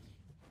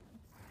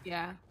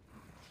 Yeah.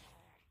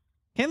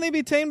 Can they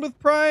be tamed with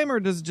Prime,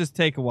 or does it just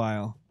take a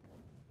while?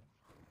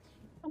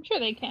 I'm sure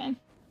they can.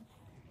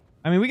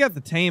 I mean, we got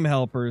the tame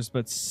helpers,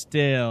 but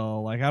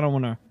still, like, I don't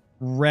want to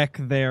wreck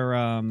their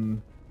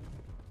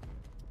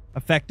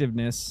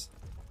effectiveness.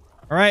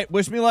 All right,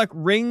 wish me luck.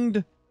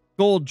 Ringed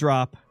gold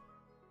drop.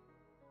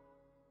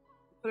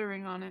 Put a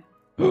ring on it.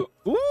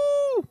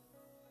 Ooh,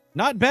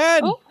 not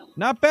bad. Oh.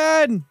 Not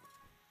bad.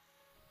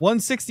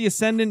 160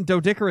 Ascendant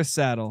Doedicarus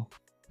saddle.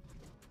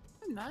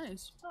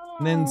 Nice.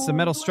 And then some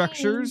metal Oh,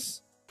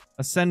 structures,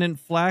 Ascendant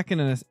flak,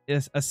 and an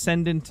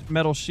Ascendant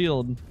metal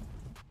shield.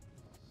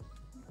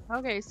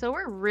 Okay, so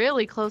we're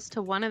really close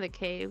to one of the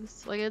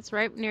caves. Like, it's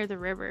right near the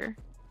river.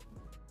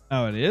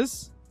 Oh, it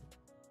is?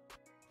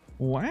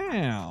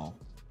 Wow.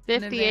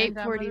 In a van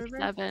down by the river?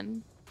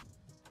 5847.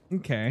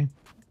 Okay.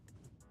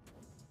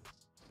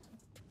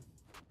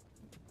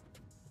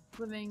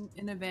 Living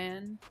in a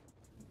van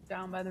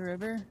down by the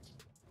river.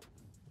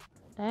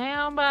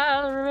 Down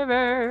by the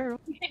river.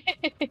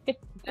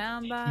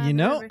 Down by You the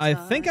know, I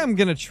think riverside. I'm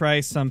going to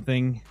try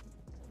something.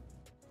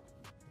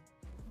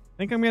 I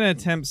think I'm going to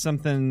attempt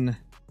something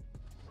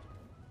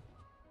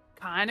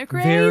kind of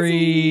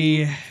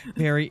crazy.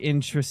 Very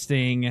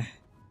interesting.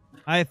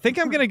 I think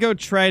I'm gonna go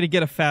try to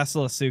get a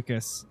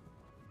Facilosuchus.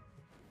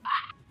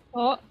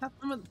 Oh, Have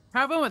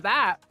fun with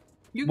that.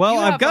 Well,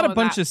 I've got a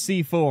bunch of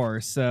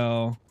C4,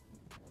 so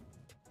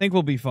I think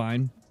we'll be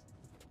fine.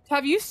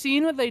 Have you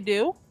seen what they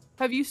do?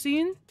 Have you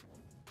seen?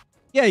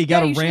 Yeah, you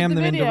gotta you showed ram the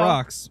them into video.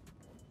 rocks.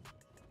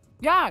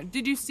 Yeah.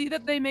 Did you see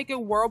that they make a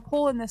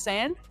whirlpool in the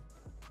sand?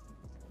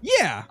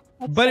 Yeah,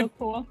 that's but so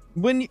cool.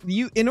 when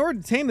you, in order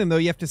to tame them though,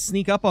 you have to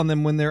sneak up on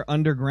them when they're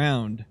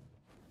underground.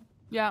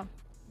 Yeah.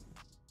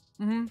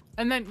 Mm-hmm.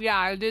 And then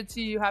I did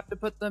see you have to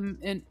put them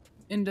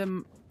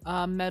into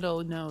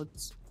metal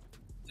nodes.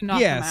 To knock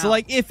them So out.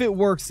 like if it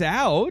works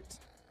out,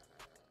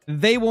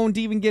 they won't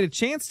even get a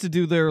chance to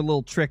do their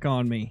little trick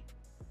on me.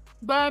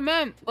 But I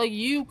meant like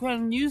you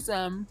can use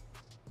them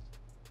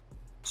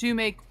to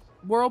make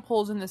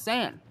whirlpools in the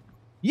sand.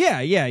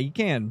 Yeah, you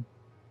can.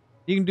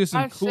 You can do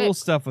some That's cool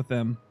sick. stuff with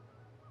them.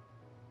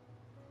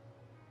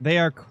 They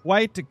are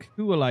quite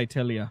cool, I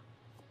tell ya.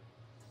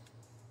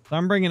 So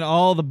I'm bringing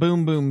all the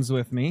boom booms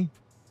with me.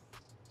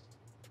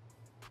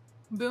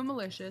 Boom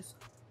malicious.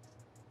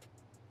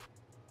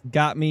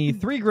 Got me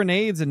 3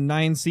 grenades and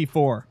 9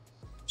 C4.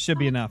 Should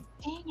be enough.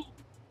 Dang it.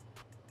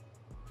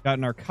 Got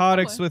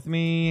narcotics Probably. with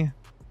me.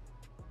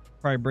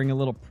 Probably bring a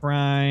little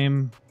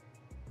prime.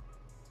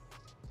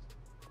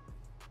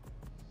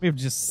 We have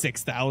just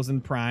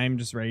 6,000 prime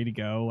just ready to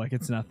go. Like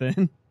it's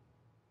nothing.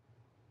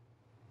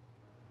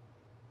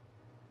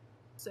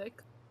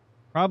 Sick.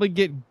 Probably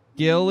get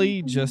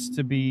Gilly just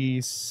to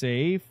be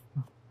safe.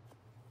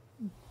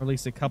 Or at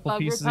least a couple Bug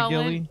pieces repellent.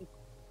 of Gilly.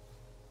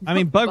 I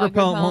mean, bug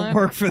repellent won't repellent.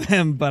 work for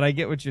them, but I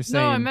get what you're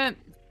saying. No, I meant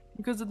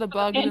because of the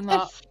bugs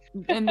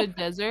in the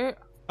desert.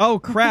 Oh,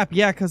 crap.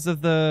 Yeah, because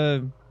of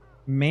the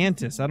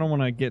mantis. I don't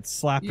want to get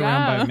slapped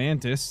around by a Yeah.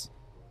 mantis.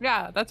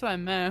 Yeah, that's what I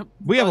meant.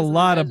 We have a Bugs in the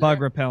lot of bug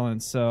desert.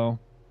 repellents, so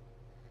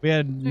we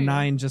had There you go.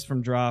 9 just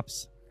from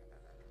drops.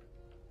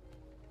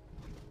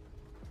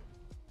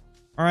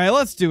 All right,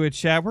 let's do it,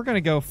 chat. We're going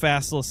to go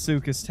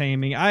Facilosuchus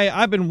taming.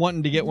 I've been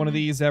wanting to get one of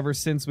these ever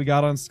since we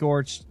got on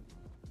Scorched.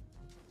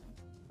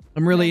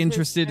 I'm really Mantis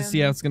interested to see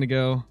how and- it's going to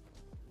go.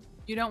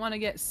 You don't want to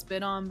get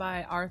spit on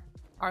by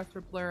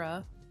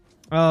Arthroplura.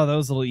 Oh,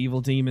 those little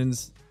evil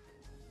demons.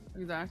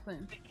 Exactly.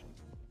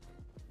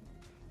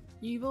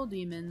 Evil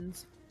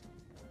demons.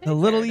 The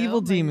little Gyarados,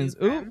 evil my demons.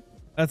 new Ooh, friend.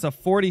 that's a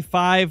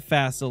 45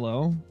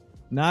 Facilo.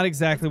 Not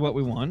exactly what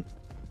we want.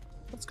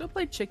 Let's go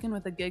play chicken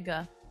with a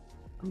Giga.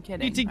 I'm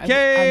kidding.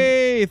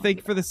 BTK! Thank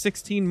you for the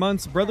 16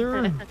 months,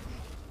 brother.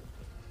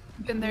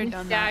 I've been there,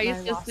 done Yeah, that. I and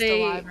used to lost a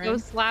say, wyvern. go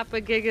slap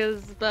a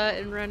Giga's butt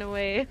and run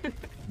away.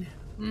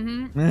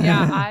 Mm-hmm.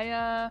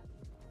 Yeah,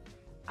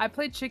 I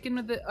played chicken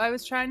with it. I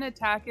was trying to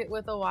attack it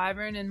with a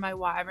wyvern, and my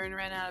wyvern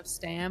ran out of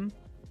stam,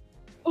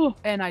 Oh,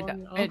 and Oh,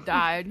 no. it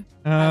died.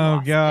 Oh,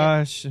 lost it.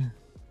 gosh.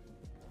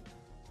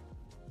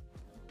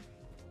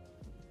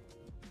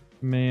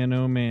 Man,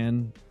 oh,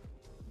 man.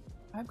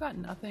 I've got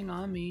nothing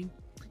on me.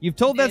 You've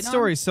told that Did on?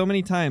 story so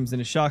many times,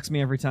 and it shocks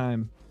me every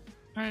time.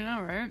 I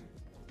know, right?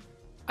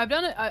 I've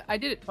done it. I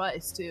did it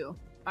twice too.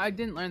 I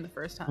didn't learn the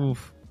first time.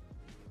 Oof.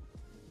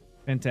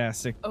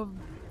 Fantastic. Over,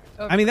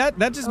 I mean, that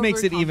just makes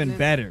it even overconfident.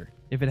 better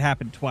if it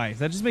happened twice.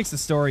 That just makes the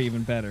story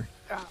even better.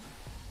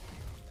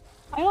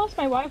 I lost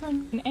my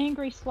wyvern in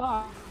angry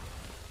sloth.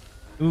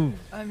 Ooh.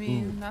 I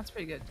mean, that's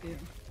pretty good too.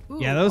 Ooh,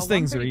 Yeah, those a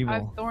things are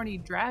 135 evil. Thorny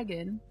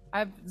dragon. I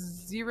have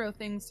 0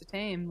 things to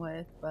tame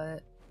with,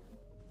 but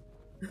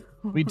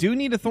We do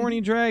need a thorny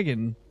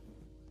dragon.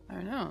 I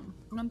don't know.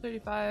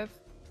 135.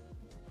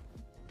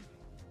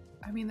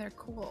 I mean, they're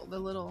cool. The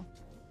little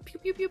pew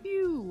pew pew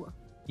pew.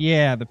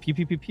 Yeah, the pew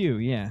pew pew pew,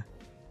 yeah.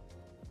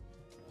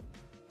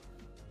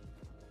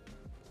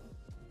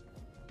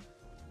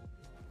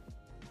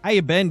 How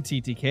you been,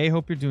 TTK?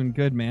 Hope you're doing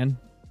good, man.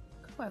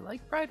 Oh, I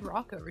like Bride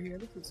Rock over here.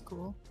 This is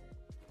cool.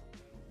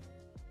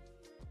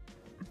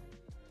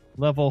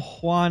 Level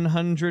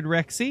 100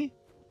 Rexy.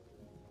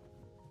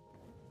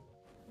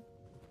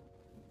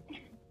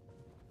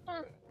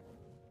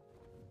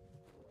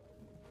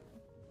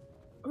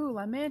 Ooh,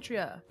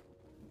 Lymantria.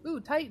 Ooh,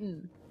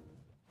 Titan.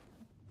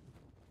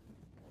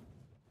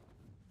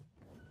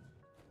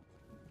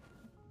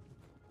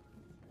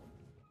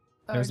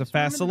 There's a just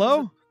remember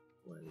Facilo.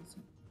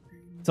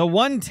 It's a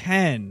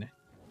 110.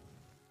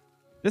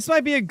 This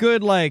might be a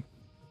good, like,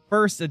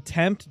 first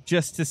attempt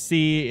just to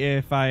see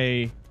if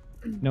I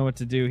know what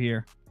to do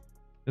here.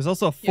 There's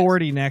also a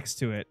 40 next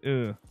to it.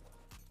 Ooh.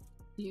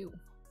 You.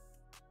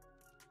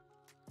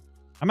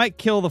 I might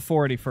kill the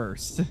 40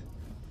 first.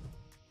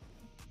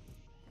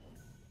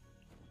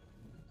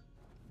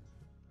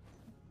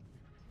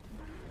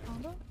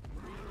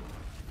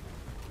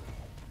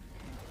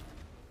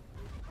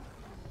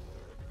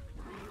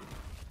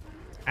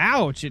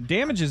 Ouch, it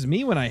damages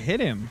me when I hit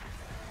him.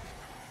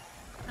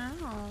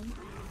 Oh.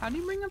 How do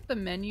you bring up the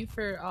menu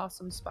for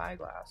Awesome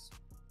Spyglass?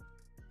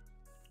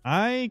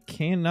 I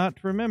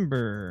cannot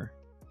remember.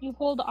 You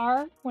hold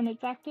R when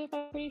it's active,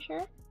 I'm pretty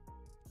sure.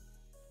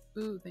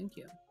 Ooh, thank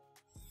you.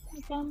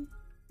 Like,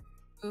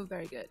 Ooh,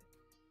 very good.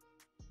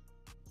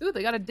 Ooh,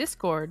 they got a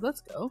Discord.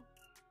 Let's go.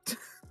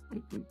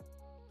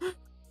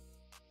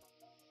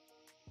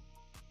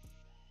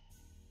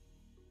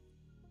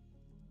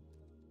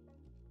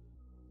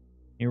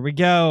 Here we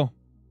go.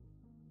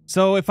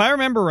 So if I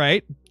remember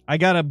right, I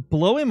gotta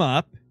blow him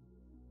up.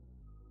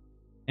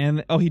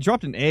 And, oh, he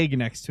dropped an egg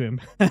next to him.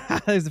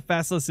 There's a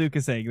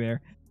Fasilasuchus egg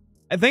there.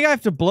 I think I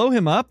have to blow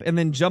him up and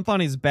then jump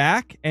on his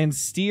back and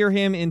steer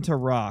him into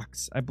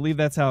rocks. I believe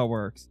that's how it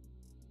works.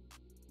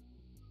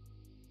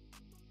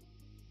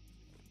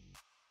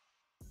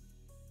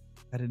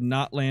 I did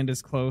not land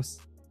as close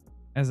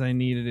as I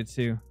needed it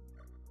to.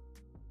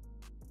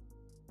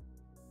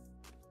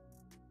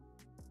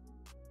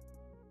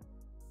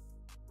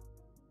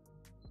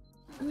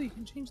 Ooh, you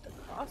can change the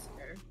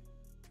crosshair.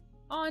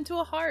 Oh, into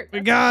a heart. We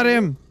got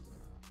him.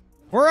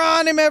 We're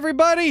on him,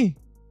 everybody.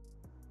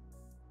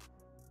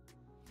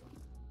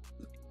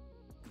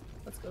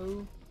 Let's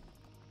go.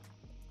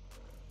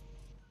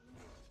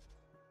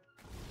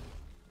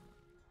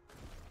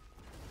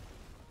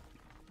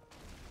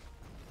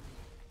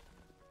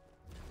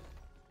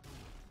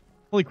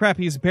 Holy crap,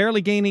 he's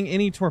barely gaining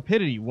any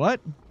torpidity.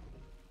 What?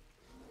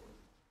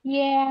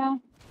 Yeah.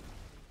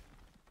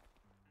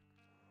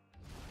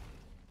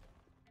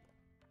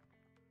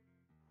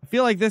 I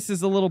feel like this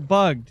is a little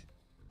bugged.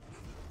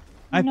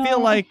 I No.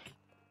 feel like...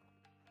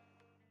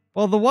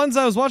 Well, the ones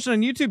I was watching on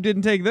YouTube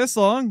didn't take this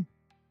long.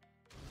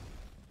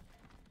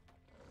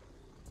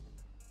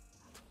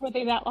 Were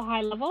they that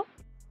high level?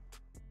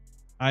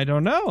 I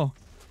don't know.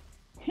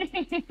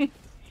 I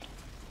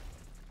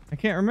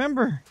can't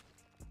remember.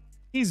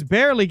 He's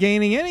barely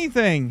gaining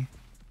anything.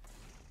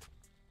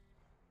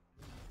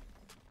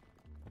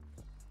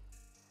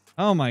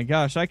 Oh my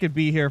gosh, I could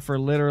be here for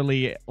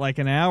literally like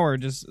an hour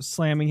just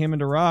slamming him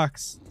into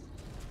rocks.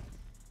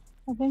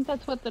 I think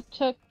that's what that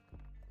took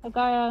a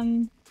guy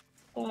on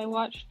that I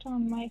watched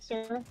on my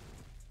server.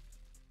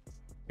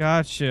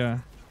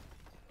 Gotcha.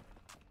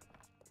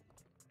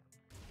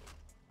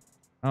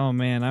 Oh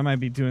man, I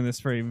might be doing this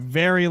for a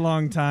very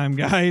long time,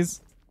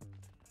 guys.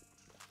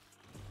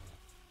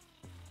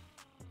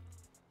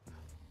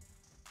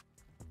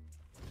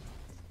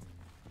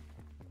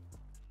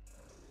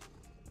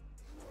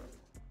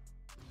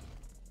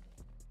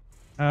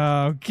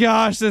 Oh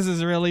gosh, this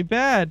is really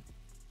bad.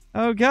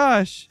 Oh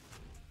gosh.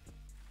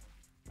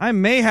 I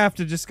may have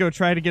to just go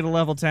try to get a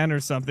level 10 or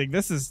something.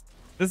 This is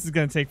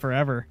going to take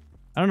forever.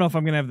 I don't know if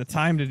I'm going to have the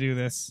time to do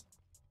this.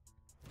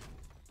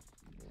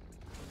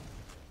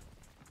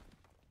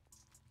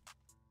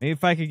 Maybe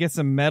if I could get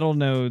some metal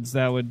nodes,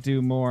 that would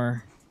do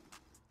more.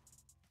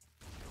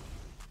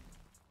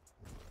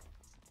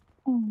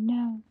 Oh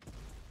no.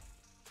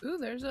 Ooh,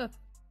 there's a...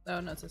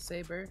 Oh, no, it's a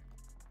saber.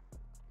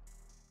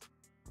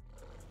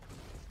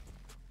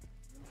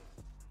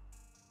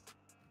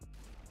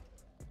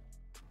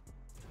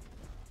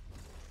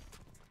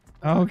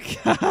 Oh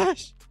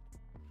gosh.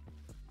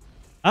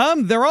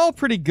 They're all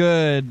pretty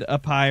good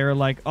up higher.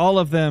 Like, all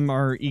of them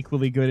are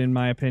equally good in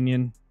my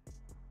opinion.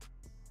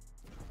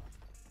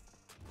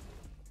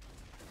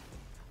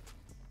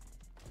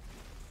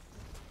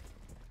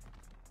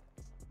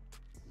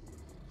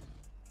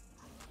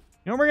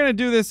 You know, we're gonna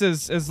do this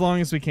as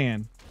long as we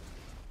can.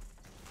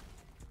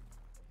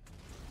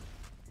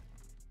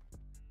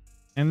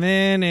 And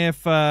then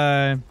if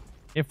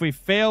we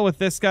fail with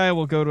this guy,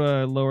 we'll go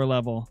to a lower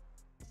level.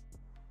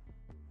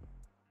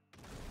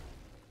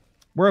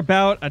 We're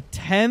about a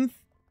 10th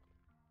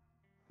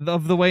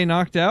of the way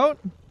knocked out.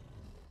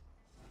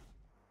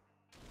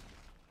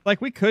 Like,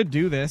 we could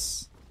do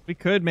this. We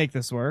could make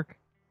this work.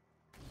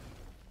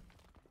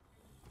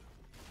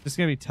 It's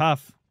gonna be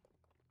tough.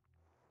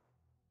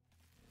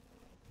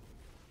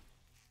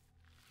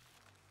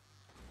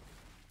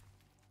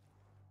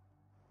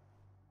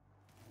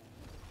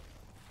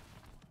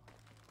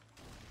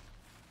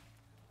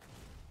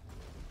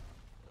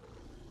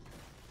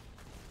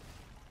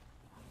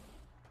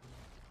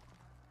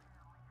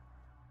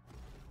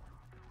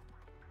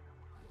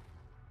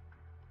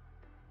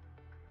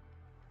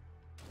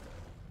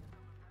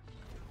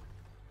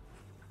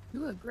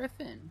 Ooh, a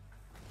griffin.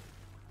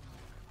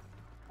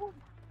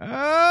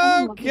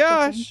 Oh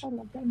gosh.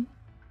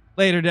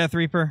 Later, Death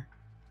Reaper.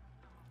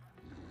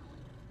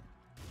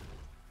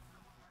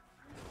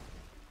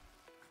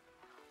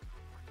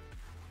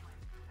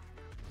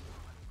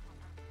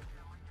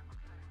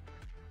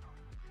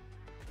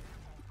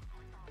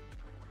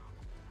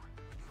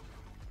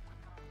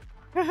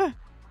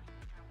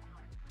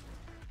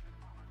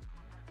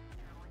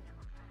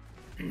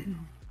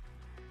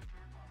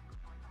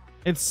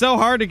 It's so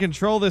hard to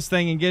control this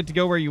thing and get to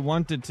go where you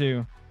want it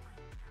to.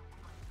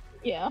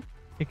 Yeah.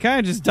 It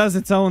kind of just does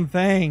its own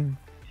thing.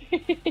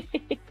 Yeah.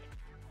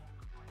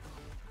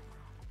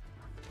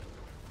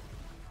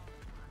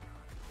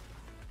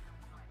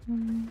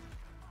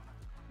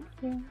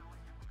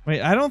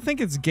 Wait, I don't think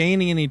it's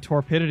gaining any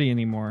torpidity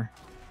anymore.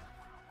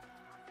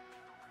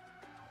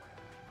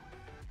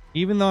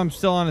 Even though I'm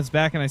still on its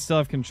back and I still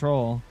have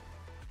control.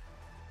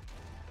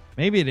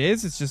 Maybe it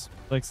is. It's just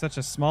like such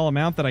a small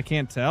amount that I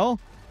can't tell.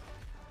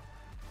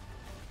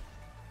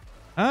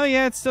 Oh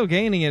yeah, it's still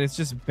gaining it. It's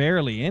just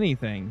barely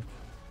anything.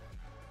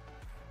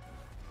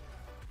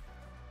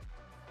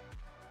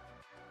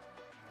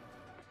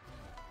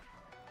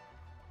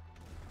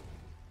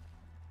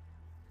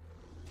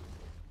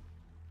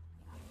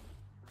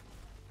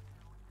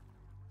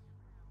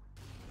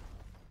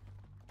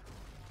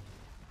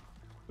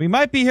 We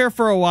might be here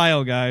for a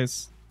while,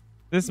 guys.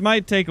 This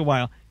might take a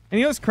while. And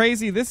you know what's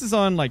crazy? This is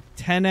on like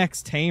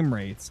 10x tame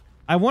rates.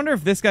 I wonder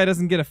if this guy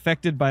doesn't get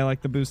affected by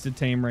like the boosted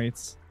tame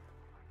rates.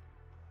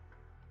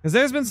 Because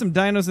there's been some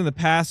dinos in the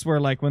past where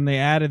like when they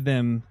added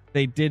them,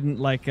 they didn't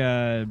like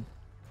update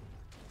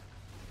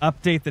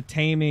the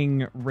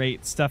taming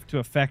rate stuff to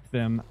affect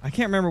them. I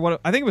can't remember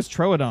what... I think it was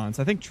Troodons.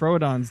 I think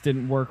Troodons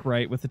didn't work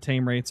right with the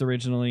tame rates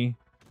originally.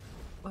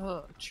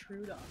 Oh,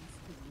 Troodons.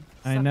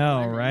 I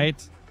know,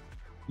 right?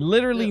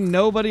 Literally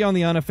nobody on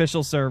the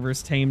unofficial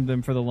servers tamed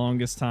them for the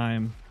longest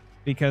time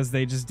because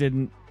they just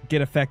didn't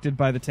get affected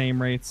by the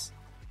tame rates.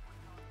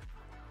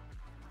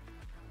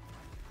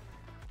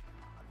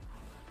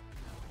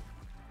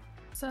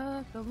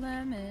 Suck a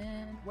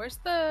lemon. Where's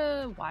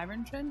the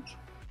Wyvern Trench?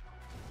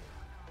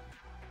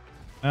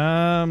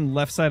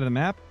 Left side of the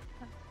map.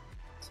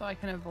 So I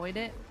can avoid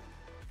it.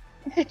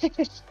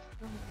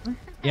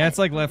 Yeah, it's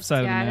like left side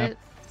of the map.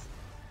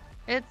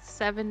 It's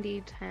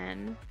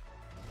 70-10.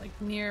 Like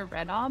near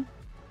Red Ob?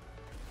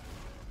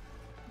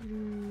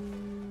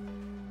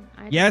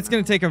 Yeah, it's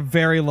going to take a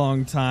very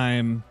long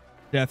time,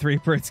 Death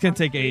Reaper. It's going to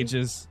take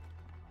ages.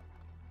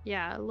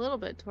 Yeah, a little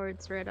bit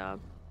towards Red Ob.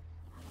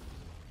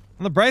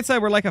 On the bright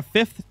side, we're like a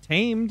 5th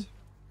tamed.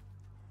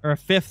 Or a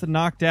 5th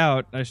knocked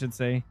out, I should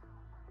say.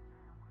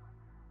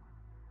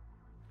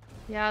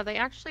 Yeah, they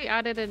actually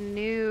added a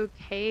new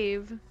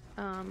cave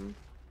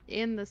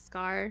in the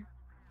Scar.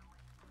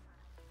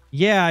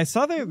 Yeah, I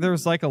saw there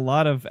was like a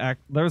lot of...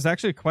 there was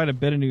actually quite a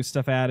bit of new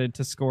stuff added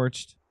to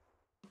Scorched.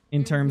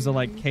 In terms of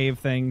like cave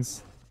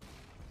things.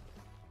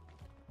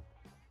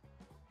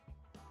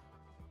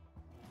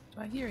 Do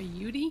I hear a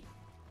Yudi?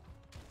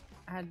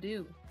 I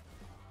do.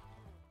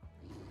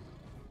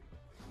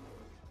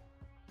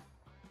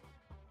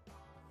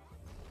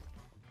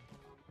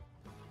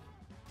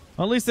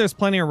 Well, at least there's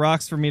plenty of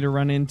rocks for me to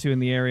run into in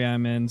the area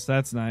I'm in, so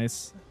that's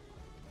nice.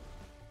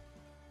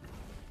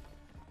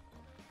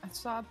 I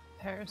saw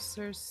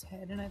Parasaur's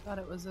head and I thought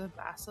it was a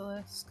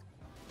basilisk.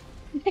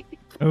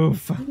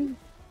 Oof.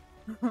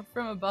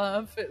 From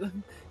above, it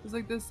was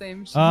like the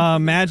same shape.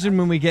 Imagine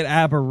when we get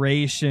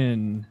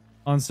Aberration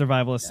on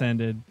Survival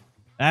Ascended.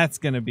 That's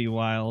gonna be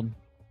wild.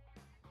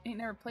 Ain't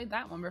never played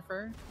that one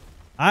before.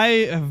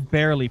 I have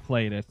barely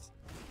played it.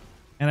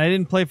 And I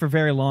didn't play for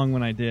very long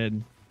when I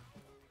did.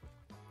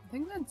 I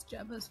think that's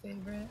Jebba's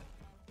favorite.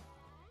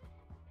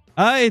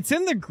 It's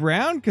in the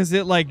ground because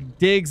it like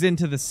digs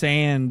into the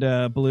sand,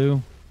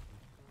 Blue.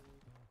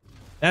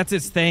 That's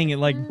its thing. It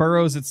like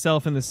burrows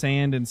itself in the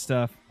sand and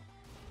stuff.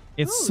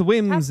 It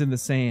swims in the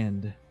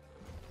sand.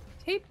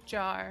 Tape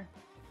jar.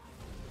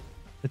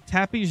 The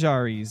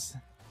Tapijaris.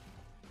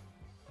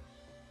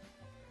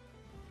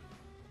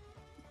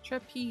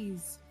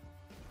 Trapeze.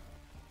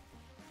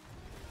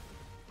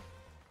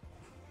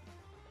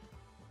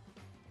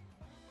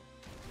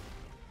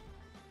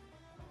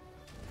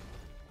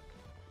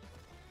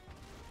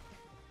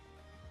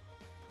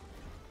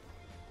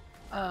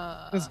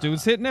 This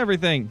dude's hitting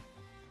everything.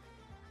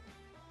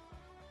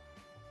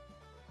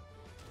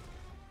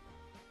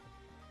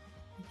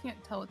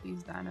 Can't tell what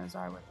these dinos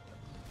are with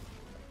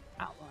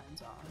the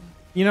outlines on.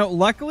 You know,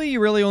 luckily you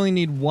really only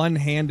need one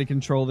hand to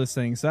control this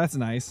thing, so that's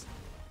nice.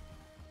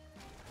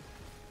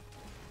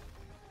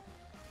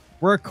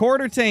 We're a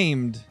quarter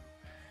tamed.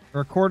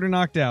 Or a quarter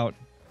knocked out.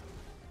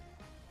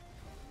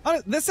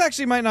 This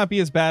actually might not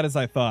be as bad as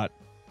I thought.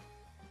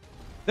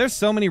 There's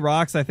so many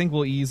rocks, I think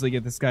we'll easily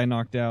get this guy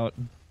knocked out.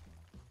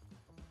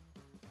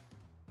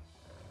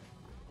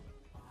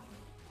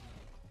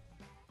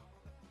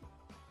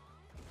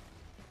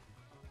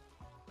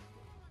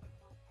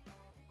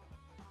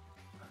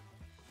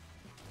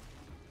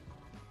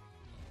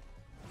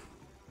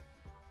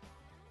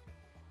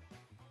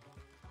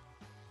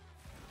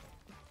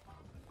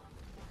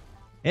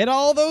 Hit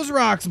all those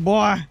rocks,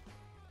 boy.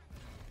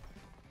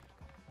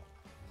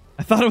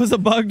 I thought it was a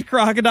bugged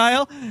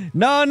crocodile.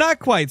 No, not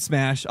quite,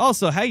 Smash.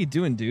 Also, how you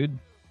doing, dude?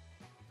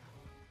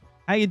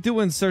 How you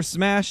doing, Sir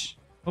Smash?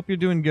 Hope you're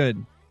doing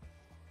good.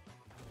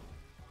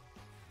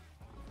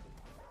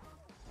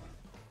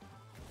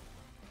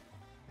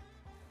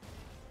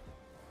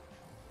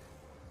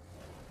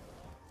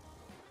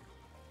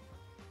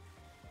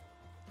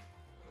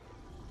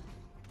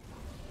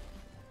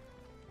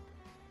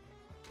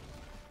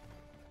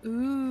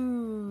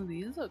 Ooh,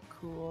 these look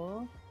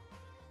cool.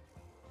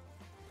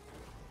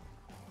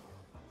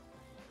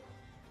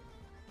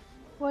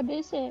 What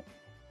is it?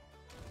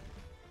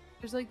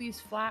 There's like these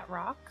flat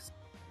rocks.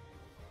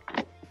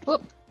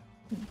 Whoop.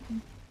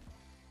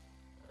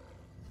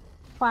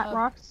 Flat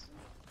rocks?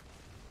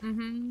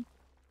 Mm-hmm.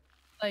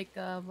 Like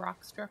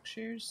rock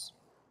structures.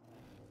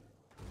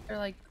 They're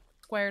like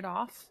squared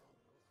off.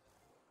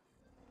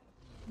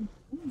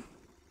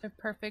 They're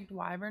perfect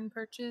wyvern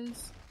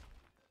perches,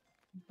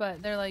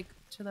 but they're like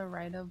to the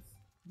right of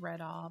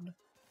Red Ob.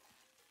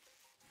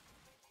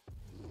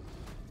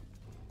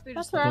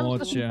 That's where I was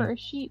Gotcha. looking for a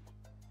sheep.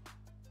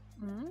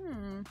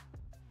 Mm.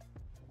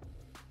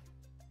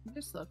 They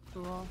just look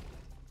cool.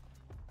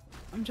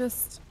 I'm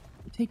just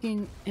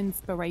taking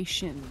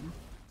inspiration.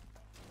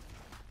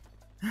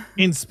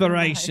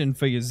 Inspiration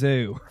for your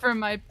zoo. For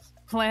my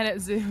Planet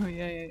Zoo.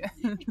 Yeah.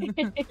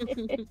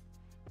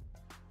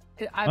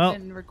 I've Well-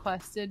 been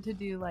requested to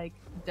do like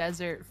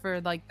desert for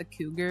like the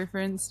cougar, for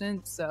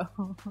instance. So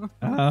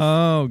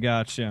Oh,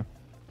 gotcha.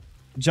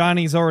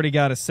 Johnny's already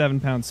got a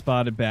 7-pound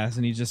spotted bass,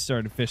 and he just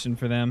started fishing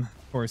for them.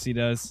 Of course he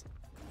does.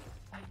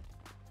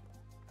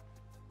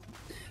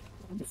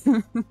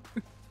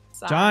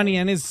 Johnny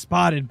and his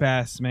spotted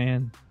bass,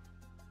 man.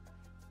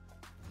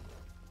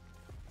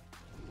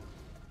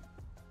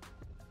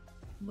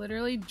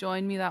 Literally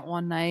joined me that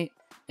one night,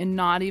 and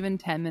not even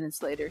 10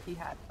 minutes later, he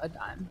had a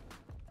dime.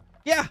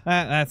 Yeah,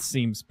 that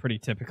seems pretty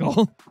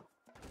typical.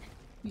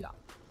 Yeah.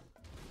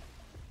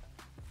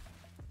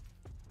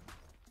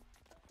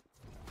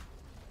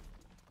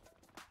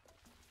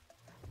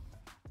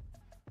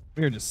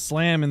 We're just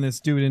slamming this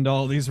dude into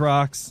all these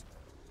rocks.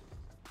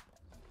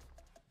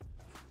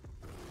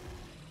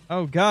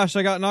 Oh gosh,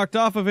 I got knocked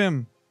off of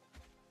him.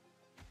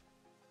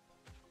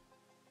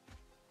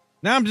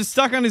 Now I'm just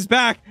stuck on his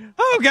back.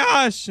 Oh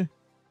gosh.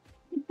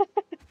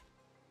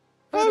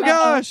 Oh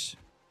gosh.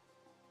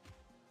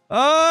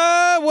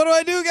 What do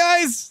I do,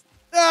 guys?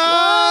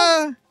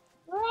 Ah!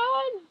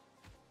 Run!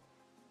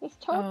 This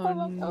turtle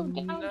won't go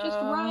down. Just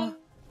no. run.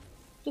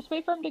 Just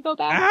wait for him to go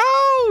back.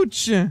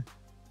 Ouch!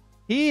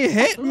 He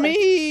hit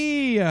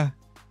me. I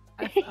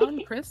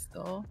found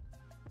crystal.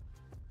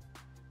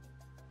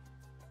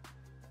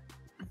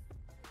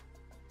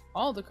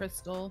 All the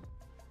crystal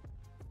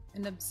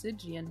and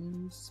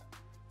obsidians.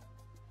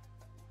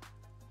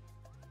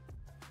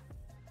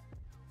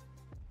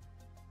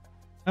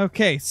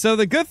 Okay, so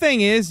the good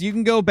thing is you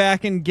can go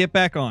back and get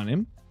back on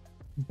him.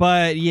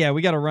 But yeah,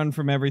 we gotta run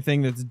from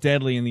everything that's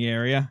deadly in the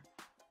area.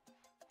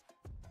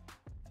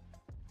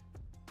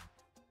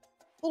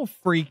 Little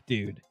freak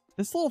dude.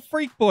 This little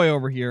freak boy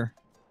over here.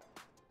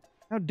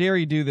 How dare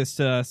he do this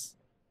to us?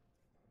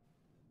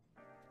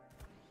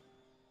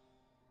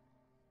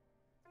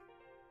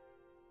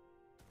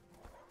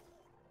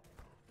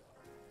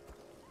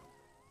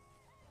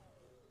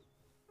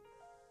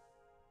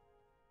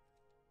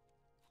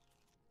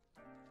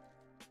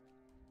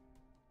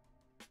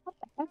 What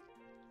the heck?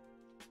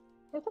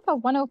 There's like a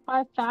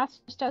 105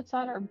 fast just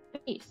outside our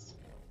base.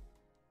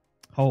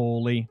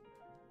 Holy.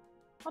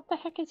 What the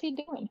heck is he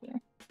doing here?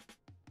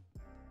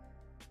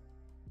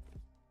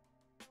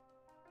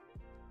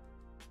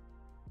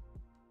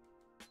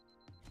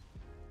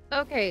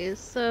 Okay,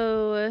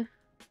 so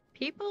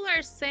people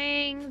are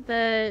saying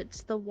that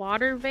the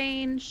water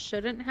vein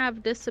shouldn't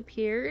have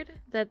disappeared,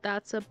 that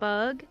that's a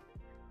bug,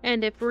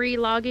 and if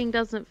relogging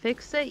doesn't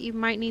fix it, you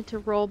might need to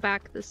roll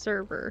back the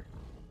server.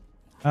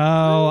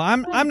 Oh,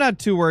 I'm not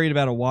too worried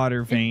about a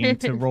water vein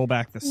to roll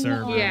back the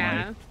server.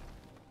 Yeah. like.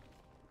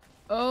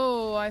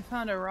 Oh, I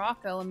found a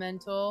rock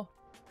elemental.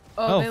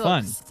 Oh, They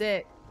fun. look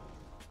sick.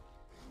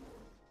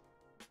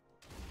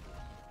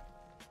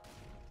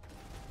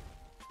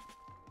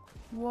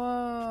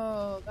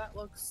 Whoa, that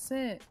looks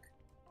sick.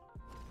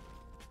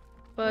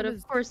 But What of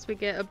is- course we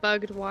get a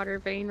bugged water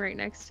vein right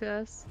next to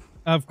us.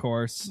 Of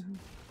course.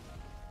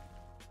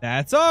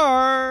 That's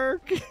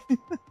Ark.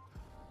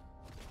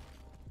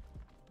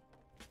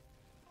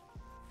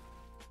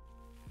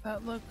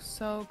 That looks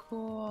so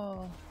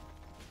cool.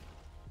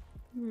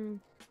 Is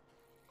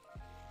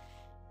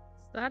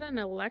that an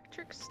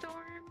electric storm?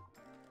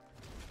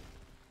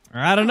 Or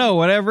I don't know,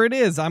 whatever it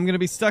is, I'm gonna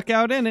be stuck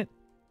out in it.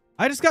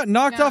 I just got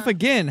knocked Yeah. off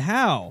again.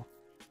 How?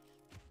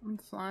 I'm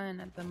flying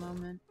at the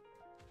moment.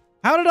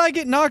 How did I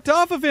get knocked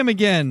off of him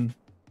again?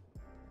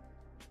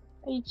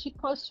 Are you too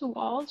close to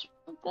walls or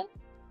something?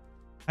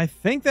 I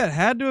think that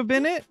had to have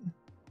been it.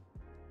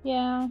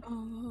 Yeah.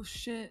 Oh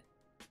shit.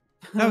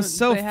 That was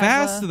so They have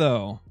fast, a-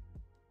 though.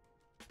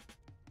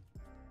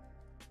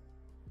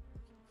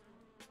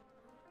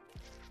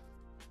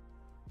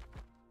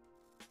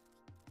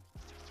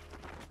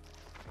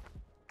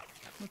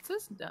 What's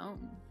this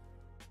dome?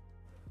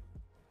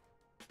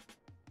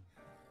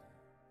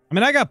 I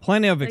mean, I got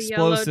plenty of A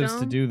yellow explosives to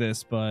dome? do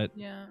this, but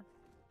Yeah.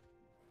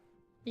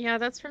 Yeah,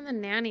 that's from the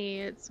nanny.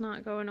 It's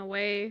not going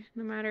away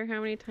no matter how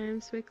many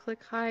times we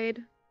click hide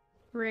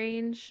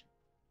range.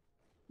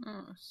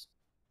 Oh,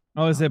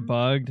 oh, is it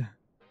bugged?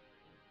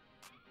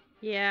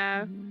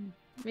 Yeah, mhm.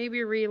 maybe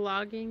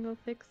relogging will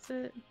fix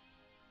it.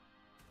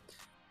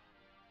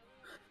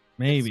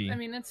 Maybe. I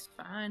mean, it's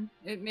fine.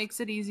 It makes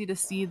it easy to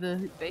see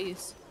the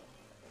base.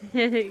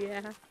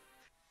 Yeah.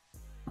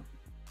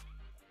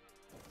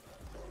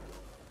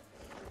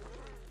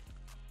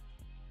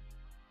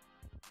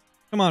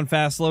 Come on,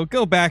 Fastlow,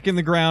 go back in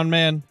the ground,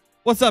 man.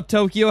 What's up,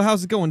 Tokyo?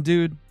 How's it going,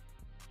 dude?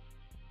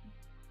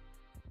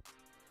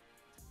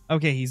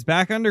 Okay, he's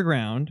back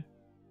underground.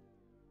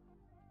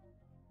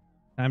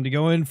 Time to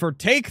go in for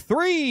take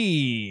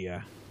 3.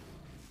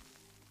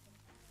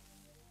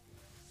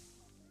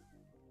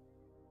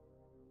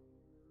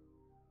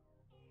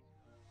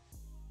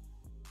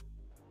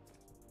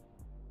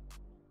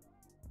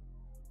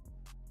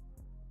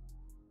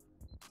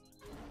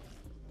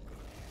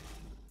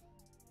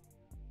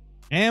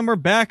 And we're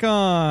back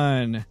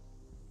on.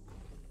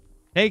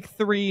 Take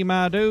 3,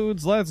 my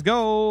dudes. Let's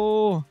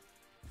go.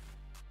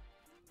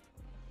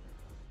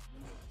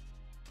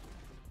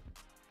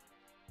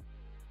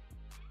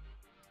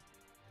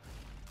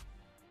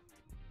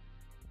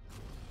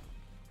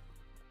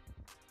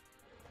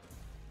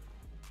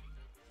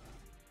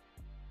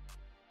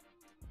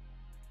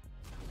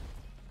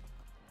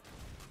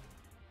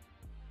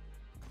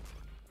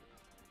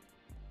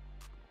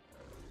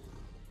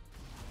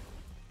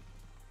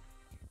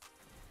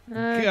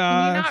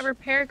 Can you not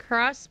repair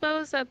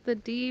crossbows at the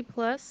D+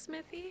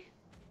 smithy?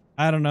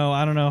 I don't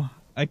know.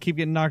 I keep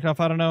getting knocked off.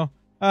 I don't know.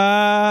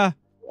 I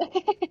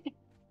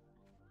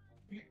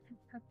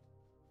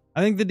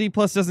think the D+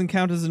 doesn't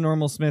count as a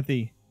normal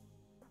smithy.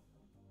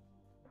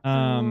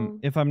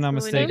 If I'm not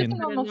mistaken.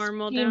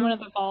 Normal in down? one of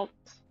the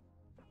vaults.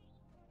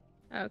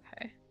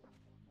 Okay.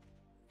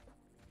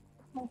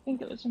 I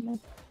think it was in the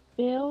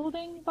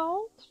building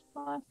vault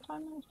last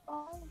time I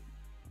saw it.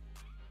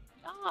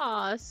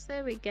 Oh, so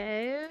there we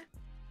go.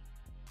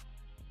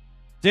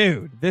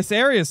 Dude, this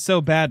area is so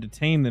bad to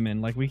tame them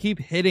in. Like, we keep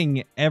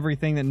hitting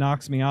everything that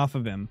knocks me off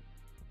of him.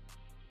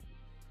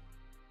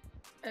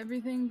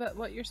 Everything but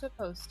what you're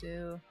supposed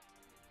to.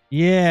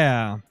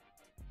 Yeah.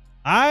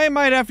 I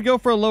might have to go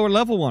for a lower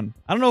level one.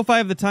 I don't know if I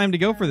have the time to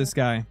go for this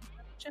guy.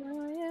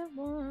 Giant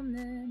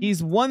woman.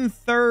 He's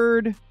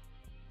 1/3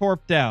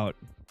 torped out.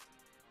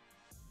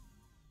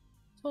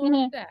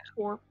 Torped out.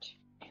 Warped.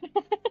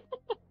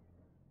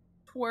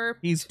 Twerp.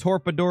 He's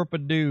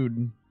torpadorpa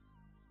dude.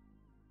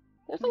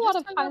 There's a lot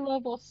of high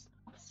level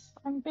stuff.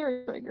 I'm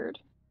very triggered.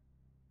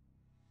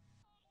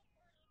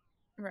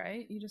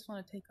 Right? You just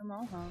want to take them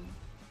all home.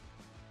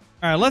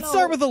 All right, let's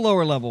start with a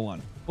lower level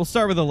one. We'll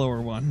start with a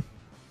lower one.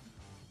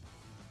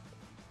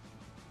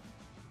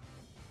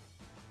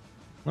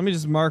 Let me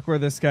just mark where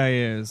this guy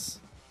is.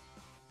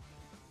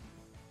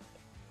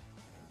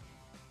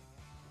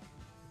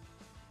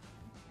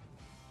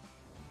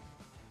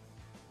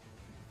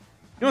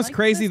 You know what's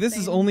crazy? This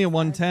is only a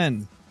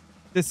 110.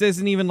 This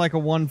isn't even like a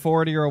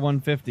 140 or a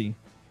 150.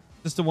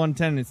 Just a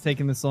 110. It's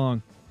taking this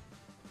long.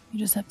 You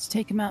just have to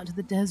take him out into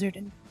the desert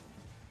and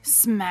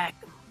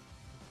smack them.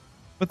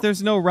 But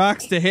there's no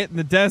rocks to hit in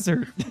the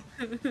desert.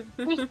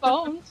 There's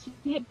bones. You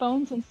can hit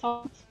bones and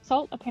salt.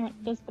 Salt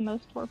apparently does the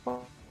most torpor.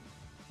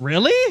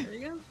 Really? There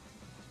you go.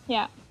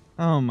 Yeah.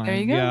 Oh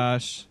my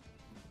gosh.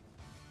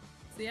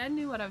 See, I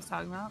knew what I was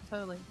talking about.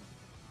 Totally.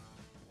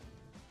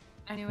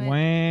 Anyway.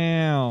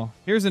 Wow.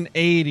 Here's an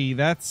 80.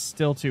 That's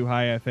still too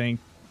high, I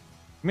think.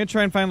 I'm going to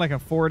try and find like a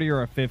 40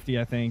 or a 50,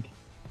 I think.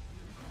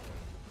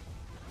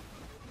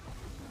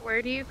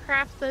 Where do you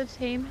craft the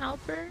tame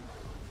helper?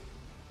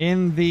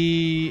 In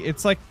the...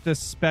 It's like the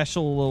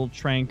special little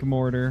trank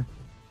mortar.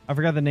 I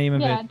forgot the name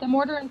of it. Yeah, the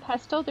mortar and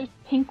pestle. There's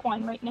pink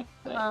one right next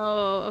to it.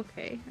 Oh,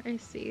 okay. I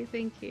see.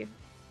 Thank you.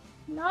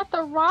 Not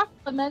the rock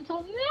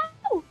elemental.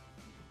 No!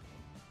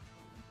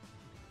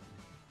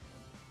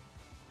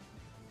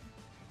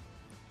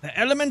 The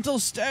elemental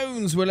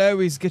stones will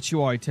always get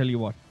you, I tell you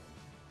what.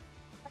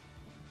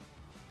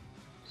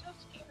 So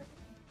scary.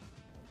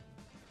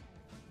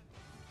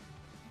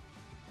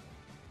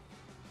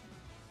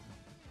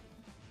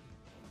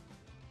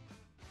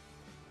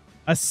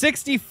 A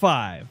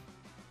 65.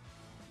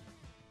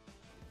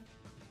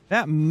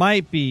 That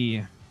might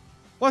be...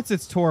 What's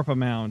its torp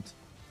amount?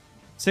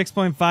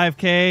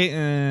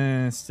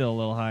 6.5k? Still a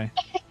little high.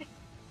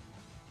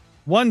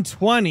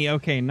 120.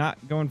 Okay,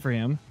 not going for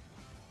him.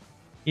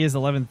 He has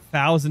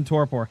 11,000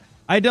 torpor.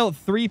 I dealt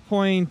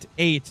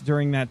 3.8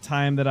 during that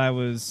time that I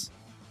was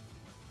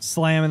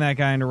slamming that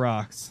guy into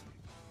rocks.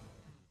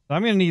 So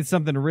I'm going to need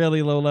something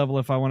really low level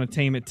if I want to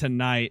tame it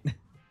tonight.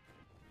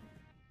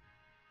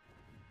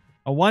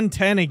 A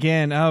 110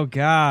 again. Oh,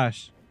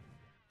 gosh.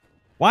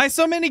 Why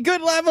so many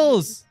good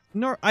levels?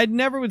 No, I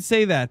never would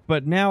say that,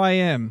 but now I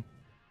am.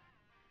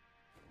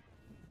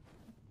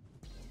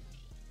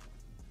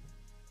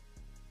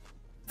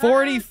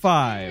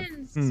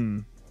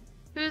 $45.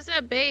 Who's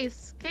at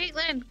base?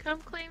 Caitlin,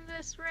 come claim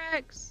this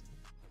Rex.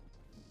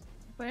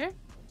 Where?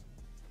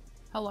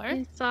 Hello?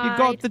 Inside. You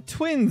got the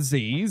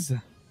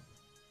twinsies.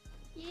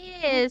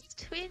 Yes,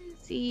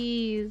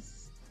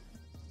 twinsies.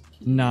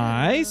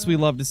 Nice. We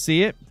love to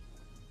see it.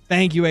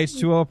 Thank you,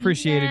 H2O.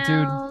 Appreciate it,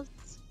 dude.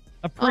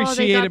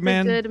 Appreciate it,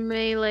 man. Good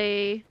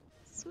melee.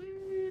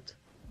 Sweet.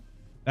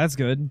 That's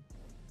good.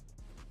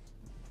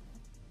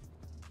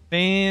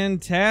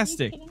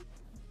 Fantastic.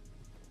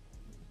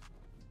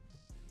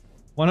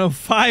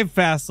 105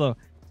 fast slow.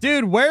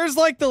 Dude, where's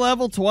like the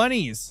level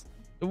 20s?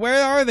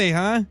 Where are they,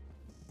 huh?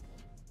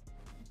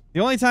 The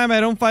only time I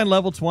don't find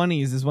level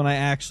 20s is when I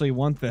actually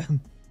want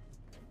them.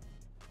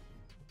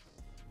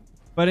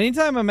 But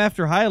anytime I'm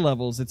after high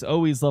levels, it's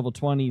always level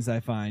 20s I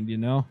find, you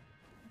know?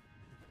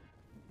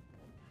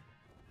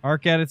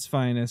 Ark at its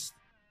finest.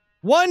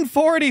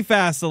 140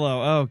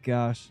 Fasilo. Oh,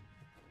 gosh.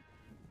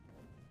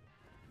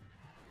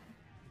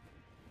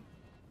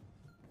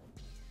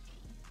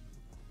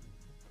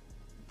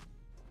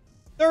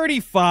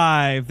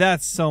 $35.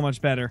 That's so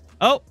much better.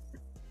 Oh,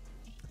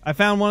 I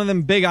found one of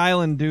them big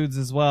island dudes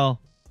as well.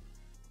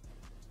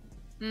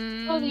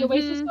 Oh, the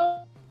Oasis boy?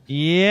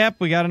 Yep,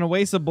 we got an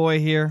Oasis boy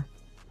here.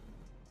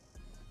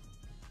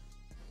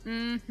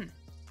 Mm-hmm.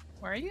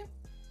 Where are you?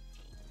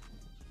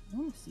 I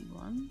don't see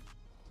one.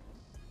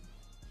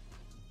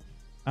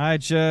 I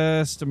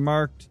just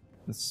marked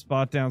the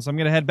spot down, so I'm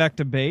gonna head back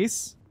to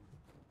base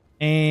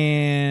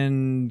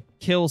and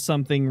kill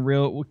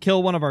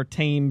kill one of our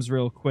tames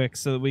real quick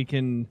so that we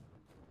can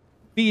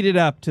feed it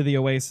up to the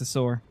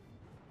Oasisaur.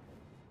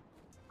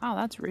 Oh,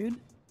 that's rude.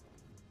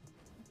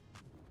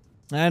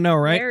 I know,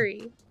 right?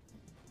 Very.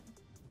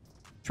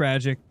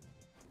 Tragic.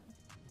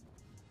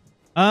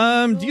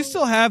 Do you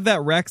still have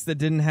that Rex that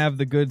didn't have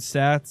the good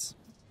stats?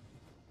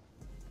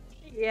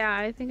 Yeah,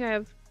 I think I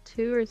have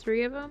 2 or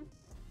 3 of them.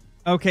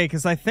 Okay,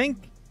 because I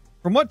think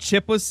from what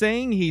Chip was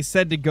saying, he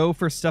said to go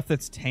for stuff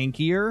that's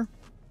tankier.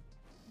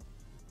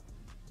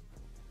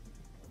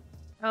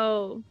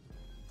 Oh.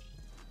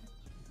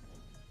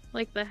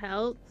 Like the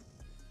health?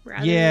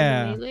 Rather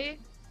Yeah. than the melee?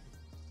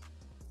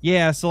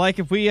 Yeah, so like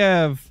if you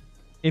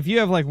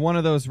have like one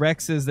of those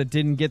Rexes that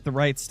didn't get the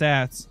right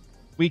stats,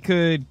 we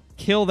could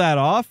kill that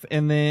off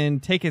and then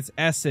take its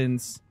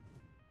essence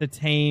to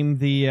tame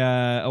the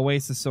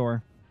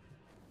Oasisaur.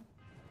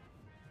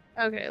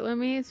 Okay, let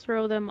me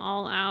throw them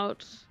all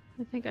out.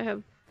 I think I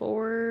have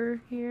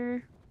 4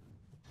 here.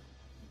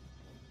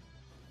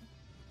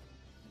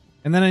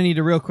 And then I need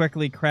to real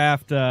quickly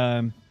craft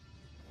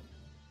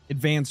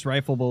advanced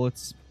rifle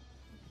bullets.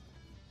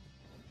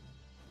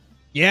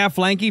 Yeah,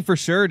 Flanky for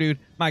sure, dude.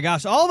 My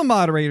gosh, all the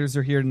moderators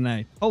are here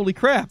tonight. Holy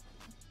crap.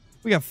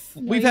 We've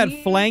had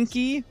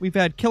Flanky, we've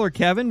had Killer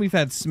Kevin, we've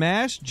had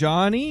Smash,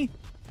 Johnny,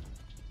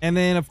 and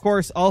then of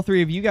course all 4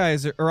 of you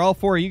guys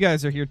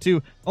are here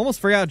too. Almost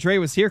forgot Dre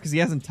was here because he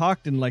hasn't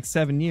talked in like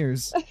 7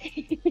 years.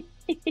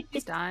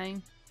 He's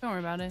dying. Don't worry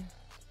about it.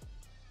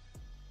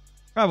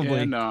 Probably.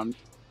 Yeah, no,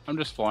 I'm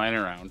just flying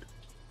around.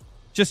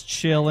 Just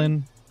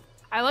chilling.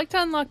 I like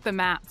to unlock the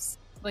maps.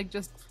 Like,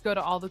 just go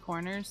to all the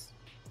corners.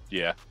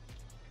 Yeah.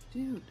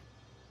 Dude.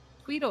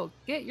 Tweedle,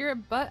 get your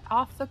butt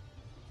off the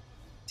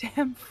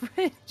damn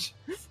fridge.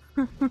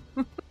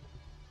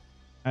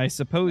 I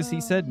suppose he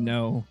said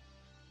no.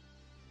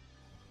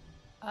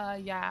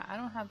 Yeah, I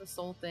don't have the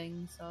soul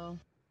thing, so.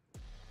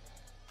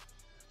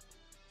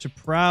 Should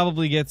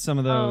probably get some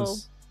of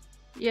those.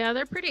 Oh. Yeah,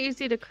 they're pretty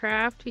easy to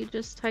craft. You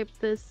just type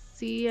the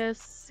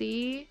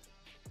CSC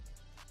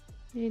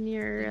in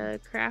your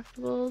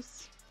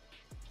craftables.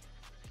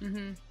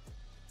 Mm-hmm.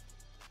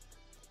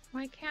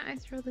 Why can't I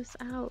throw this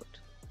out?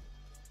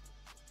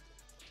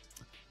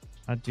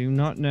 I do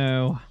not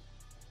know.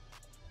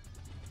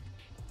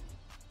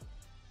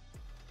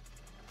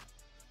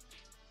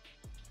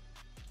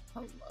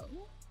 Hello?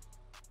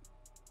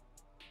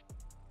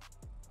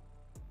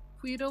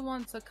 Tweedle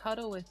wants a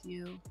cuddle with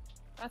you.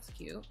 That's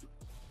cute.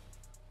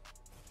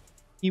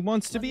 He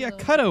wants to be a Hello.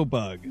 Cutto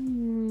bug.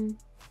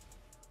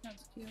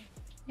 That's cute.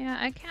 Yeah,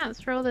 I can't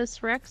throw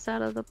this Rex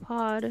out of the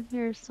pod.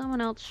 Here, someone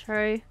else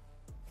try.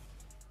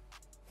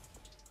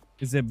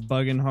 Is it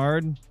bugging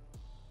hard?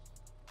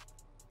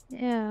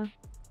 Yeah.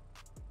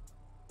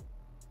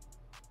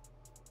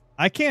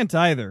 I can't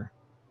either.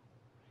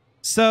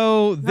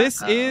 So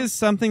this Uh-oh. is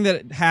something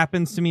that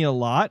happens to me a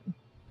lot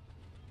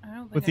I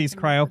don't think with I these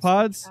can make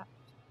this cryopods. one.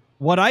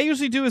 What I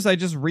usually do is I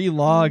just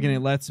relog and it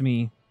lets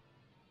me.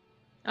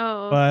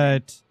 Oh, okay.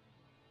 But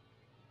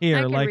I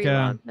here, can like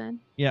relog then.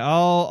 yeah,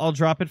 I'll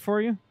drop it for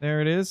you.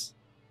 There it is.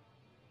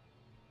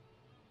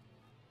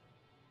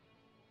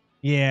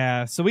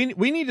 Yeah, so we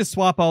need to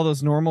swap all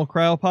those normal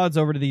cryopods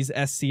over to these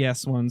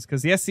SCS ones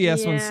because the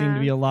SCS ones seem to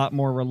be a lot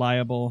more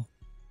reliable.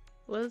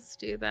 Let's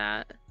do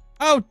that.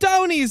 Oh,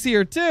 Tony's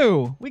here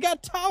too. We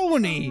got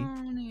Tony.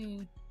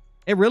 Tony.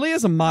 It really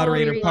is a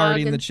moderator I'll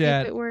party relog in the and see if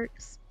chat. it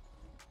works.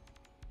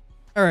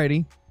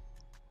 Alrighty.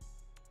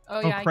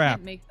 Oh yeah, I crap.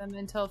 can't make them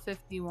until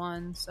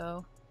 51,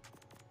 so.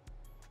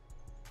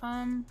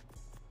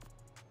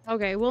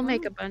 Okay, we'll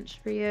make Oh. a bunch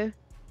for you.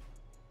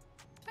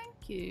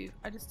 Thank you.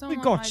 I just don't We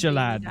want got my you, baby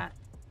lad. that-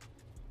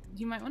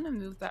 You might want to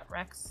move that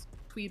Rex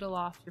Tweedle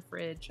off your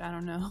fridge. I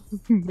don't know.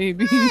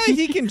 Maybe.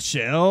 He can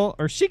chill,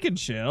 or she can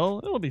chill.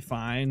 It'll be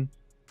fine.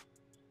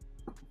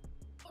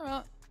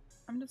 Well,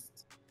 I'm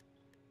just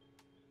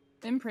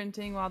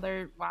imprinting while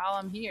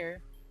I'm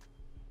here.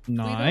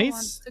 Tweedle wants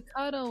Nice. to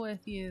cuddle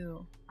with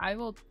you. I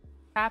will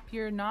tap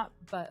your not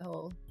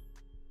butthole.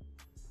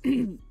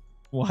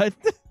 What?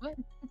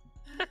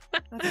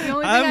 That's the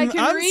only thing I can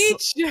I'm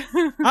reach.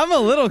 I'm a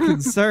little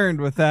concerned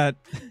with that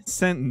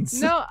sentence.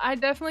 No, I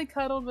definitely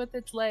cuddled with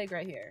its leg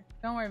right here.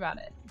 Don't worry about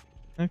it.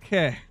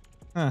 Okay.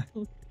 Huh.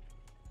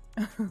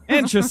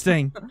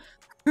 Interesting.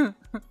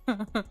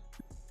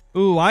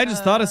 Ooh, I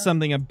just thought of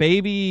something. A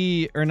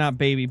baby, or not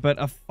baby, but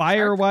a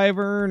fire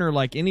wyvern or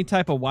like any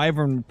type of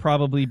wyvern would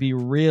probably be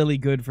really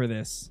good for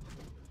this.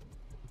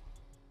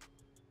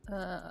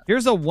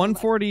 Here's a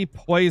 140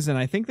 poison.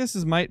 I think this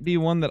might be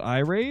one that I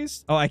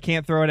raised. Oh, I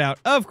can't throw it out.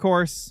 Of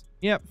course.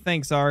 Yep.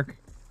 Thanks, Ark.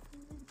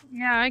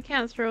 Yeah, I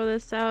can't throw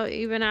this out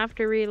even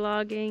after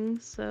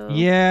relogging, so...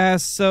 Yeah,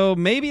 so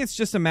maybe it's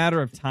just a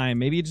matter of time.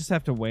 Maybe you just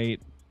have to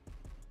wait.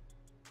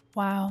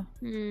 Wow.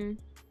 Hmm.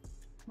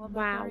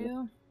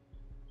 Wow.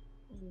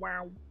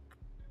 Wow.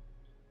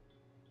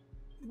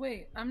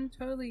 Wait, I'm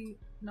totally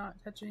not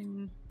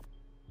touching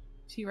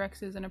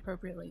T-Rexes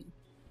inappropriately.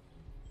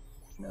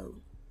 No.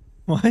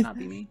 What? Not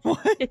be me.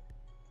 What?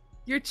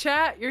 Your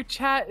chat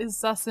is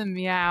sussing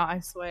me out, I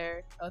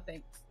swear. Oh,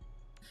 thanks.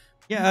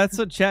 Yeah, that's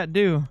what chat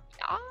do.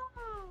 Ah.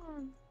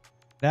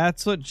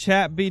 That's what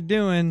chat be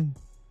doing.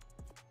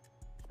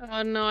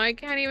 Oh no, I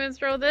can't even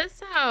throw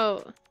this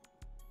out.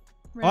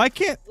 Oh, I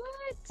can't.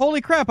 What?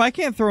 Holy crap, I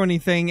can't throw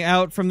anything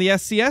out from the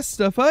SCS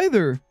stuff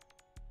either.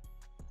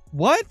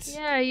 What?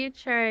 Yeah, you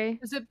try.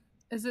 Is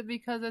it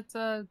because it's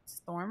a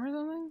storm or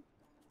something?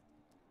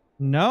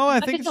 No, I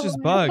If think it's it's just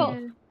electrical-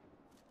 bug.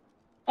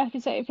 I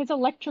could say if it's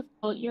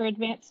electrical, your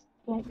advance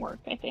won't work.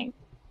 I think.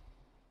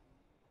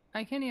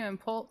 I can't even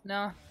pull.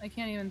 No, I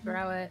can't even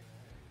throw it.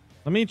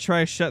 Let me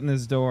try shutting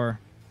this door.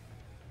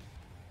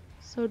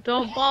 So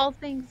don't ball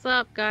things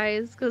up,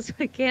 guys, because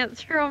I can't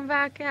throw them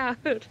back out.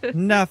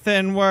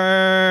 Nothing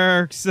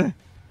works. All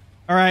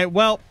right,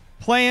 well,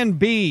 plan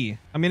B.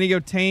 I'm going to go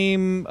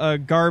tame a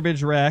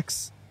garbage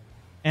Rex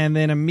and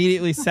then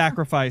immediately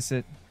sacrifice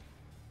it.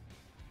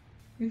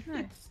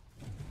 Nice.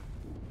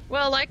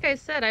 Well, like I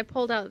said, I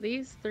pulled out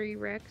these 3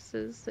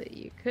 Rexes that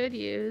you could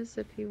use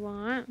if you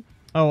want.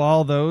 Oh,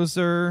 all those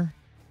are...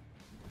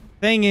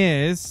 Thing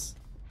is...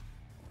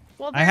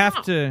 Well, I they're have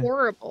not to-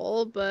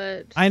 horrible,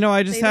 but I know,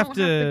 I just they have don't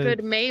to... have the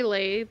good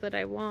melee that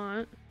I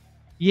want.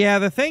 Yeah,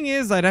 the thing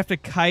is, I'd have to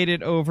kite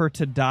it over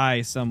to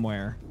die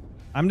somewhere.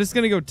 I'm just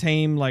going to go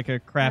tame, like, a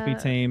crappy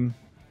tame.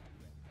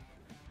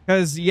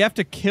 Because you have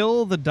to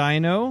kill the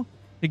dino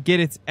to get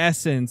its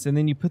essence, and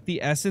then you put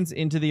the essence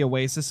into the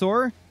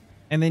Oasisaur,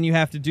 and then you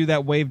have to do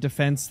that wave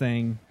defense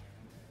thing.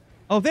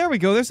 Oh, there we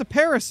go. There's a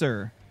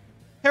Parasaur.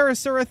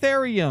 Parasaur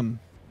Ethereum.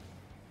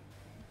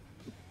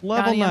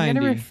 Level Donnie, 90. I'm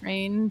going to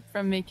refrain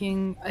from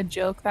making a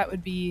joke that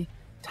would be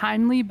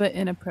timely but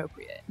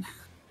inappropriate.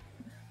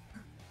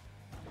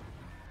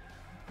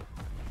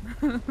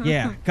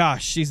 Yeah,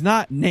 gosh, she's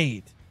not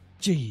Nate.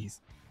 Jeez.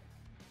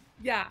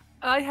 Yeah,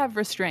 I have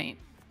restraint.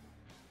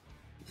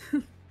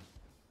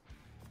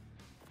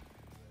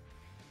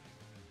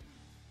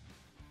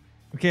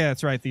 Okay,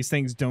 that's right. These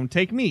things don't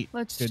take meat.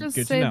 Let's Good just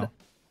to say know.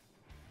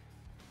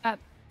 that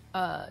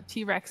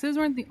T-Rexes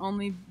weren't the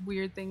only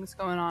weird things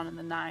going on in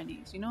the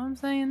 90s. You know what I'm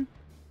saying?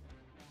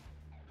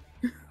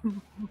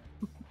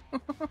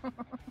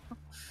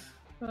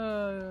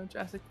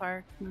 Jurassic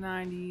Park in the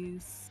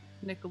 90s.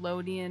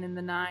 Nickelodeon in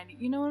the 90s.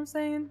 You know what I'm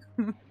saying?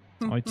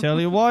 I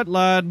tell you what,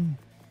 lad.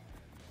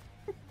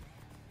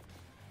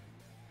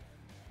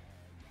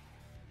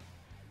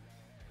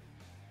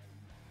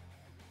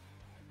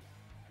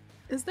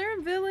 Is there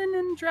a villain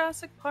in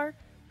Jurassic Park?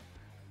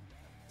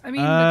 I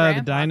mean, The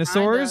grandpa,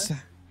 dinosaurs?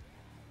 kinda.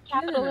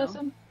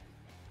 Capitalism.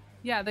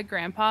 Yeah, the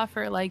grandpa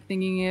for like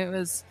thinking it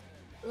was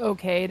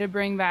okay to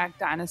bring back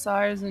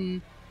dinosaurs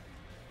and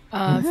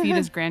feed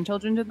his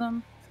grandchildren to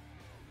them.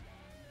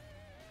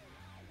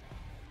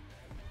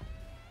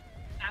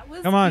 That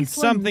was Come on, Isla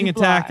something Nublar.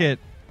 attack it.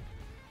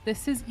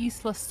 This is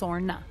Isla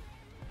Sorna.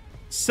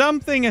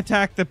 Something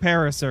attack the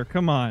Parasaur.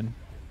 Come on.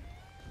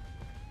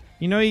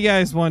 You know you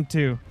guys want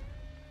to.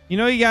 You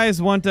know you guys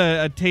want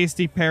a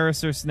tasty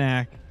Parasaur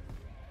snack.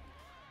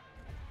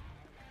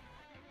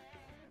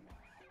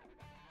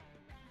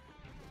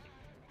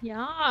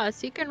 Yeah,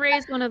 so you can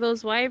raise one of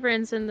those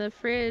wyverns in the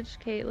fridge,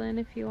 Caitlin,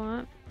 if you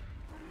want.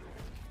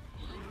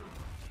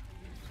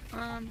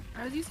 I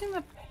was using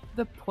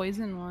the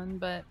poison one,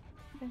 but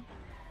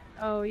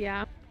Oh,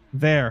 yeah.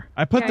 There.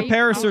 I put Yeah, the you can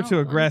Parasaur throw to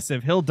one.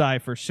 aggressive. He'll die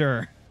for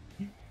sure.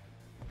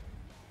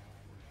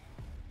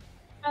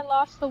 I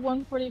lost the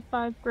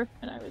 145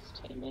 Griffin I was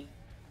taming.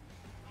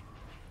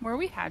 were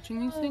we hatching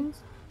these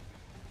things?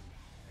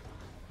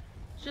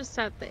 Just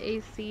at the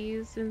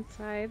ACs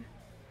inside.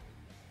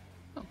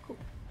 Oh, cool.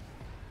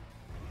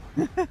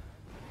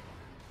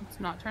 Let's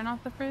not turn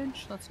off the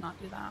fridge. Let's not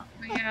do that.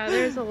 But yeah,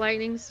 there's a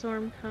lightning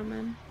storm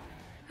coming.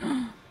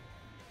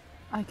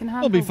 I can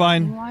have We'll be the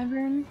fine. lightning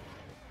wyvern.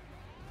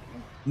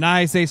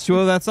 Nice,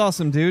 H2O. That's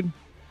awesome, dude.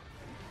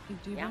 You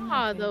do bring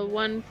my Yeah, the favorite.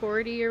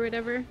 140 or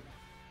whatever.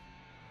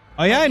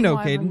 Oh, yeah, I Lightning know,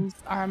 Caden. wyverns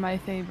are my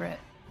favorite.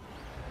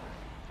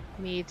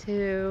 Me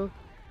too.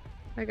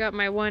 I got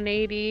my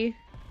 180.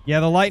 Yeah,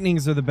 the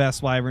lightnings are the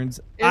best wyverns.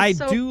 It's I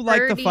so do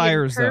like the pretty and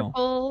fires, though.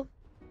 purple.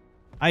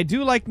 I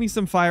do like me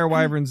some fire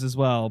wyverns as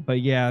well.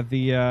 But yeah,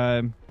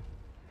 the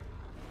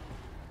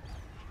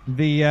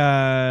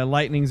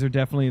lightnings are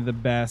definitely the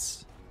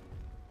best.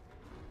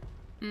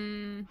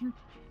 Mm-hmm.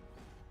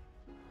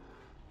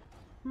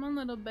 Come on,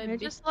 little baby. I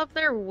just love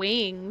their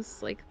wings,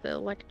 like the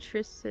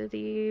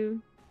electricity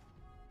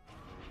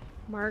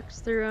marks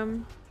through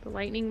them, the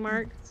lightning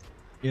marks.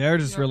 Yeah, they're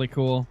just Yeah. really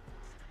cool.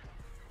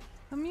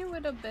 Come here,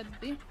 widow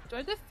baby. Do I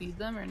have to feed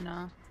them or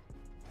nah?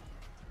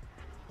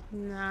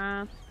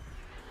 Nah.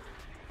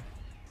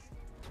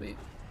 Sweet.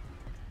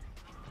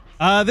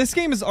 This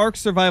game is Ark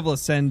Survival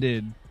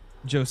Ascended,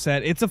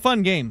 Josette. It's a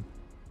fun game.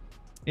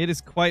 It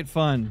is quite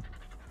fun.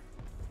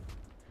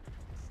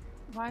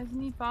 Why isn't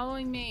he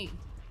following me?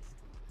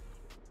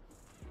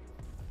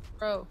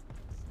 Bro.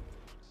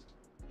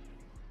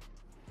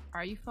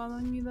 Are you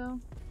following me though?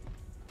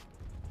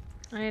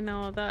 I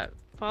know that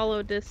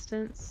follow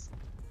distance.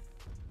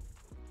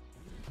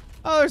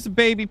 Oh, there's a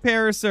baby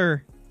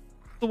Parasaur.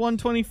 The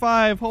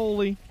 125,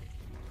 holy.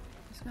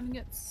 He's gonna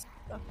get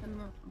stuck in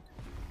the...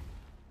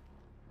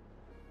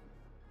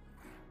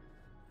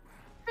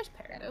 Where's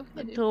Parado?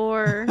 The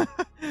door.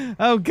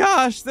 Oh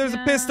gosh, there's a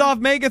pissed off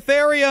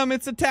Megatherium.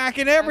 It's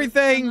attacking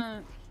everything.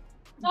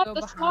 Not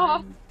the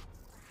sloth.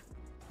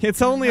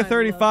 It's only a I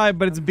 35,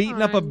 but it's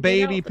beating up a Get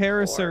baby out the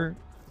Parasaur.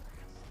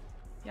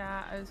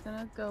 Yeah, I was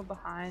gonna go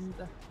behind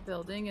the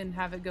building and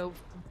have it go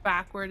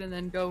backward and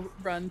then go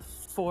run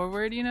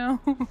forward, you know?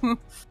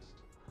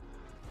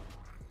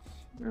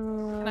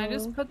 Can I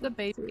just put the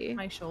baby on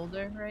my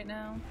shoulder right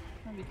now?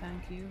 That'd be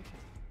kind of cute.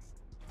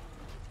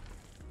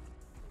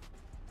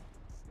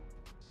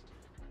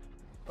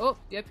 Oh,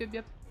 yep.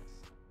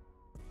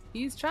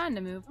 He's trying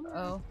to move.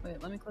 Oh,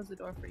 wait, let me close the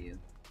door for you.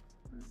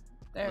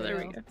 There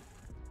we go.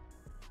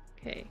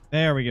 Okay.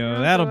 There we go.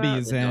 Now That'll go be out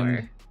his the end.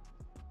 door.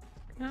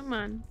 Come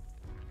on.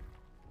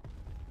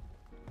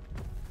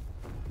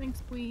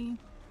 Thanks, Wee.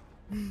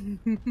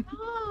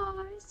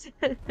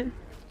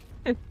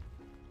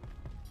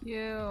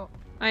 Cute.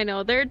 I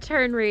know, their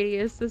turn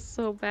radius is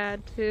so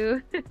bad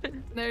too.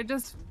 They're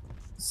just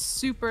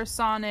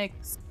supersonic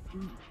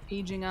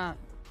aging up.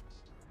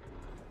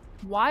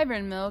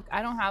 Wyvern milk?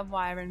 I don't have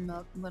wyvern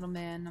milk, little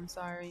man. I'm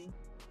sorry.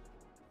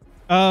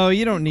 Oh,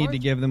 you don't need to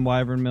give them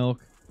wyvern milk.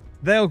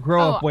 They'll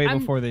grow up way I'm-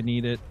 before they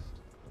need it.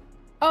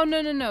 Oh,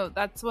 no.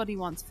 That's what he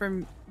wants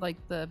for, like,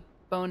 the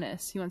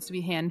bonus. He wants to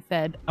be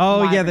hand-fed.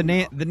 Oh yeah, wyvern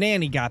milk. the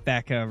nanny got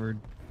that covered.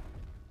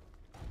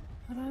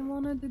 But I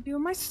wanted to do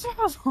my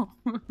stuff.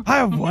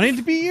 I wanted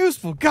to be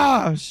useful.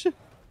 Gosh.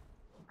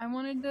 I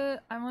wanted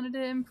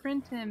to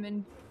imprint him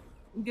and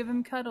give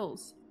him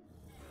cuddles.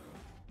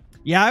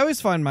 Yeah, I always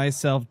find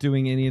myself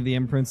doing any of the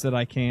imprints that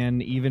I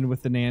can, even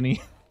with the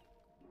nanny.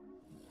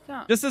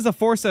 Yeah. Just as a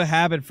force of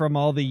habit from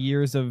all the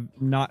years of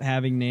not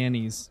having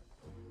nannies.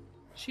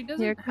 She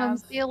doesn't Here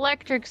comes have... the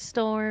electric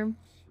storm.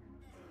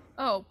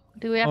 Oh,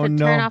 Do we have Oh, to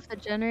turn no. off the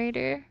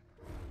generator?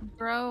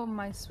 bro,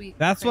 my sweet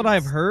That's what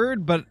I've prince.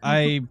 heard, but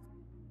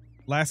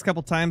last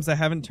couple times I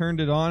haven't turned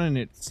it on and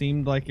it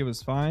seemed like it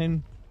was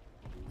fine.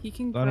 He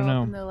can I grow don't up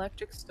know. in the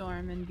electric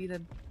storm and be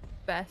the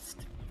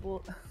best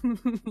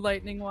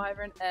lightning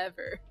wyvern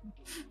ever.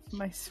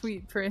 My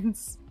sweet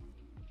prince.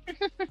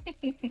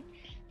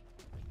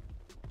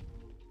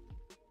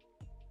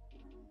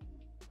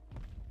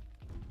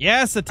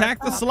 Yes,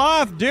 attack the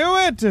sloth. Do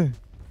it.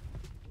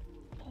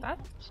 That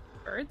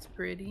bird's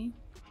pretty.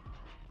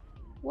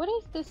 What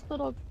is this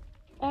little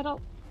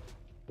adult?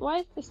 Why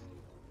is this?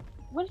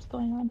 What is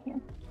going on here?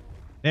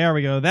 There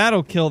we go.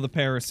 That'll kill the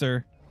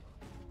Parasaur.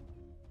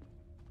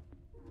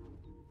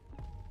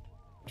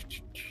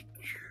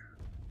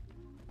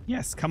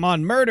 Yes, come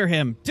on, murder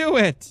him. Do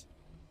it.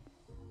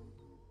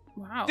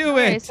 Wow. Do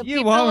Okay, it. so You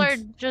people won't. are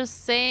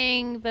just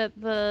saying that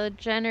the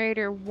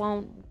generator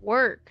won't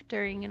work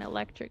during an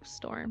electric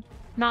storm.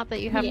 Not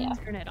that you have Yeah. to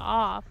turn it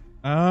off.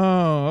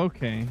 Oh,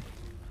 okay.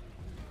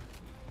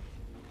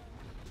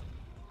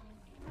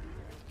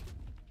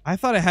 I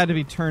thought it had to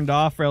be turned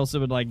off or else it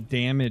would like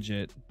damage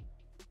it.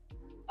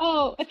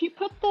 Oh, if you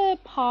put the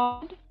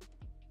pod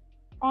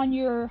on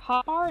your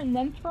hotbar and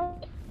then throw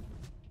it,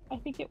 I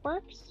think it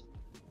works.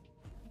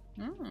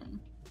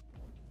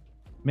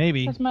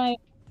 Maybe. Because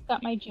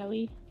got my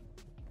jelly.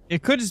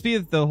 It could just be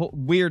the whole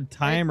weird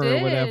timer or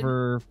did.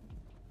 whatever.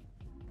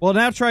 Well,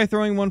 now try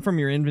throwing one from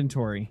your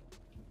inventory.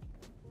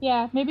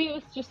 Yeah, maybe it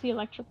was just the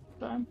electric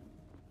storm.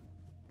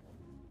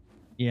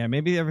 Yeah,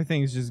 maybe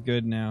everything's just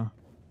good now.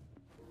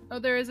 Oh,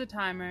 there is a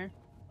timer.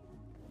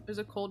 There's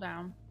a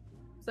cooldown.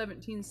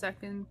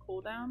 17-second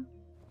cooldown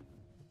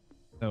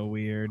So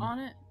weird. on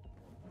it.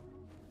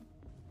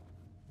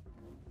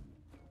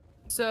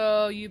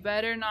 So you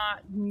better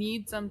not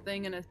need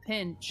something in a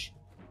pinch.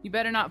 You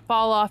better not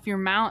fall off your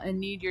mount and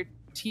need your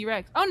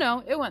T-Rex. Oh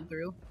no, it went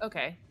through.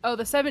 Okay. Oh,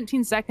 the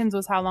 17 seconds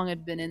was how long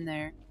it'd been in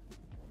there.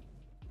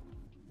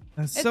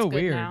 That's It's so good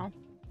weird. now.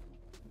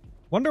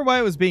 Wonder why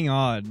it was being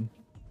odd.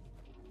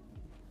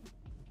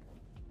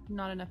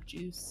 Not enough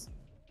juice.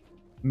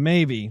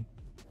 Maybe.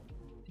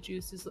 The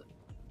juice is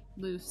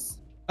loose.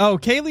 Oh,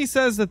 Kaylee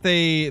says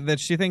that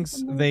she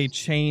thinks they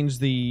changed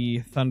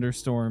the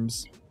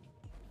thunderstorms.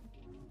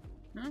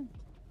 Hmm.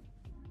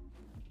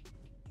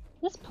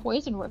 This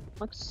poison work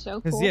looks so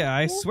Because cool. yeah,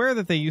 I swear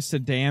that they used to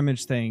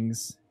damage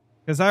things.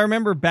 Because I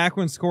remember back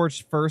when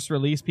Scorched first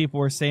released, people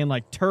were saying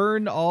like,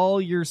 turn all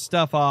your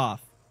stuff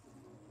off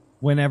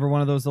whenever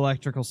one of those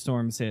electrical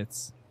storms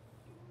hits.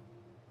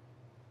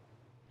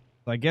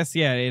 So I guess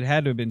yeah, it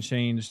had to have been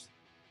changed.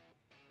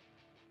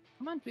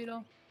 Come on,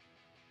 Beetle.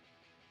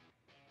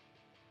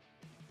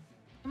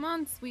 Come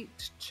on,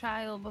 sweet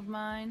child of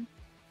mine.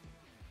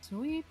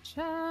 Sweet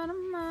child of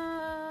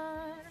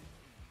mine.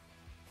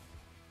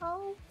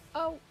 Oh,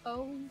 oh,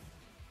 oh.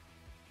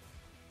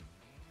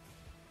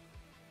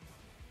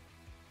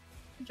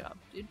 Good job,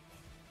 dude.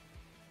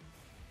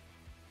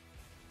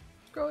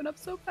 It's growing up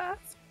so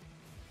fast.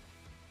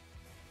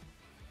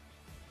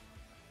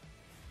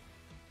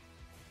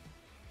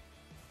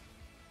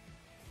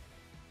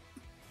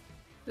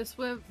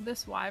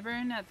 This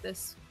wyvern at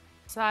this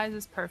size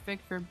is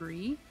perfect for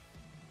Bree.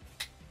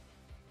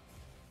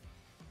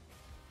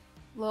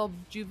 Little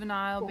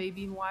juvenile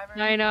baby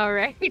wyvern. I know,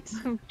 right?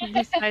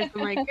 The size of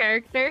my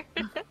character.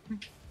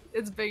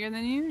 It's bigger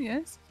than you,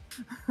 yes.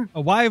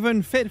 A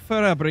wyvern fit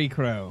for a Bree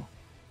crow.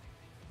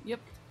 Yep.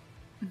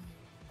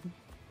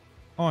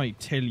 I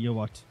tell you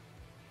what.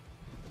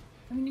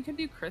 I mean, you could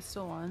do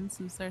crystal ones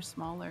since they're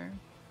smaller.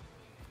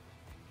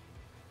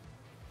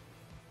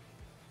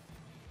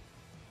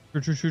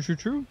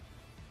 True.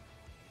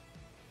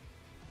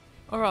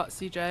 All right,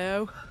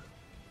 CJO.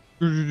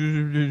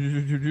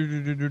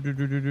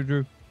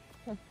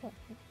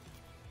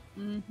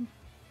 Mm-hmm.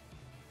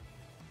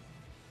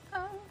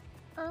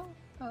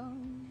 Oh.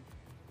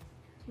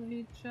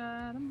 Sweet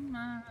child of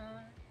mine.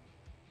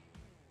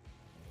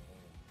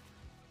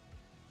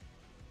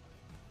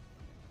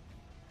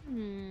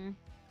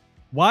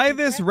 Why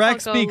this I'll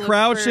Rex go be look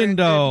crouching for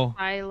though?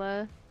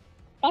 Isla.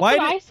 That's Why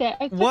what did- I said.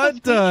 I took what a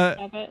the-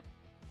 screenshot of it.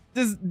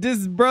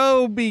 Does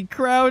bro be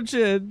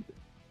crouching?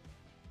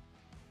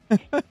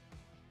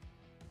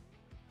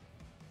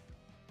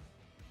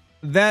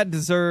 That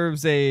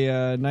deserves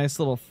a nice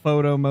little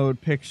photo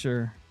mode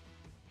picture.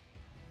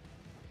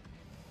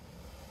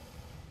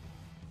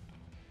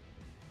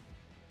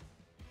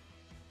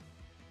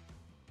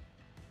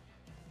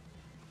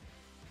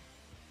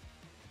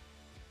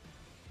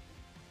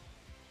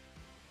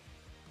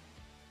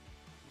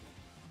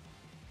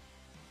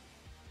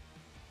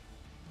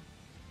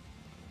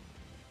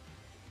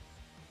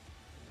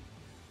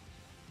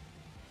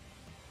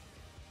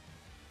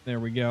 There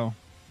we go.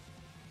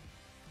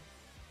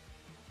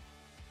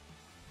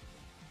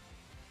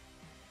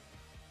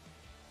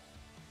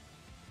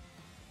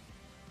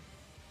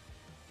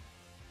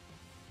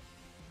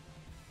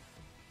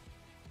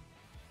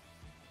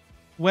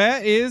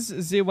 Where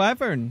is the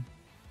wyvern?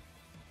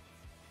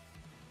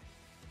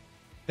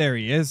 There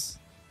he is.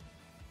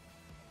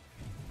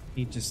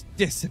 He just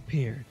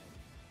disappeared.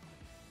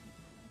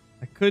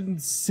 I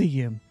couldn't see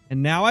him,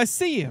 and now I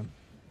see him.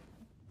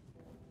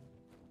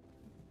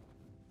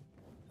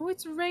 Oh,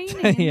 it's raining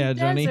in Yeah, the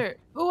Johnny. desert.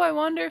 Oh, I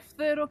wonder if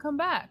it'll come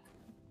back.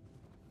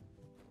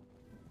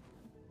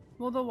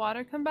 Will the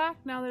water come back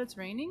now that it's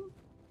raining?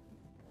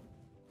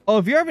 Oh,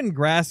 if you're having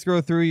grass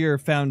grow through your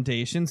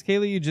foundations,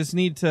 Kayla, you just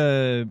need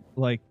to,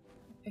 like,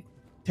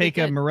 take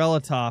a it. Morella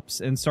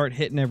tops and start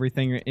hitting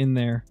everything in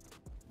there.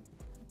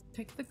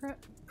 Prick the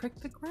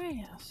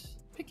grass.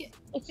 Pick it.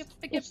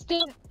 It's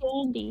still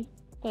sandy,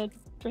 the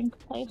drink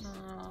place.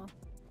 Oh,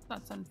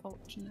 that's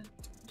unfortunate.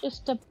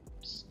 Just a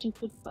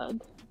stupid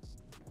bug.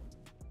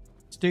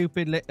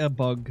 Stupid little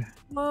bug.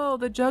 Whoa,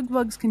 the jug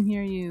bugs can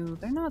hear you.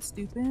 They're not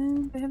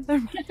stupid. They have their.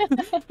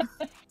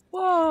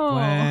 Whoa.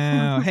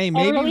 Wow. Hey, I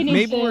maybe really need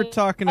maybe to we're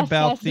talking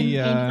about assess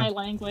in my the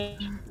language.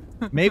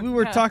 maybe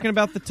we're Yeah. talking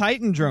about the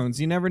Titan drones.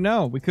 You never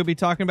know. We could be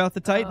talking about the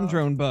Titan Oh.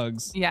 drone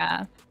bugs.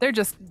 Yeah, they're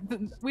just.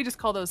 We just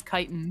call those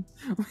chitin.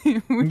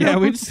 Yeah,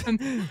 we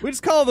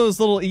just call those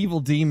little evil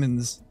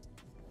demons.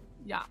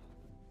 Yeah.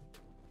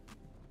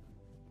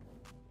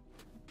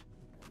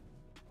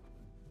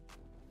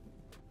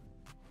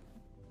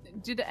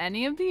 Did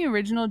any of the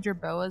original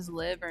Jerboas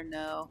live or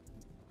no?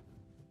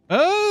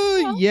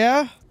 Oh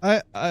yeah,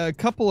 a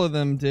couple of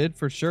them did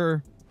for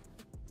sure.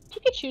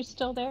 Pikachu's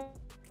still there.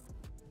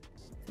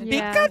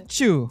 Yeah.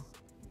 Pikachu.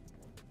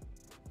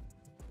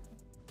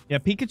 Yeah,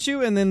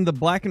 Pikachu, and then the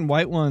black and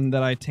white one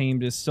that I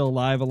tamed is still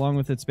alive along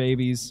with its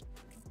babies.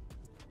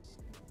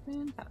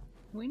 Fantastic.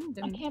 We need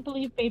I them. can't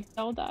believe Baby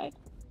Bell died.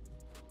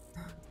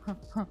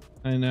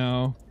 I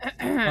know.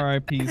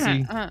 R.I.P.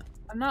 Z. I'm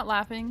not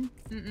laughing.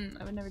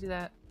 I would never do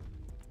that.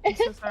 I'm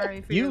so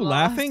sorry for You your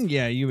laughing? loss.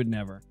 Yeah, you would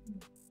never.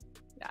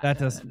 Yeah,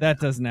 That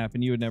doesn't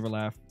happen. You would never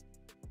laugh.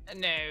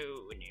 No.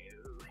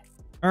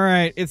 All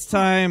right, it's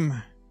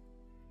time.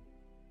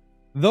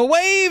 The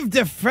wave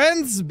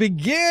defense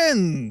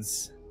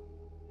begins.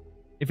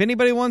 If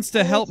anybody wants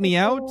to help me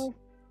out,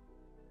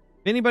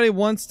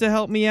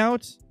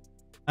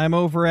 I'm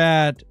over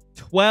at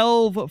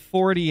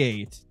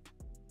 1248.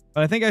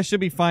 But I think I should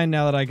be fine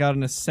now that I got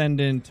an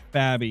Ascendant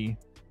Babby.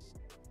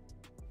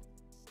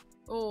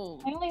 Oh,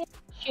 I only have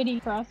a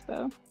shitty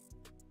crossbow.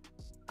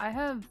 I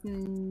have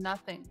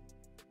nothing.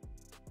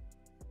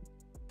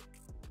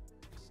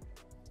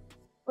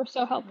 We're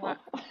so helpful. What?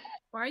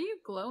 Why are you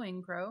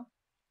glowing, Crow?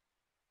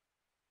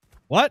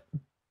 What?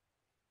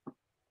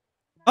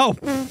 Oh,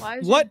 Why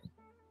is what?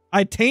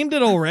 I tamed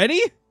it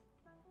already?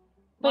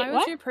 Why Wait, was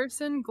what? your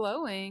person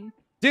glowing?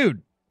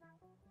 Dude.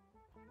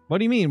 What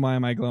do you mean, why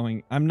am I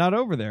glowing? I'm not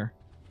over there.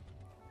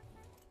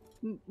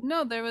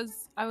 No,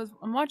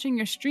 I'm watching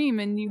your stream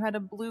and you had a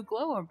blue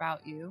glow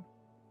about you.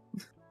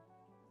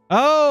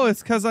 Oh,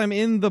 it's because I'm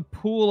in the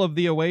pool of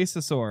the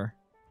Oasisaur.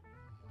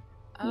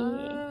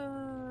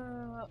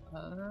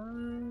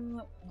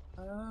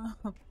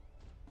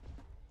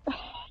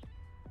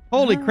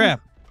 Holy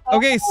crap.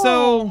 Okay,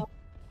 so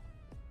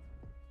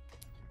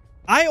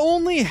I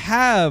only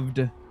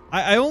halved.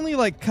 I only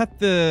like cut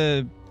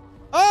the.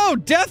 Oh,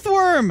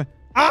 Deathworm!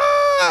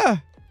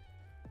 Ah!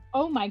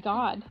 Oh my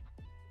god.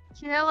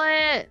 Kill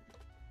it.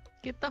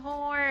 Get the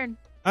horn.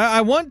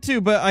 I want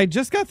to, but I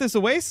just got this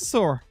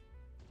Oasisaur.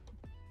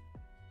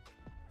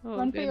 Oh,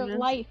 Run for your goodness.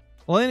 life.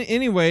 Well,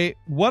 anyway,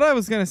 what I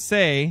was gonna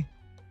say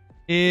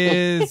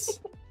is,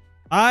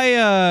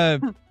 I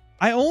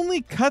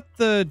only cut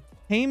the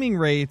taming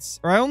rates,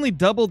 or I only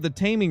doubled the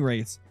taming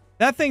rates.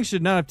 That thing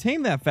should not have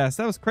tamed that fast.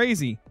 That was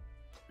crazy.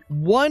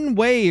 One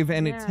wave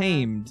and it Yeah.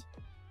 tamed.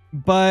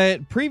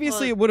 But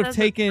previously Well, it would have says it's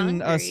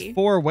taken us hungry.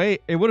 4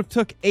 waves. It would have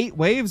took 8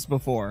 waves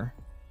before.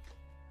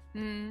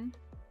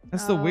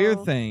 That's the weird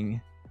Oh.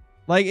 thing.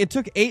 Like, it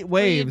took 8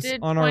 Well, you waves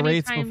did on our 20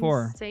 rates times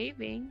before.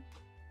 saving.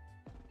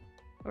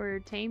 Or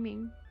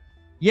taming.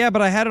 Yeah,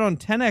 but I had it on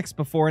 10x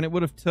before, and it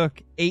would have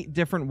took 8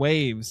 different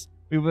waves.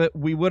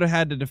 We would have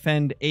had to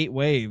defend 8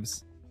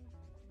 waves.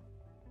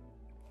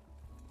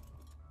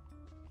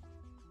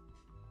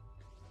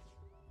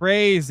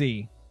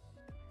 Crazy.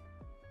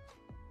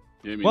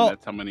 Yeah, I mean, Well-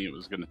 that's how many it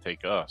was going to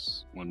take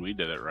us when we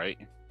did it, right?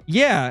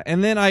 Yeah,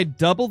 and then I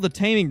doubled the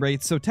taming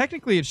rate, so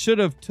technically it should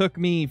have took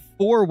me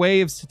 4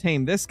 waves to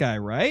tame this guy,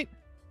 right?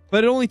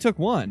 But it only took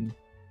 1.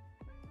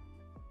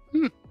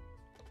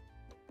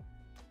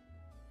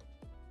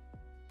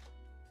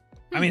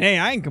 I mean, hey,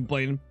 I ain't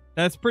complaining.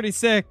 That's pretty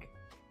sick.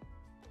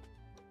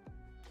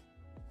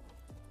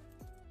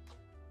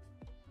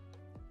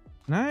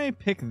 Can I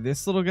pick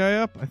this little guy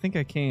up? I think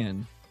I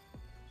can.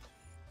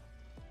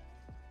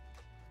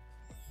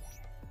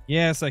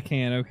 Yes, I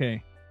can.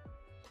 Okay.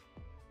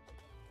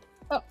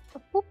 Oh,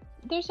 whoop,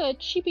 there's a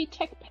Chibi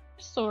Tech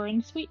Pepsaur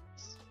in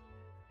Sweets.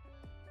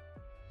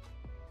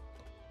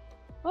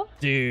 Oh,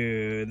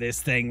 Dude,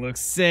 this thing looks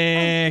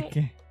sick.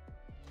 shit.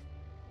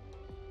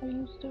 I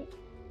used it.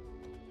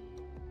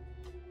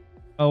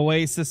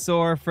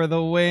 Oasisaur for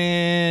the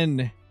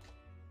win.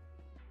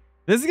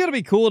 This is going to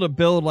be cool to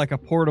build like a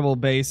portable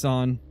base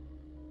on.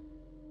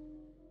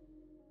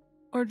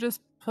 Or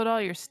just put all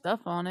your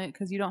stuff on it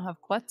because you don't have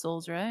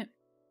Quetzals, right?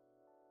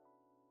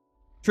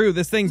 True,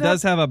 this thing Does that-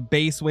 does have a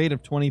base weight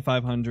of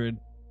 2,500.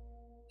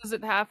 Does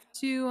it have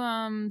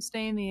to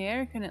stay in the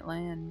air? Can it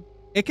land?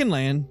 It can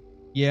land.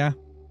 Yeah.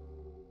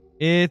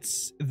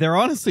 They're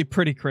honestly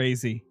pretty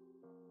crazy.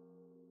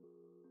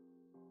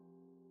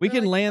 We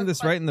They're can like land the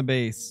this right in the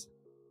base.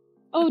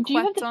 Oh, do you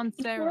have Quetz the on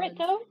food for it steroids.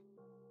 though?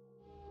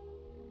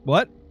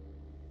 What?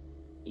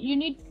 You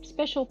need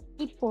special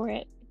food for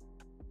it,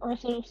 or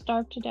else it'll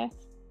starve to death.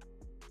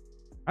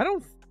 I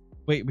don't...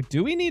 Wait,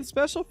 do we need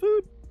special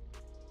food?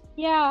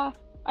 Yeah,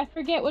 I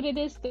forget what it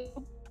is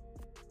though.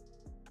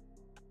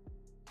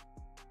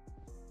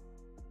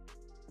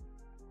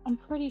 I'm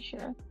pretty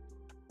sure.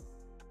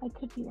 I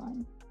could be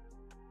wrong.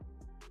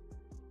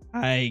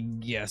 I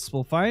guess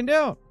we'll find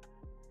out.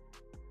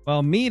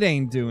 Well, meat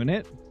ain't doing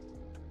it.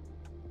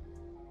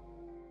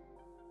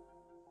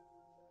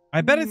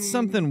 I bet it's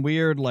something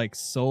weird like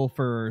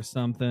sulfur or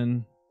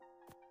something.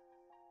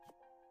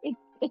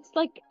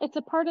 It's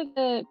a part of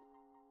the.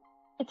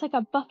 It's like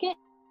a bucket.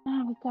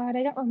 Oh god,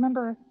 I don't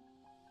remember.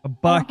 A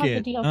don't have the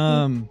bucket.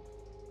 DLC.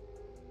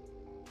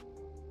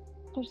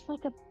 There's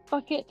like a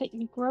bucket that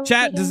you grow.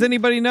 Chat, it does in.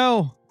 anybody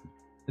know?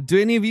 Do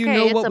any of you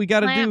know it's what a we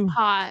gotta plant do?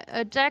 pot,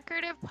 a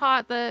decorative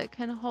pot that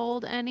can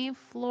hold any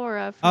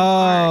flora from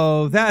Ark.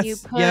 Oh, You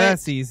that's put- yeah,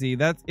 that's easy.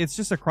 It's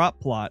just a crop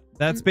plot.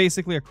 That's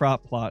basically a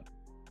crop plot.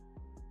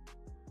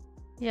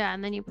 Yeah,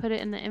 and then you put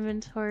it in the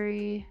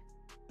inventory.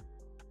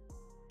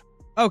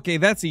 Okay,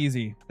 that's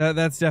easy.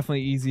 That's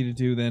definitely easy to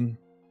do then.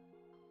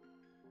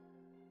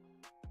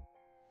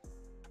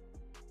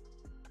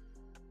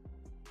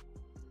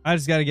 I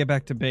just got to get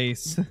back to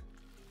base.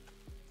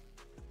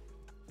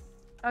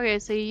 Okay,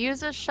 so you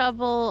use a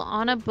shovel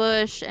on a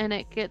bush and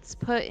it gets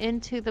put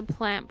into the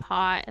plant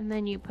pot, and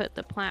then you put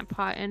the plant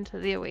pot into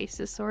the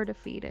Oasisaur to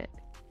feed it.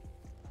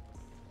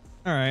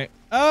 All right.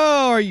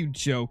 Oh, are you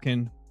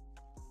joking?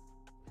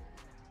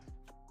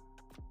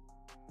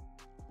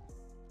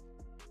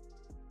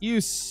 You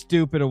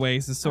stupid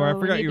Oasisaur. I we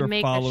forgot need you to were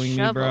make a following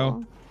me, bro.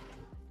 shovel.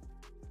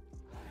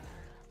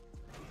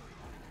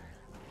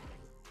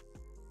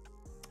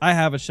 I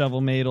have a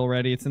shovel made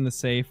already. It's in the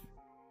safe.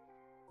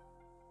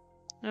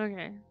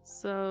 Okay,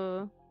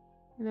 so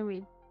and then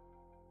we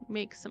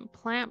make some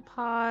plant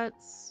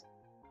pots.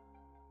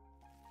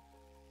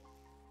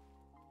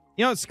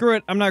 You know what? Screw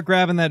it. I'm not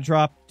grabbing that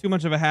drop. Too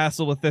much of a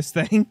hassle with this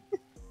thing.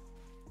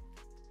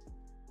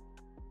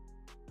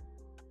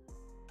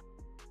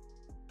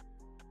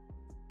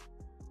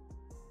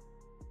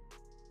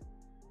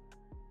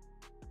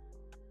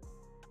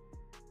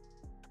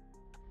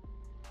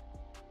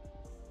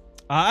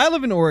 I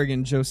live in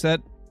Oregon,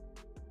 Josette.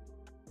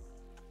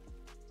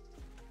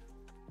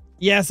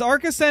 Yes,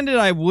 Ark Ascended,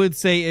 I would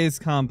say, is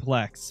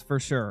complex, for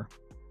sure.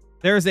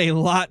 There's a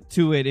lot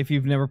to it if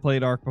you've never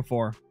played Ark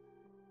before.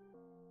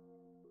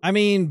 I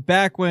mean,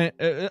 back when...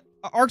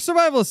 Ark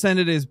Survival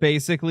Ascended is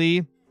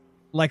basically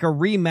like a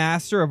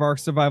remaster of Ark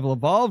Survival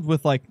Evolved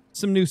with, like,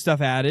 some new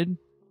stuff added.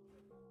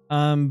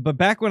 But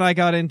back when I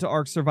got into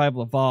Ark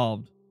Survival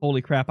Evolved,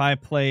 holy crap, I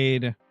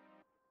played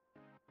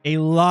a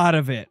lot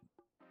of it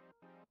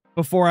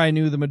before I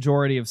knew the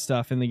majority of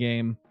stuff in the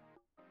game.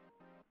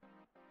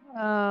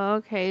 Oh,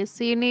 okay.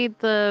 So you need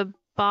the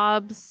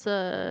Bob's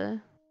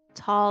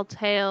Tall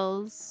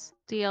Tales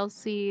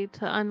DLC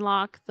to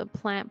unlock the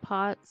plant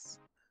pots.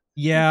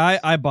 Yeah,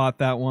 I bought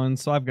that one,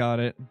 so I've got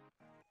it.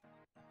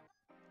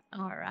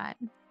 All right.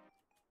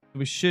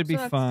 We should be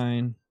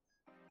fine.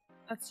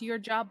 That's your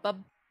job,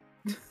 bub.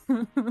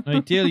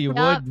 I tell you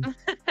would.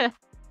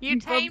 You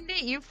tamed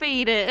it, you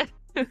feed it.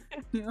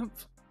 Yep.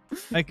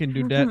 I can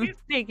do that. You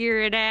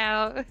figure it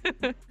out.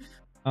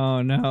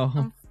 Oh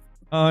no.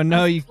 Oh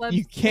no, you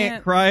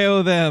can't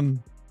cryo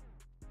them.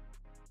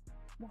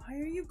 Why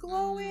are you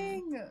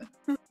glowing?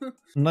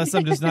 Unless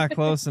I'm just not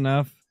close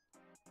enough.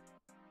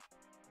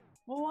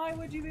 Well, why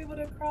would you be able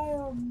to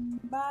cryo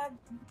bag?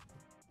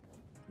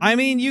 I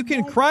mean, you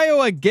can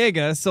cryo a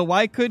giga, so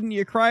why couldn't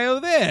you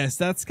cryo this?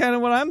 That's kind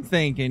of what I'm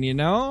thinking, you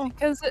know?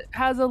 Because it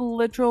has a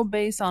literal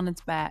base on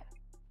its back.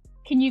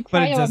 Can you cryo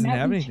But it doesn't a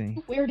have mountain anything.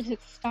 too? Where does it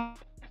stop?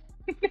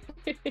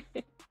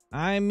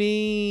 I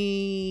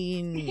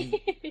mean,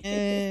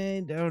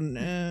 I don't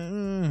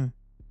know.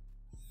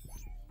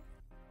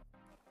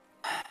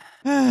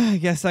 I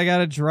guess I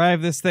gotta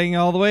drive this thing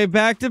all the way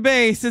back to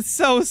base. It's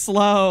so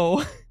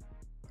slow.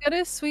 Got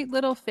a sweet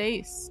little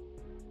face,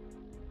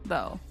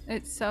 though.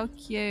 It's so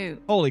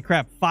cute. Holy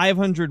crap,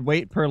 500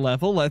 weight per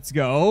level. Let's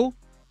go.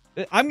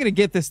 I'm gonna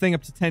get this thing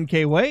up to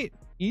 10k weight.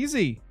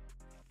 Easy.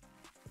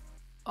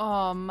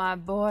 Oh, my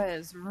boy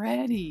is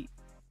ready.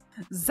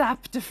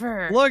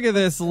 Zaptifer. Look at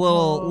this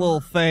little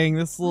thing,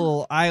 this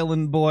little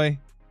island boy.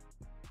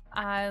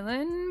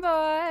 Island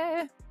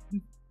boy.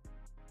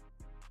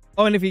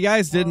 Oh, and if you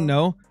guys didn't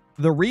know,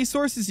 the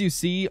resources you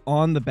see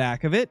on the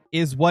back of it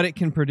is what it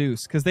can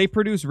produce, because they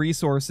produce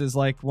resources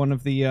like one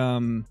of the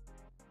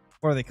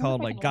what are they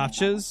called, like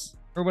gotchas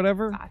or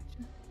whatever. Gotcha.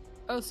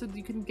 Oh, so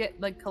you can get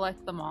like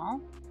collect them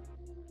all?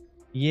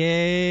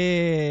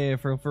 Yeah,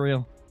 for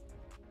real.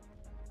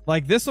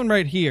 Like this one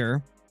right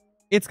here,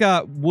 it's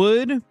got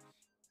wood,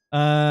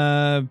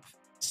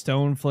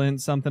 stone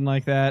flint, something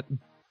like that,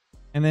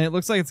 and then it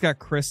looks like it's got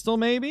crystal,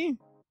 maybe.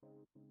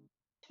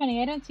 It's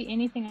funny, I don't see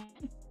anything on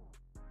it.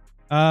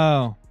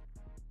 Oh.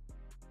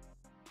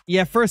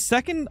 Yeah, for a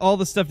second, all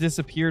the stuff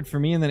disappeared for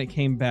me, and then it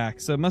came back.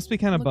 So it must be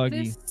kind of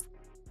buggy.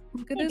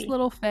 Look at his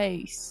little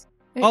face.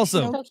 It's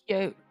Also, so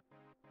cute.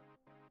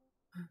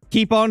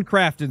 Keep on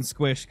crafting,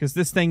 Squish, because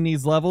this thing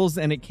needs levels,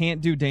 and it can't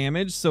do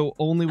damage. So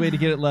only way to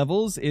get it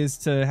levels is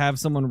to have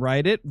someone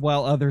ride it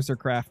while others are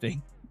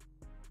crafting.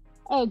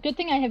 Oh, good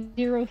thing I have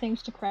 0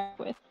 things to craft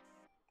with.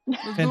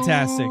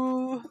 Fantastic.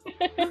 Ooh.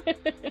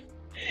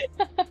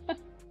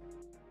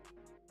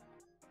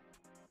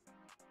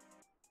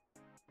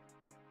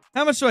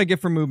 How much do I get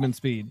for movement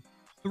speed?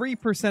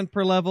 3%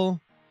 per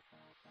level?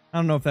 I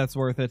don't know if that's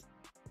worth it.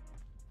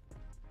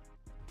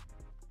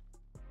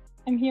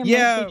 I'm here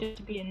Yeah. mostly just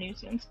to be a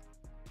nuisance.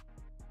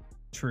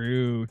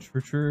 True.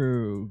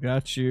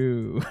 Got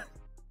you.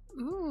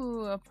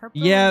 Ooh, a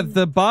purple. Yeah,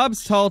 the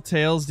Bob's Tall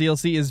Tales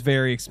DLC is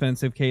very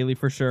expensive, Kaylee,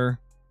 for sure.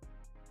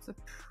 It's a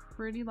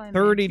pretty line.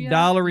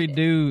 $30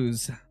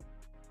 dues.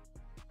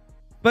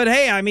 But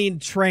hey, I mean,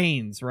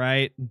 trains,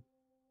 right?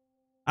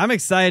 I'm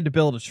excited to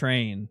build a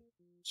train.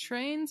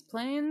 Trains,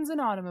 planes, and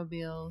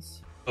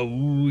automobiles.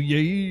 Oh,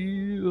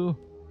 yeah.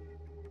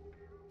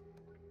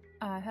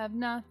 I have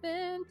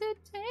nothing to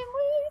take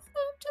with.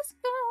 I'm just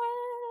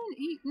going and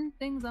eating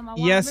things on my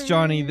Yes,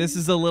 Johnny, watermelon. this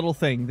is a little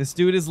thing. This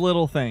dude is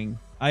Little Thing.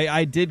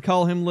 I did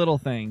call him Little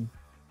Thing.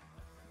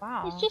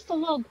 Wow. It's just a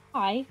little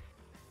guy.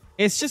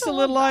 It's just a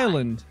little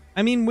island.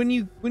 I mean, when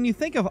you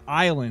think of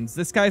islands,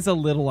 this guy's a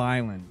little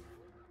island.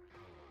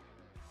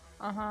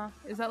 Uh-huh.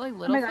 Is that like Oh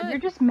little? my god, you're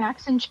just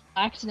maxing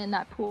chillaxing in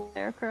that pool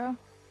there, Crow.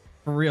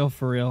 For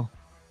real.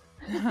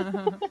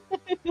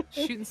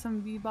 Shooting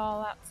some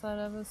b-ball outside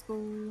of a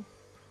school.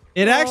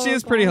 It actually Oh,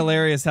 is pretty God.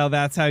 hilarious how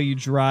that's how you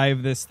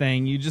drive this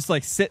thing. You just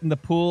like sit in the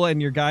pool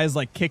and your guy's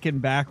like kicking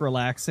back,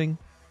 relaxing.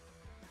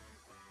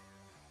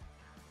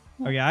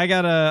 Okay, I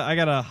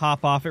gotta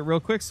hop off it real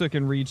quick so it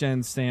can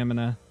regen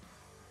stamina.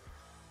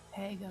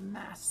 Pega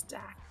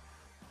Master.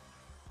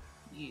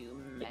 You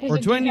Or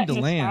do I you need got to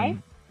to land?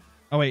 try?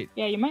 Oh wait.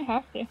 Yeah, you might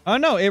have to. Oh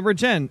no, it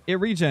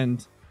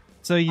regened.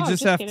 So you Oh,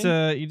 just just have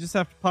kidding.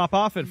 to pop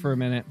off it for a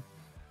minute.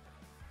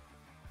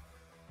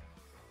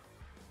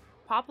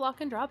 pop,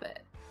 lock, and drop it.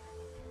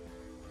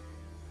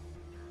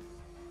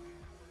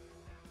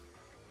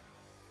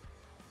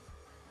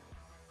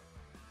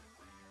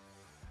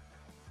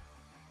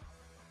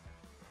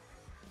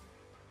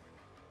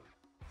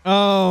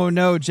 Oh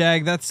no,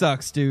 Jag, that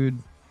sucks,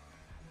 dude.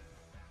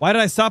 Why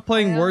did I stop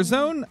playing Well-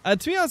 Warzone?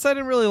 To be honest, I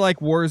didn't really like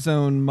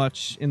Warzone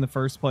much in the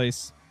first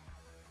place.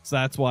 So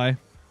that's why.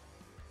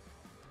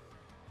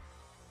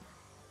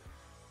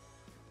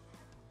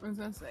 I was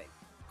gonna say,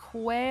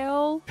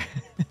 quail,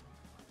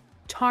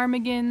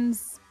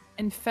 ptarmigans,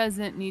 and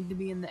pheasant need to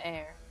be in the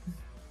air.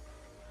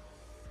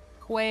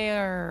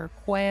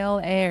 Quail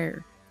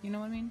air. You know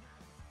what I mean?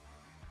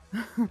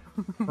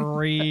 For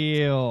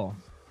real.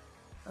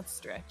 Let's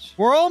stretch.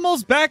 We're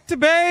almost back to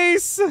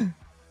base.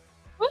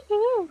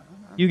 Woohoo!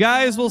 You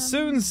guys will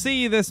soon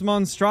see this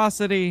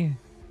monstrosity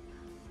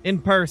in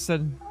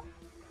person.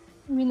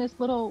 You mean this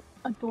little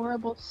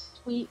adorable,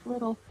 sweet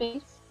little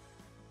face?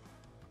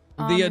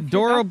 The if you're Doctor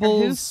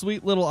adorable, Who-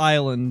 sweet little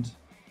island.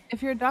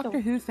 If you're a Doctor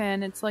Who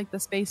fan, it's like the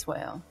space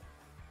whale.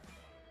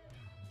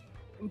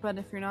 But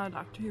if you're not a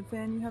Doctor Who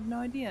fan, you have no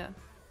idea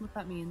what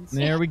that means.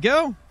 There we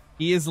go.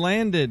 He is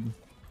landed.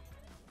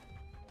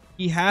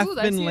 He hath Ooh,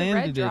 that's been your red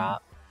landed.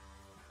 drop.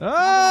 Now that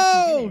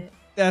I can Oh, get it.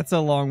 that's a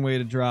long way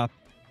to drop.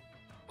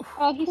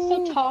 Oh, he's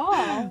so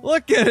tall.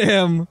 Look at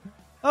him.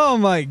 Oh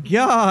my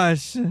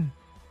gosh. Look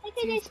at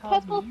He's his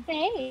tall, purple dude.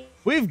 face.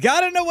 We've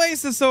got an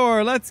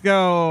Oasisaur. Let's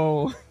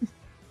go.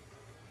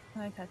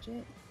 Can I touch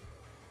it?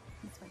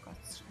 That's my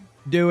question.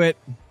 Do it.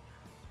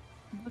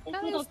 Look His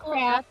at little his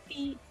crab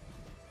feet.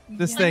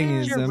 This Yeah. thing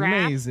is Giraffe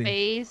amazing.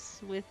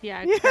 face with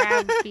Yeah.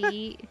 crab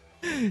feet.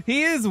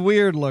 He is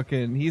weird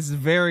looking. He's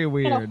very Got a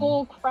weird.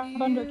 whole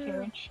crab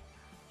undercarriage.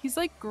 He's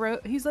like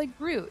He's like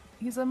Groot.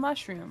 He's a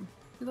mushroom.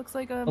 He looks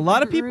like a. A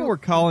lot of people Groot. were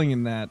calling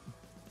him that.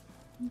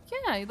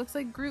 Yeah, he looks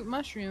like Groot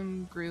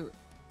mushroom Groot.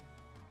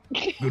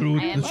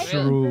 Groot I am the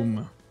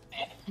Shroom.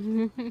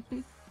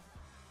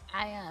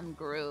 I am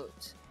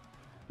Groot.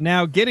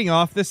 Now, getting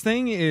off this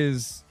thing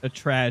is a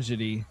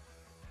tragedy.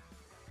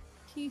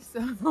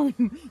 Keystone.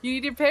 You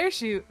need your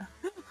parachute.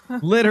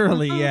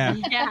 Literally, yeah.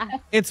 Yeah.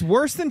 It's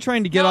worse than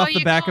trying to get No, off the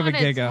you back go of a on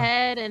its Giga.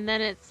 head and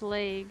then its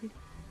leg.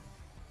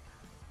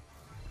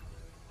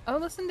 Oh,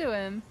 listen to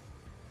him.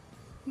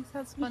 He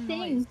has fun noise.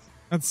 sings.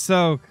 That's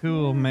so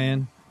cool,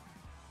 man.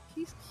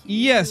 He's cute.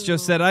 Yes,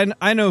 just said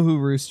I know who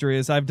Rooster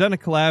is. I've done a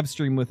collab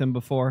stream with him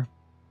before.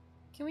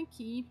 Can we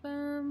keep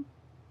him?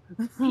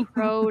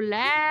 Pro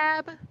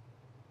lab.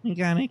 We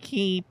gotta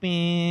keep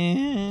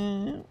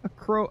it a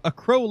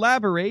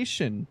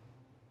crowlaboration.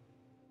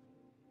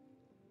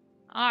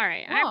 All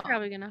right, Oh. I'm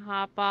probably gonna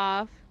hop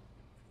off.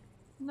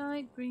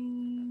 Night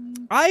green.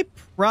 I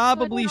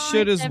probably Good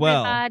should night, as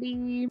well.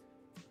 everybody.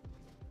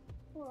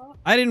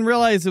 I didn't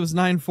realize it was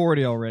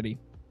 9:40 already.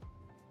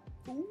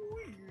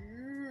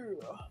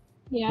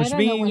 Yeah, Which I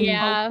don't know when means-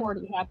 Yeah.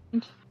 40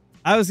 happened.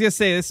 I was gonna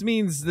say this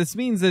means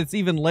that it's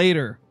even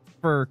later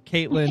for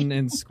Caitlin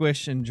and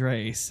Squish and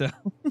Dre. So,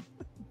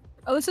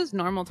 Oh, this is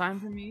normal time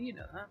for me. You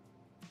know that.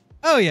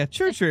 oh yeah,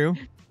 true.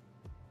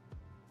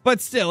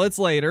 But still, it's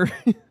later.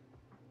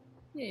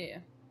 Yeah.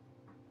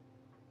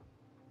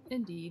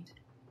 Indeed.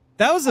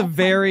 That was a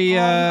very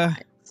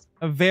Alright.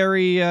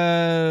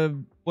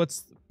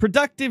 what's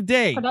productive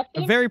day.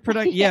 Productive? A very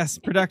productive. Yes,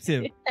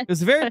 productive. It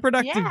was a very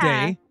productive Yeah.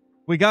 day.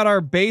 We got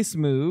our base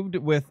moved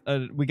with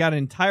we got an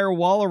entire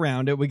wall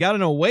around it. We got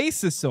an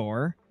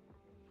Oasisaur.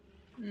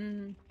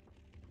 Mm.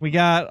 We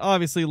got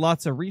obviously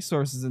lots of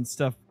resources and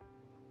stuff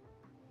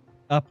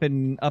up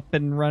and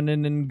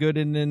running and good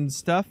and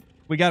stuff.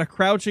 We got a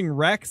crouching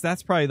Rex.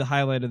 That's probably the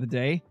highlight of the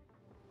day.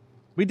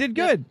 We did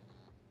Yep. good.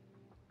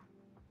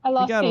 I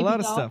lost got a Baby lot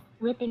of Doll. stuff.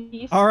 Rip in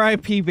peace.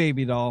 R.I.P.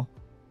 Baby Doll.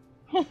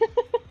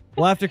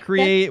 We'll have to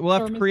create a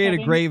Storm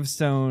is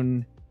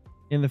gravestone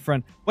in the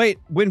front. Wait,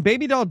 when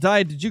Baby Doll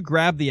died, did you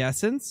grab the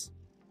essence?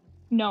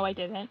 No, I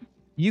didn't.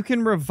 You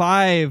can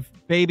revive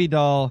Baby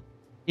Doll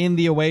in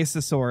the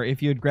Oasisaur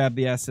if you had grabbed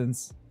the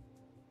essence.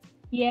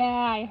 Yeah,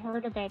 I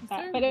heard about Is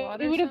that. there But it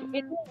water would have somewhere?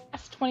 it would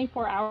last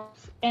 24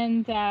 hours,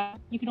 and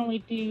you can only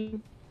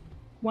do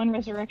one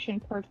resurrection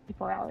per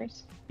 24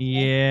 hours. The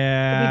Baby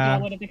Yeah.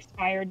 Doll would have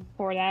expired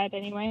before that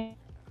anyway.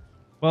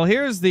 Well,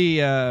 here's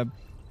the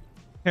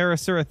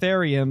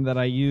Paraceratherium that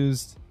I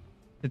used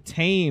to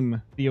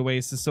tame the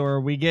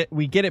Oasisaur.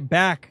 We get it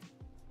back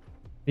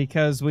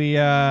because we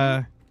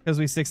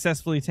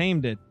successfully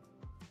tamed it.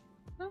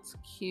 That's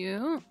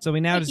cute. So we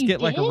now Wait, just you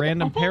get like a did?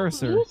 random I thought you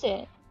Parasaur. lose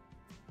it.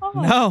 Oh,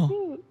 No.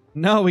 shoot.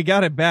 No, we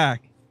got it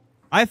back.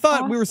 I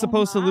thought we were Awesome.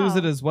 supposed to lose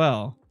it Wow. as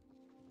well.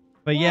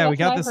 But Yeah, yeah, we that's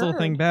got what I this little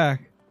thing heard.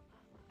 back.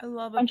 I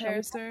love a Bunch of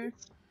Parasaur.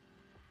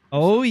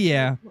 Oh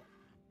yeah.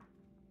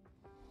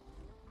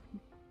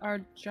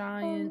 Our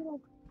giant.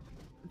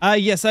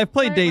 Yes, I've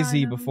played Right, DayZ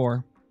Rhino.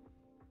 before.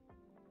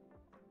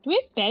 Do we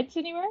have beds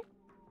anywhere?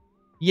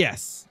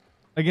 Yes.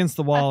 Against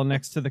the wall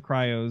next to the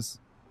cryos.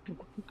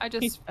 I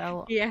just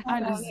fell. Yeah.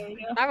 I Oh, just. there we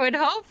go. I would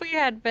hope we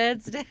had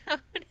beds down.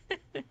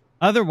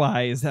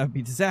 Otherwise, that would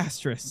be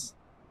disastrous.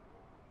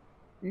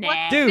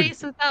 Nah. Dude.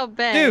 Space without Dude,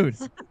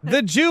 beds.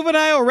 the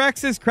juvenile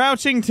Rex is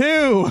crouching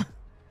too.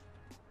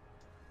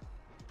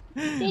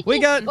 They We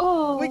just- got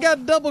oh, we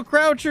got double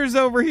crouchers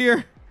over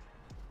here.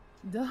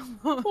 look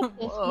at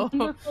this Whoa.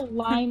 wonderful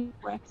line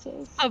of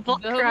Rexes. Double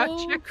Double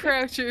croucher.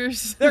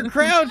 crouchers. They're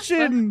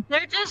crouching.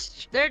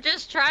 They're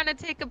just trying to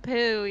take a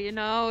poo, you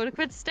know.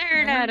 Quit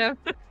staring at them.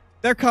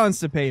 They're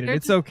constipated. They're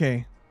It's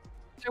okay.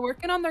 They're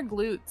working on their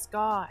glutes.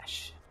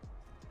 Gosh.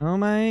 Oh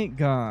my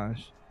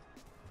gosh.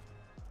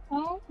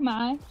 Oh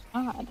my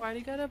god. Why do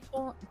you gotta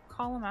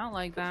call them out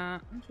like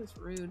that? That's just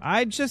rude.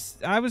 I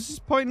was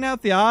just pointing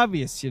out the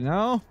obvious, you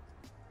know?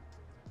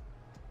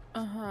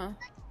 Uh-huh.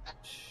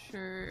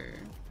 Sure.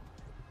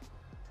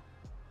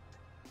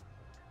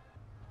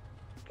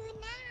 Good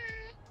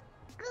night.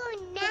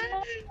 Good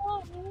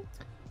night.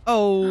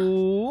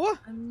 Oh,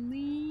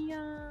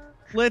 Aaliyah.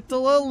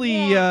 little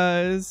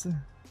Aaliyahs.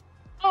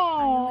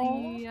 Oh.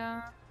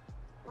 Aaliyah.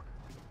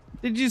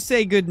 Did you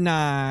say good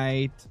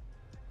night?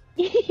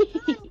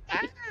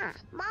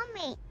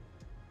 Mommy.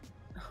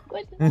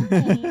 Good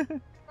night.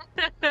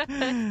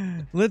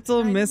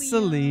 Little Hi, Miss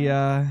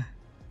Aaliyah.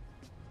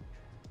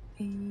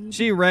 Aaliyah.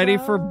 She ready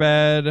for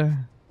bed.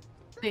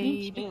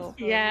 Me too.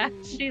 Yeah,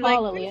 she's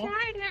Call like, Aaliyah. good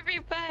night,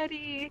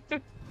 everybody.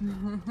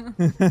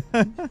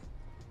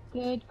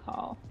 Good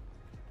call.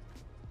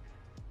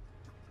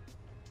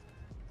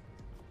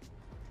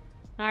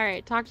 All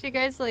right, talk to you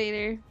guys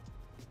later.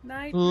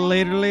 Night.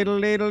 Later, night. later,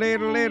 later,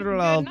 later, later. Good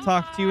I'll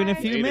talk to you in a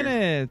few night.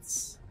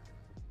 minutes.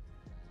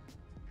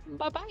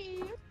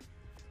 Bye-bye.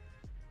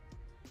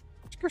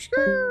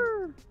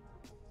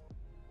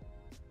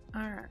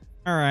 All right.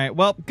 All right.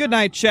 Well, good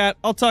night, chat.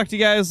 I'll talk to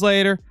you guys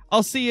later.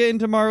 I'll see you in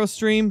tomorrow's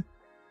stream.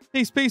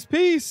 Peace, peace,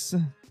 peace.